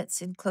porch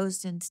that's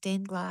enclosed in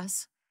stained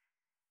glass.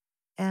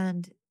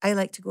 And I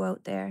like to go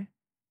out there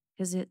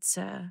because it's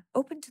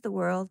open to the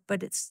world,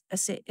 but it's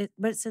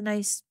a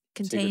nice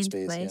contained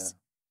space, place.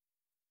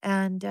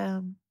 And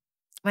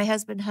my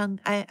husband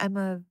I'm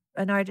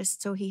an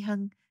artist, so he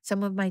hung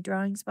some of my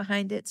drawings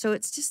behind it. So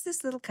it's just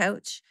this little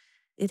couch.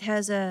 It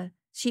has a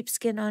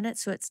sheepskin on it,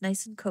 so it's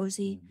nice and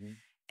cozy.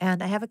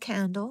 And I have a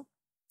candle.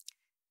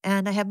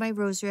 And I have my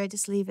rosary. I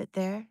just leave it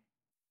there.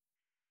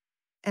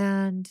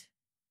 And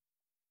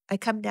I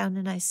come down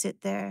and I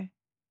sit there.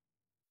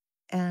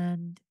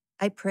 And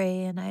I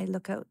pray and I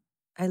look out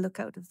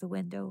of the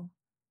window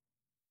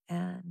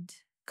and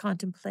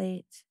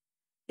contemplate.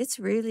 It's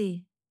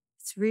really,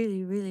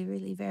 really,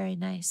 really very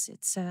nice.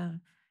 It's I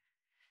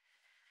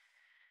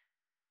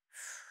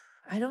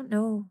don't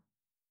know.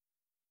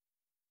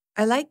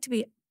 I like to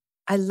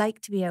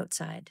be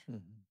outside.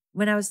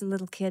 When I was a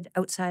little kid,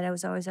 outside, I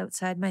was always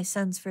outside. My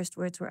son's first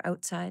words were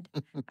outside.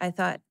 I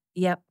thought,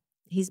 yep,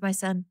 he's my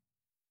son.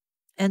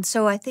 And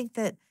so I think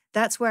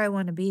that's where I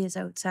want to be, is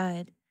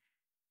outside.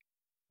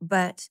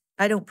 But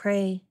I don't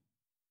pray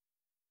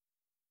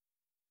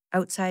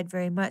outside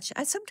very much.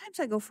 Sometimes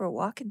I go for a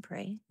walk and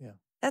pray. Yeah.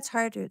 That's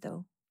harder,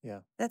 though. Yeah.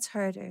 That's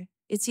harder.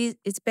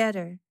 It's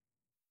better.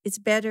 It's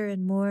better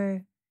and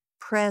more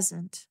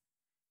present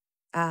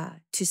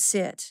to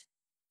sit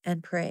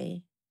and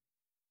pray.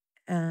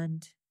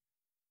 And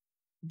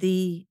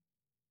the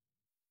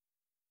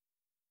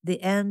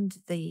end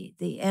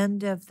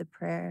of the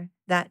prayer,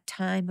 that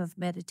time of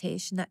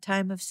meditation, that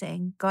time of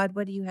saying, God,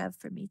 what do you have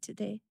for me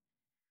today?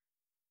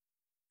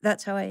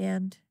 That's how I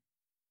end.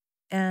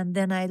 And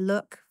then I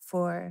look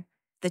for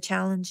the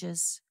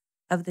challenges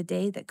of the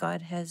day that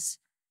God has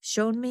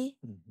shown me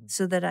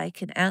so that I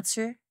can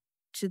answer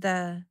to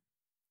the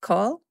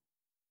call.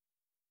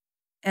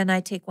 And I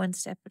take one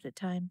step at a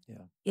time.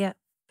 Yeah,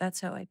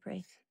 that's how I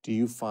pray. Do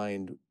you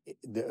find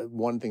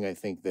one thing I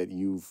think that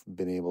you've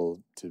been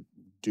able to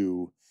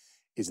do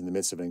is in the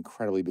midst of an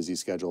incredibly busy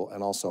schedule,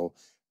 and also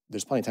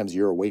there's plenty of times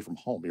you're away from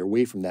home, you're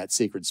away from that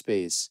sacred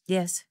space.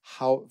 Yes.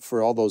 How,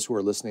 for all those who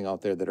are listening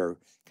out there that are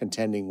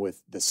contending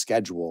with the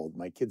schedule,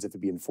 my kids have to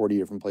be in 40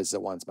 different places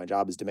at once, my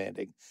job is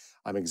demanding,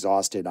 I'm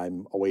exhausted,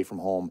 I'm away from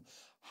home.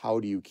 How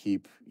do you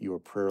keep your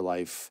prayer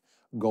life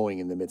going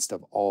in the midst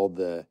of all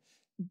the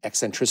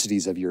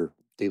eccentricities of your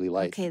daily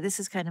life? Okay, this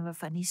is kind of a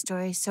funny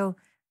story.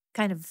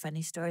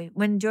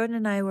 When Jordan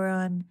and I were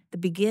on the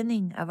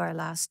beginning of our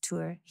last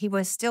tour, he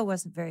still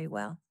wasn't very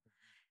well.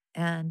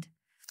 And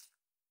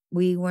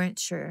we weren't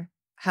sure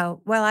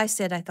how, well, I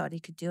said I thought he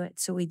could do it,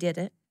 so we did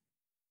it.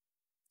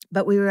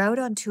 But we were out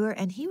on tour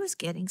and he was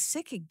getting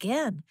sick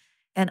again.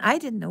 And I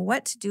didn't know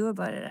what to do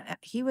about it.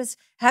 He was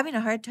having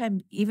a hard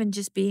time even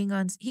just being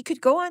on, he could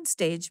go on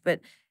stage, but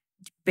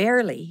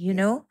barely, you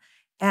know?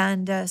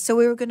 And so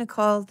we were going to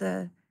call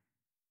the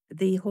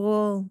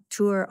whole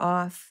tour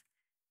off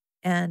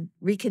and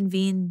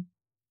reconvene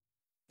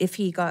if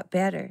he got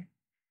better.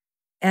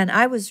 And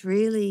I was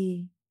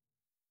really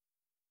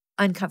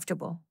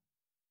uncomfortable.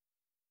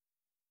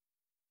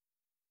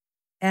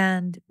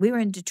 And we were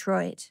in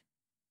Detroit.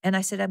 And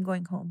I said, I'm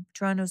going home.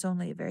 Toronto's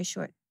only a very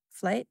short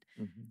flight.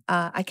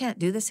 I can't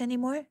do this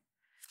anymore.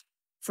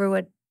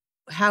 For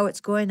how it's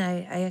going,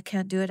 I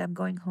can't do it. I'm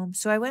going home.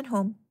 So I went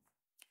home.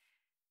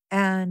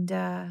 And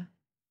I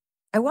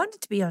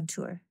wanted to be on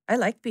tour. I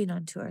liked being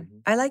on tour.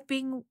 I like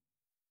being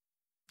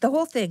the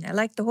whole thing. I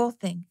liked the whole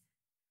thing.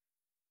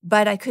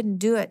 But I couldn't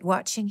do it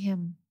watching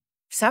him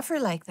suffer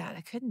like that.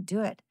 I couldn't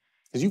do it.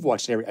 Because you've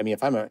watched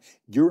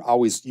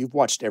you've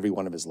watched every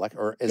one of his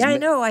lectures. Yeah, I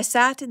know. I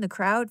sat in the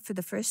crowd for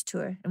the first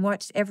tour and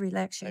watched every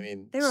lecture. I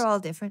mean, they were all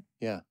different.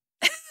 Yeah.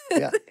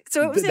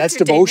 So it was that's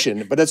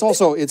devotion, but it's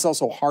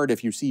also hard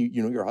if you see,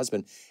 your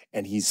husband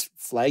and he's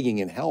flagging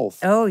in health.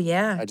 Oh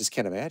yeah. I just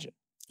can't imagine.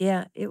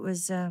 Yeah, it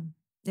was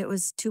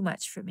too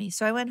much for me.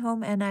 So I went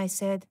home and I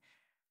said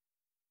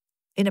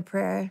in a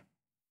prayer,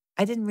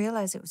 I didn't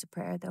realize it was a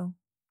prayer though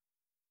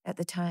at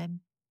the time,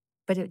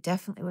 but it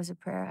definitely was a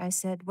prayer. I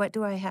said, what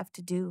do I have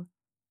to do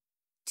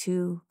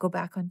to go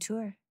back on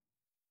tour?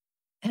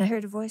 And I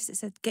heard a voice that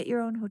said, get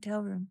your own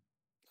hotel room.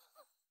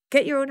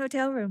 Get your own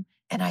hotel room.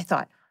 And I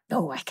thought,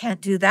 no, I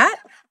can't do that.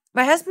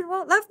 My husband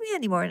won't love me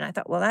anymore. And I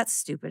thought, well, that's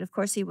stupid. Of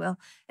course he will.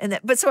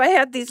 But so I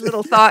had these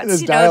little thoughts,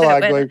 this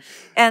dialogue,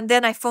 and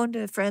then I phoned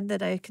a friend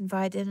that I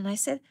confided in, and I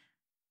said,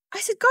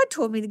 God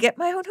told me to get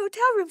my own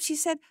hotel room. She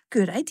said,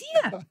 good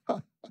idea.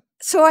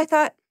 So I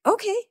thought,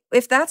 okay,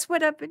 if that's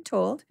what I've been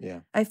told,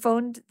 I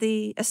phoned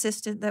the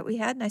assistant that we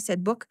had, and I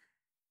said, book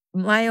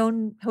my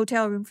own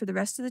hotel room for the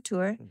rest of the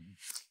tour.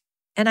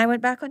 And I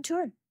went back on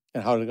tour.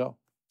 And how did it go?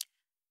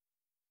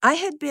 I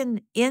had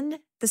been in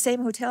the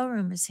same hotel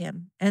room as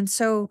him. And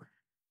so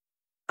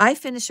I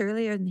finish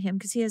earlier than him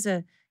because he has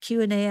a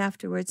Q&A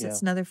afterwards.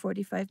 It's another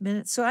 45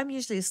 minutes. So I'm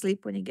usually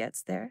asleep when he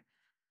gets there.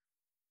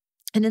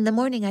 And in the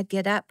morning, I'd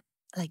get up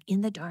like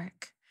in the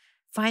dark,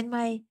 find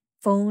my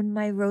phone,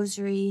 my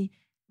rosary,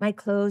 my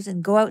clothes,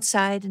 and go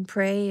outside and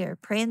pray or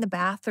pray in the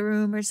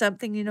bathroom or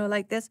something,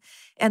 like this.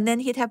 And then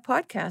he'd have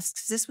podcasts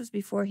because this was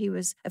before he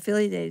was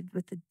affiliated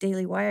with the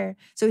Daily Wire.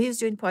 So he was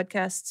doing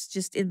podcasts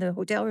just in the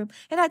hotel room.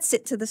 And I'd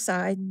sit to the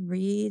side and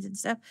read and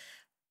stuff.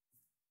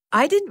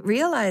 I didn't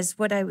realize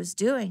what I was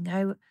doing.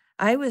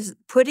 I was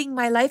putting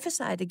my life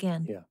aside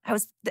again.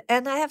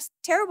 And I have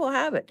a terrible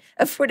habit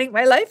of putting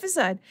my life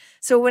aside.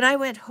 So when I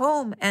went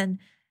home and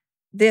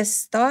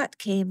this thought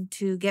came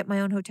to get my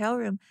own hotel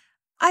room,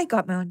 I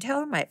got my own hotel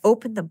room. I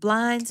opened the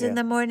blinds in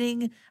the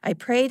morning. I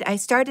prayed. I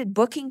started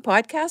booking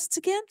podcasts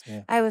again.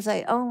 I was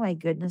like, oh my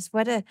goodness,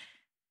 what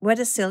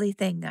a silly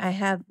thing. I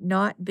have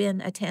not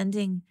been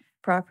attending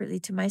properly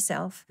to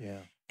myself.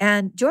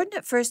 And Jordan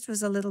at first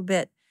was a little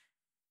bit,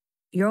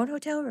 your own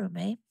hotel room,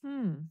 eh?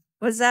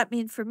 What does that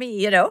mean for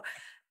me,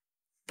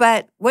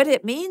 But what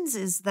it means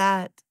is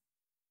that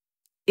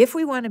if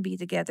we want to be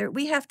together,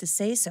 we have to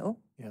say so.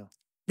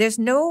 There's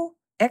no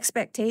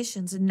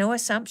expectations and no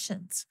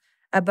assumptions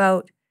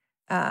about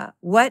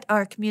what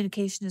our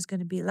communication is going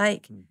to be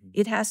like.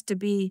 It has to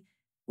be,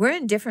 we're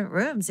in different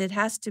rooms. It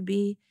has to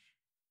be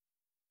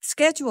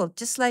scheduled,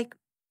 just like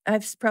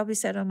I've probably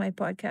said on my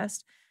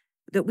podcast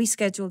that we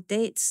scheduled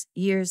dates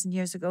years and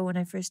years ago when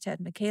I first had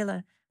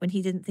Michaela, when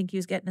he didn't think he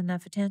was getting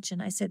enough attention.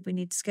 I said, we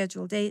need to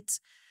schedule dates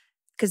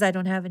because I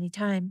don't have any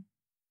time.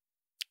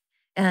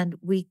 And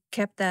we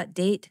kept that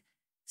date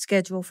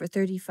schedule for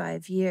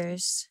 35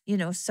 years.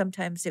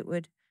 Sometimes it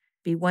would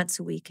be once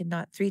a week and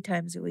not 3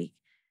 times a week.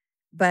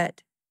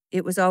 But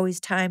it was always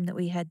time that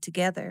we had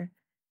together.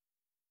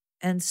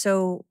 And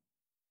so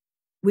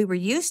we were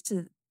used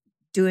to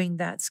doing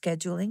that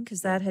scheduling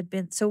because that had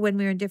been, so when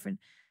we were in different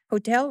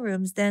hotel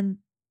rooms, then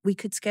we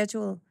could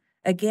schedule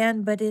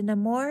again, but in a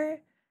more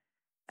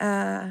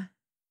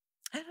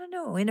I don't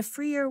know, in a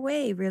freer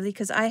way, really,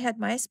 because I had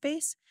my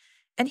space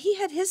and he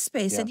had his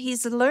space. Yeah. And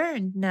he's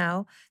learned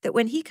now that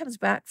when he comes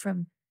back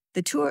from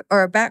the tour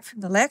or back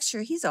from the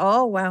lecture, he's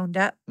all wound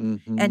up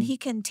and he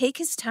can take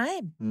his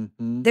time.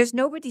 There's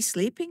nobody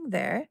sleeping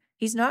there.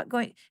 He's not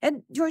going.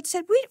 And George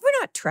said, we're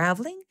not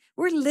traveling.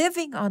 We're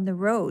living on the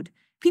road.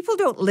 People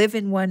don't live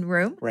in one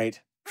room. Right.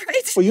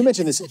 Right. Well, you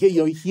mentioned this.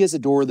 He has a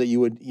door that you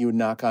would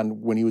knock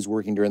on when he was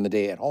working during the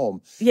day at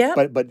home. Yeah.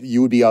 But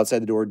you would be outside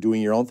the door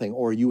doing your own thing,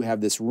 or you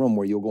have this room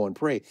where you'll go and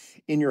pray.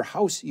 In your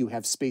house, you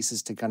have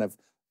spaces to kind of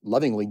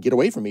lovingly get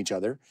away from each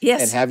other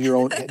and have your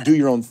own, do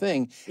your own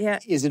thing. Yeah.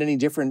 Is it any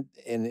different?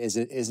 And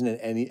isn't it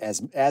any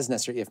as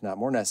necessary, if not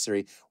more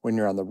necessary, when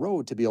you're on the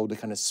road to be able to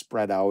kind of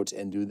spread out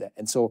and do that?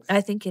 And so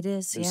I think it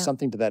is. There's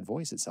something to that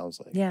voice. It sounds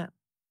like. Yeah.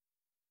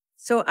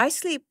 So I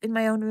sleep in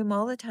my own room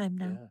all the time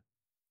now. Yeah.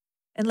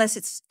 Unless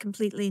it's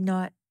completely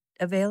not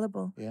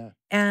available. Yeah.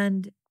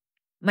 And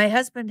my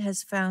husband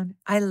has found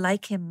I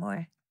like him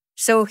more.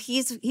 So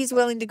he's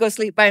willing to go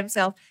sleep by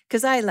himself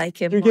because I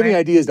like him more. You're giving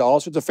ideas to all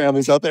sorts of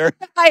families out there.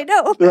 I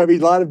know. There might be a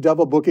lot of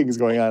double bookings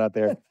going on out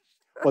there.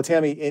 Well,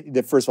 Tammy,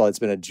 first of all, it's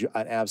been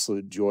an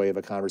absolute joy of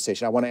a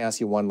conversation. I want to ask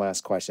you one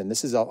last question.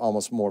 This is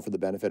almost more for the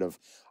benefit of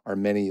our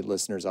many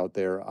listeners out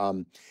there.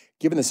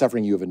 Given the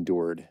suffering you have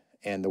endured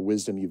and the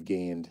wisdom you've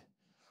gained,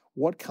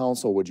 what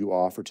counsel would you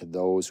offer to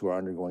those who are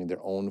undergoing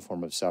their own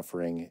form of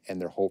suffering and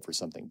their hope for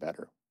something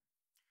better?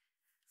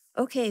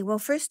 Okay, well,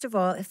 first of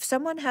all, if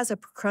someone has a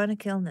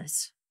chronic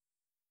illness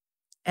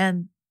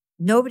and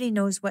nobody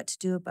knows what to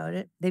do about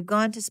it, they've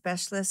gone to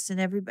specialists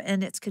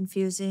and it's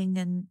confusing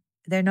and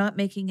they're not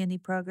making any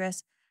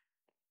progress,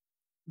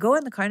 go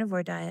on the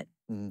carnivore diet.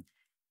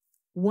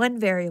 One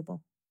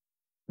variable,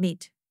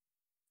 meat,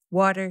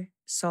 water,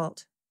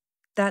 salt.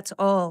 That's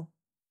all.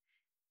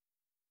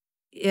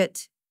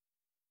 It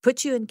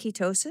puts you in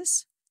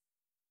ketosis.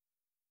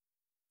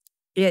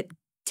 It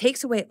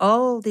takes away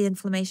all the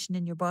inflammation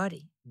in your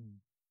body.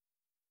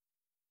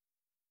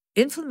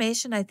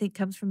 Inflammation, I think,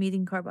 comes from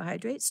eating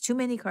carbohydrates, too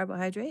many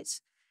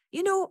carbohydrates.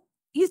 You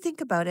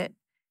think about it.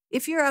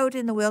 If you're out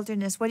in the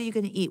wilderness, what are you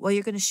going to eat? Well,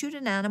 you're going to shoot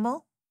an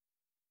animal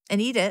and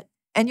eat it,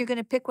 and you're going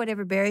to pick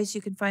whatever berries you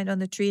can find on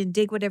the tree and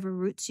dig whatever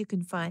roots you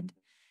can find.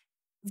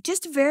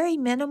 Just very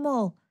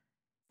minimal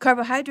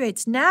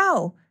carbohydrates.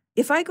 Now,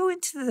 if I go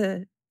into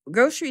the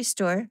grocery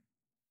store,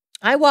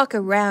 I walk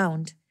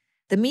around.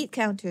 The meat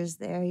counter is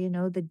there,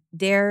 the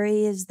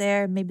dairy is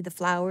there, maybe the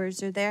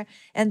flowers are there.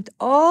 And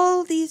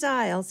all these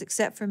aisles,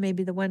 except for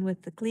maybe the one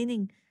with the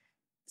cleaning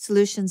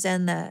solutions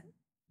and the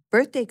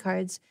birthday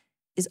cards,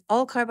 is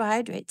all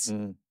carbohydrates.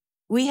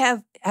 We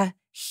have a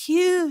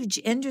huge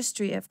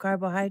industry of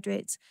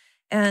carbohydrates.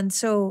 And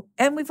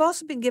we've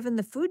also been given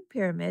the food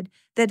pyramid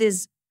that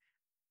is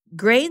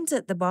grains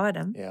at the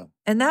bottom. Yeah.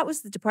 And that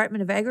was the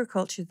Department of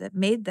Agriculture that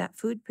made that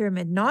food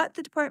pyramid, not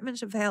the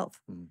Department of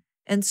Health.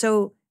 And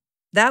so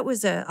that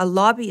was a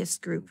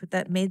lobbyist group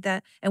that made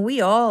that. And we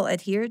all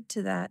adhered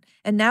to that.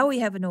 And now we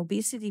have an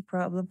obesity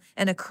problem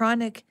and the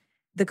chronic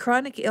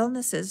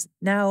illnesses.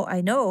 Now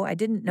I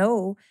didn't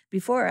know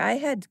before. I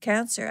had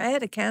cancer. I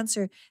had a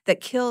cancer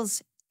that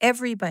kills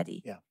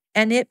everybody. Yeah.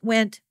 And it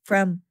went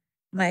from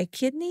my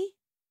kidney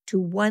to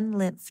one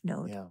lymph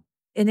node. Yeah.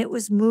 And it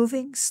was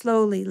moving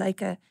slowly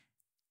like a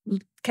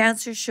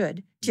cancer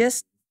should,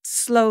 just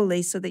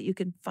slowly so that you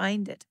can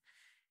find it.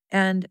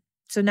 And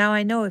so now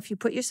I know if you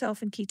put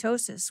yourself in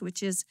ketosis,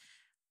 which is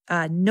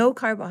no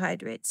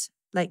carbohydrates,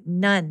 like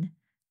none.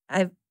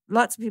 I've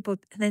lots of people,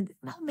 and then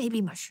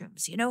maybe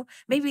mushrooms,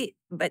 maybe,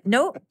 but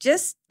no,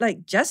 just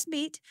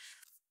meat.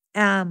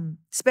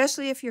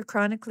 Especially if you're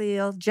chronically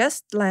ill,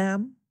 just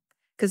lamb,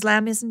 because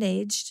lamb isn't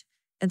aged,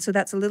 and so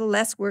that's a little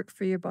less work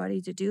for your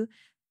body to do.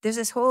 There's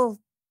this whole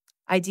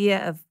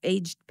idea of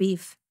aged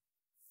beef.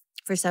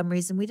 For some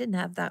reason, we didn't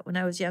have that when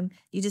I was young.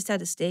 You just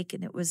had a steak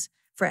and it was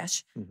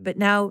fresh. But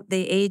now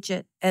they age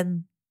it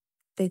and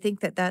they think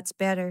that that's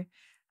better.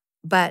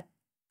 But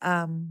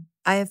I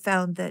have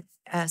found that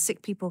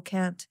sick people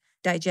can't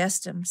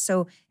digest them.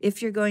 So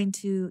if you're going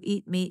to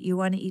eat meat, you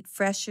want to eat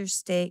fresher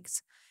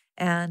steaks.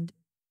 And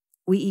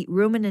we eat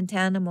ruminant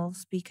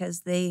animals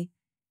because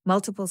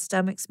multiple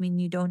stomachs mean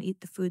you don't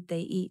eat the food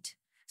they eat.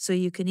 So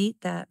you can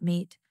eat that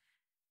meat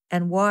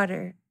and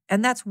water.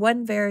 And that's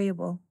one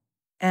variable.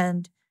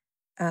 And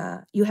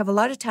you have a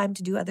lot of time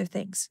to do other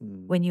things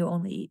when you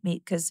only eat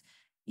meat because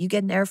you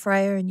get an air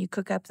fryer and you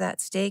cook up that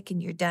steak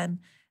and you're done.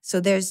 So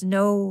there's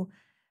no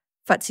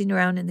futzing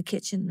around in the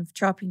kitchen of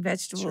chopping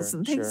vegetables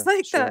and things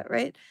like that,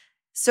 right?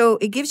 So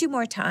it gives you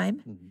more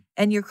time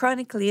and you're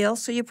chronically ill.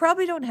 So you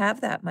probably don't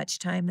have that much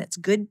time. That's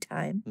good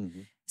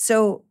time.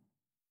 So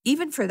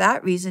even for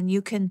that reason,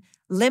 you can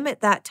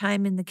limit that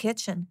time in the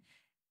kitchen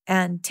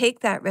and take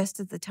that rest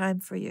of the time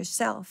for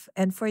yourself.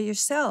 And for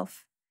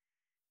yourself,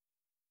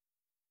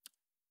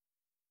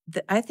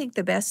 I think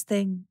the best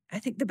thing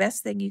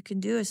you can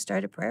do is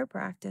start a prayer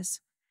practice.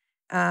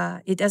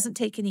 It doesn't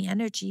take any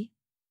energy.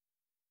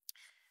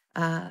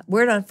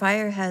 Word on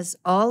Fire has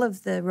all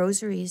of the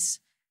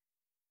rosaries,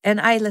 and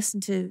I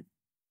listen to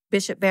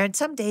Bishop Barron.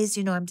 Some days,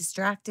 I'm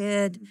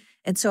distracted.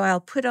 And so I'll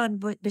put on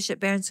Bishop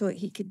Barron so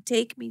he can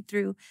take me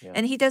through. Yeah.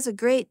 And he does a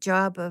great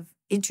job of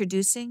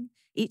introducing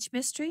each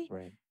mystery.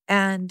 Right.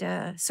 And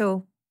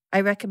so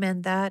I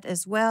recommend that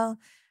as well.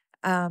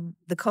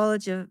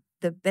 The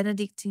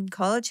Benedictine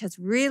College has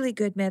really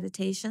good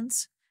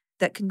meditations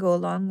that can go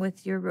along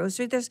with your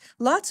rosary. There's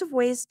lots of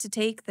ways to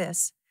take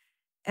this.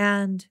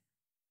 And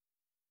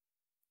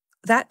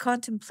that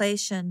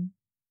contemplation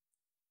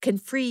can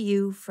free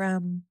you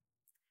from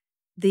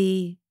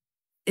the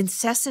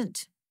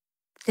incessant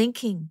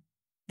thinking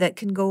that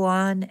can go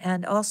on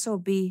and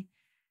also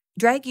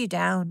drag you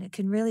down. It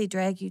can really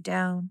drag you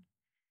down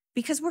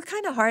because we're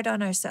kind of hard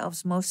on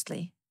ourselves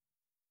mostly.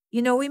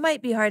 We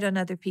might be hard on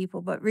other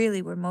people, but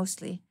really we're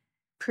mostly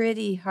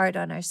pretty hard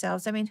on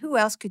ourselves. I mean, who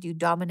else could you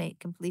dominate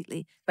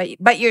completely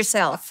but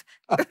yourself?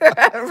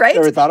 Right?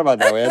 Never thought about it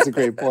that way. That's a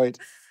great point.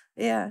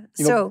 Yeah.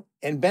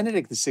 And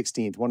Benedict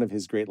XVI, one of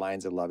his great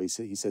lines I love,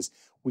 he says,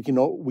 we can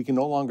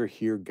no longer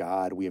hear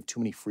God. We have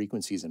too many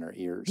frequencies in our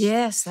ears.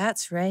 Yes,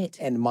 that's right.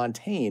 And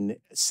Montaigne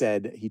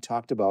said, he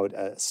talked about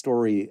a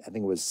story, I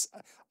think it was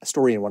a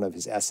story in one of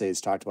his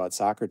essays, talked about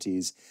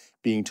Socrates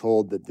being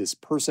told that this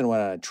person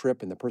went on a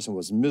trip and the person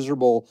was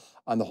miserable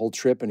on the whole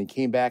trip, and he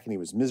came back and he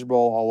was miserable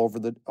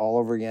all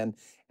over again.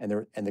 And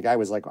the guy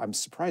was like, I'm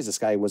surprised this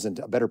guy wasn't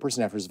a better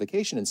person after his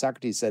vacation. And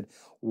Socrates said,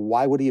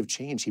 why would he have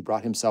changed? He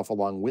brought himself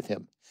along with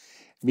him.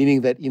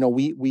 Meaning that,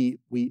 we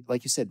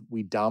like you said,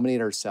 we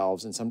dominate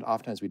ourselves, and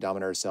oftentimes we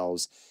dominate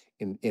ourselves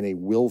in a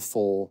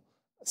willful,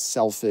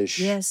 selfish,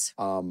 yes,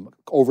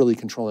 overly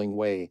controlling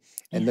way.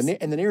 And yes.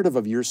 the narrative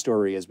of your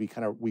story, as we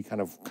kind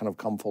of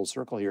come full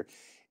circle here,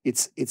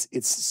 it's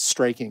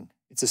striking.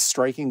 It's a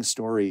striking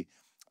story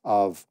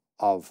of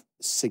a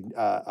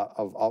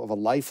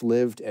life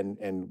lived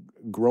and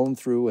grown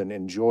through and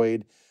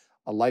enjoyed,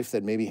 a life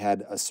that maybe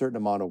had a certain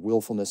amount of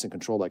willfulness and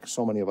control, like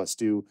so many of us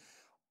do.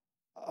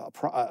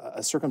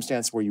 A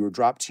circumstance where you were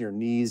dropped to your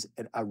knees,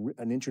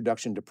 an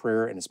introduction to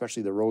prayer, and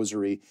especially the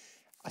Rosary,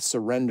 a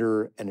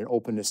surrender and an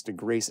openness to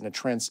grace, and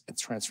a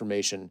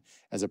transformation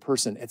as a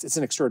person. It's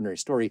an extraordinary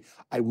story.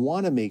 I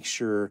want to make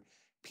sure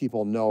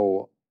people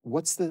know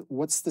what's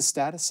the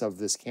status of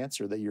this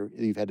cancer that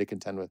you've had to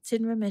contend with. It's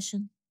in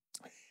remission.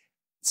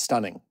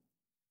 Stunning.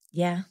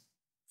 Yeah,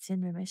 it's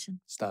in remission.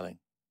 Stunning.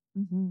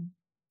 Mm-hmm.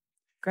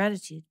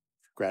 Gratitude.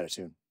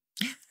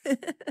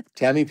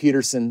 Tammy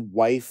Peterson,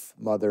 wife,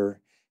 mother,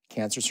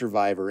 cancer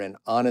survivor, and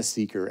honest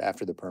seeker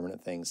after the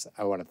permanent things.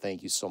 I want to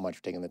thank you so much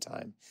for taking the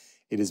time.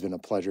 It has been a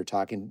pleasure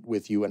talking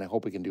with you, and I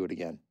hope we can do it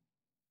again.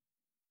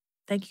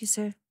 Thank you,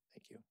 sir.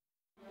 Thank you.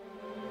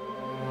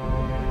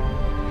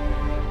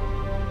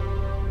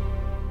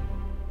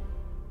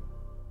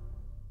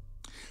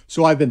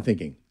 So I've been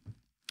thinking,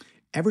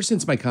 ever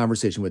since my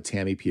conversation with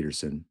Tammy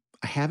Peterson,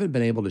 I haven't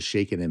been able to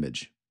shake an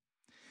image.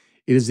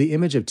 It is the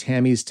image of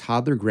Tammy's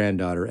toddler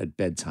granddaughter at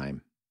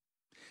bedtime,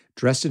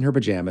 dressed in her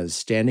pajamas,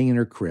 standing in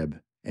her crib,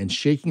 and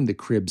shaking the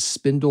crib's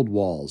spindled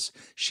walls.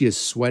 She is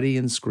sweaty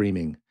and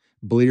screaming,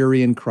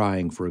 bleary and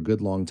crying for a good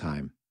long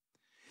time.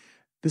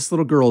 This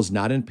little girl is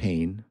not in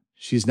pain.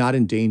 She's not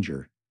in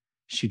danger.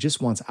 She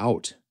just wants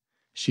out.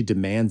 She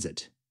demands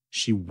it.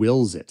 She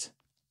wills it.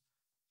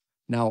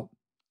 Now,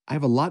 I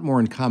have a lot more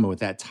in common with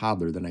that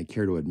toddler than I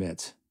care to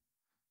admit.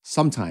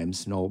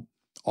 Sometimes,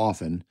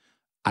 often,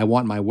 I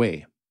want my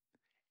way.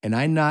 And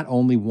I not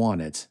only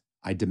want it,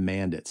 I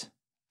demand it.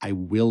 I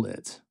will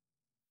it.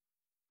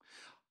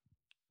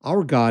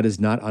 Our God is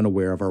not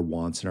unaware of our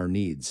wants and our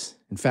needs.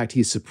 In fact, He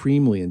is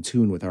supremely in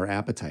tune with our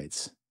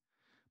appetites.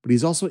 But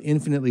He's also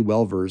infinitely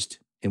well-versed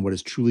in what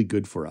is truly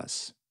good for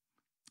us.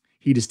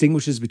 He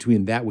distinguishes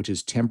between that which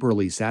is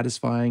temporally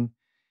satisfying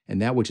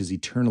and that which is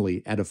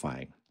eternally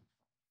edifying.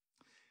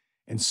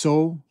 And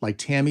so, like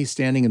Tammy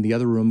standing in the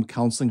other room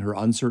counseling her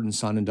uncertain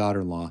son and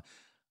daughter-in-law,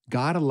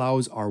 God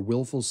allows our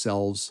willful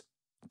selves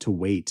to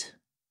wait,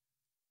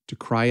 to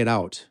cry it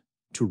out,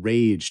 to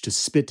rage, to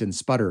spit and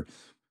sputter,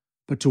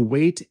 but to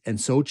wait and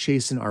so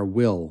chasten our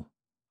will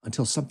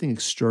until something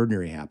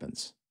extraordinary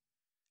happens.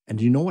 And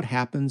do you know what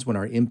happens when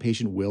our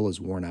impatient will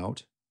is worn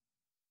out?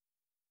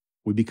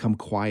 We become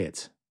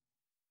quiet.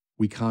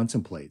 We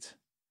contemplate.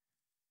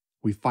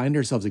 We find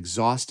ourselves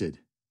exhausted,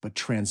 but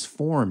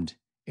transformed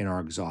in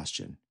our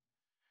exhaustion.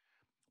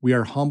 We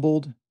are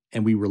humbled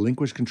and we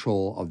relinquish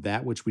control of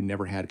that which we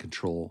never had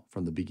control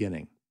from the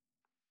beginning.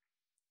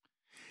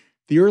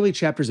 The early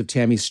chapters of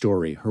Tammy's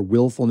story, her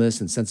willfulness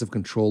and sense of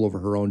control over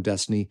her own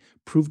destiny,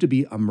 proved to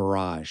be a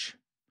mirage.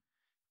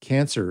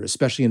 Cancer,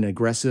 especially an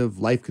aggressive,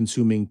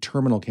 life-consuming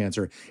terminal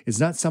cancer, is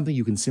not something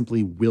you can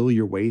simply will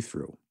your way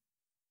through.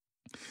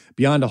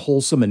 Beyond a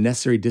wholesome and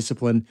necessary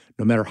discipline,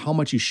 no matter how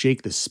much you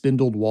shake the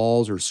spindled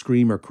walls or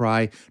scream or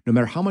cry, no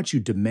matter how much you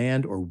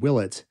demand or will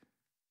it,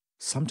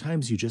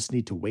 sometimes you just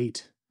need to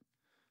wait.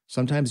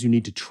 Sometimes you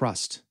need to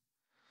trust.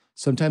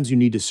 Sometimes you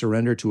need to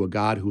surrender to a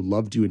God who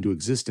loved you into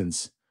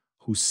existence,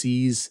 who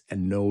sees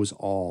and knows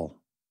all.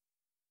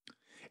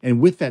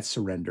 And with that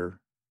surrender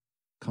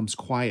comes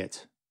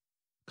quiet,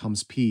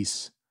 comes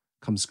peace,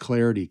 comes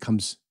clarity,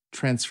 comes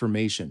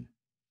transformation.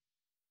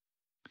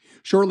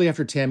 Shortly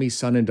after Tammy's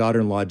son and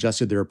daughter-in-law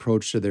adjusted their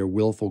approach to their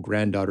willful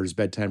granddaughter's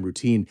bedtime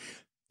routine,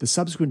 the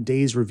subsequent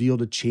days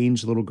revealed a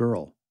changed little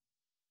girl.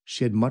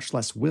 She had much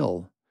less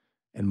will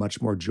and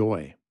much more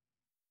joy.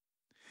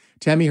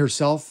 Tammy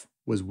herself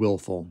was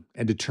willful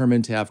and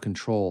determined to have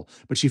control,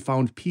 but she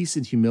found peace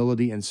in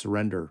humility and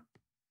surrender.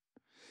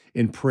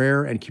 In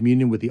prayer and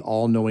communion with the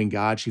all-knowing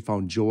God, she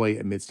found joy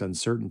amidst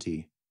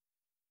uncertainty.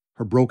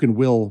 Her broken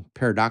will,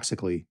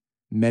 paradoxically,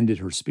 mended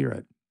her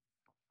spirit.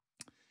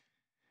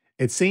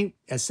 As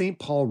St.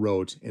 Paul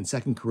wrote in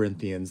 2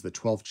 Corinthians, the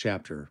 12th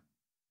chapter,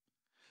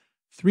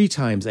 3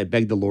 times I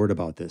begged the Lord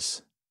about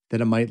this,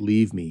 that it might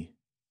leave me.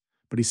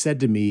 But he said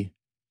to me,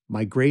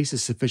 my grace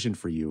is sufficient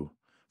for you,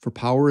 for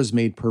power is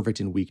made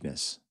perfect in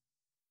weakness.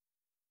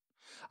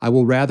 I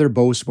will rather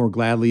boast more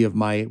gladly of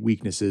my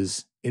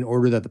weaknesses, in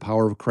order that the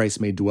power of Christ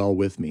may dwell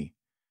with me.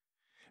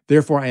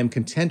 Therefore I am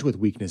content with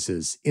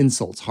weaknesses,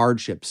 insults,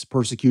 hardships,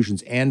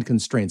 persecutions, and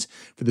constraints,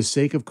 for the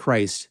sake of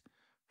Christ,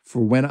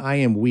 for when I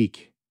am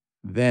weak,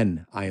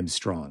 then I am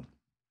strong.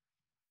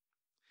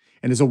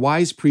 And as a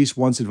wise priest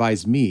once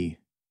advised me,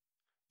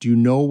 do you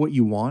know what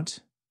you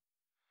want?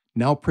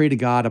 Now pray to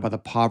God about the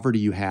poverty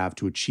you have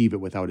to achieve it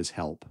without his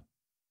help.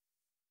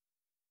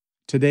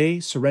 Today,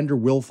 surrender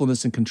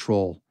willfulness and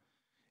control,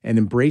 and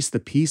embrace the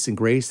peace and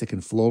grace that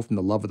can flow from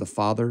the love of the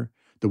Father,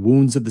 the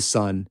wounds of the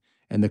Son,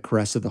 and the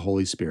caress of the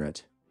Holy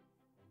Spirit.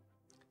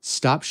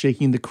 Stop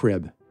shaking the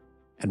crib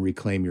and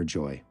reclaim your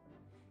joy.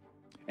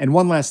 And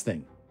one last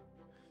thing.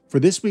 For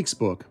this week's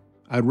book,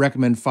 I would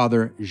recommend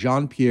Father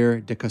Jean-Pierre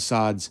de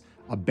Cassade's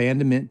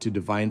Abandonment to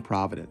Divine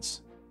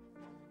Providence.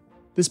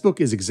 This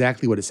book is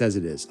exactly what it says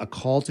it is, a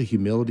call to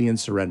humility and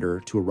surrender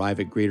to arrive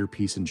at greater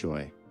peace and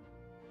joy.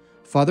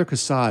 Father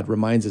Cassade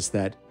reminds us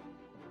that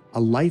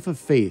a life of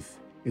faith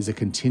is a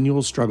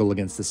continual struggle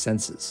against the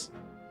senses.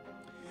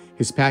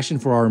 His passion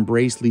for our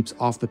embrace leaps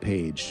off the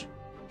page.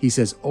 He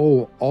says,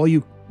 oh, all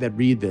you that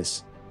read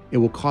this, it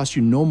will cost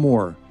you no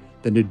more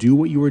than to do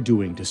what you are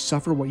doing, to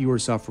suffer what you are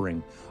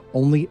suffering,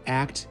 only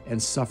act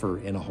and suffer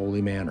in a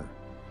holy manner.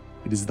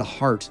 It is the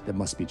heart that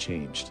must be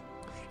changed.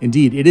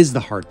 Indeed, it is the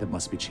heart that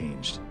must be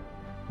changed.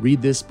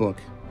 Read this book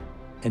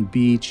and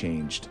be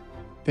changed.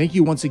 Thank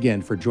you once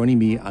again for joining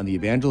me on the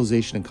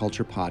Evangelization and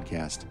Culture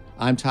podcast.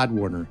 I'm Tod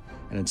Worner,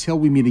 and until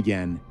we meet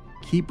again,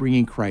 keep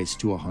bringing Christ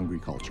to a hungry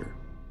culture.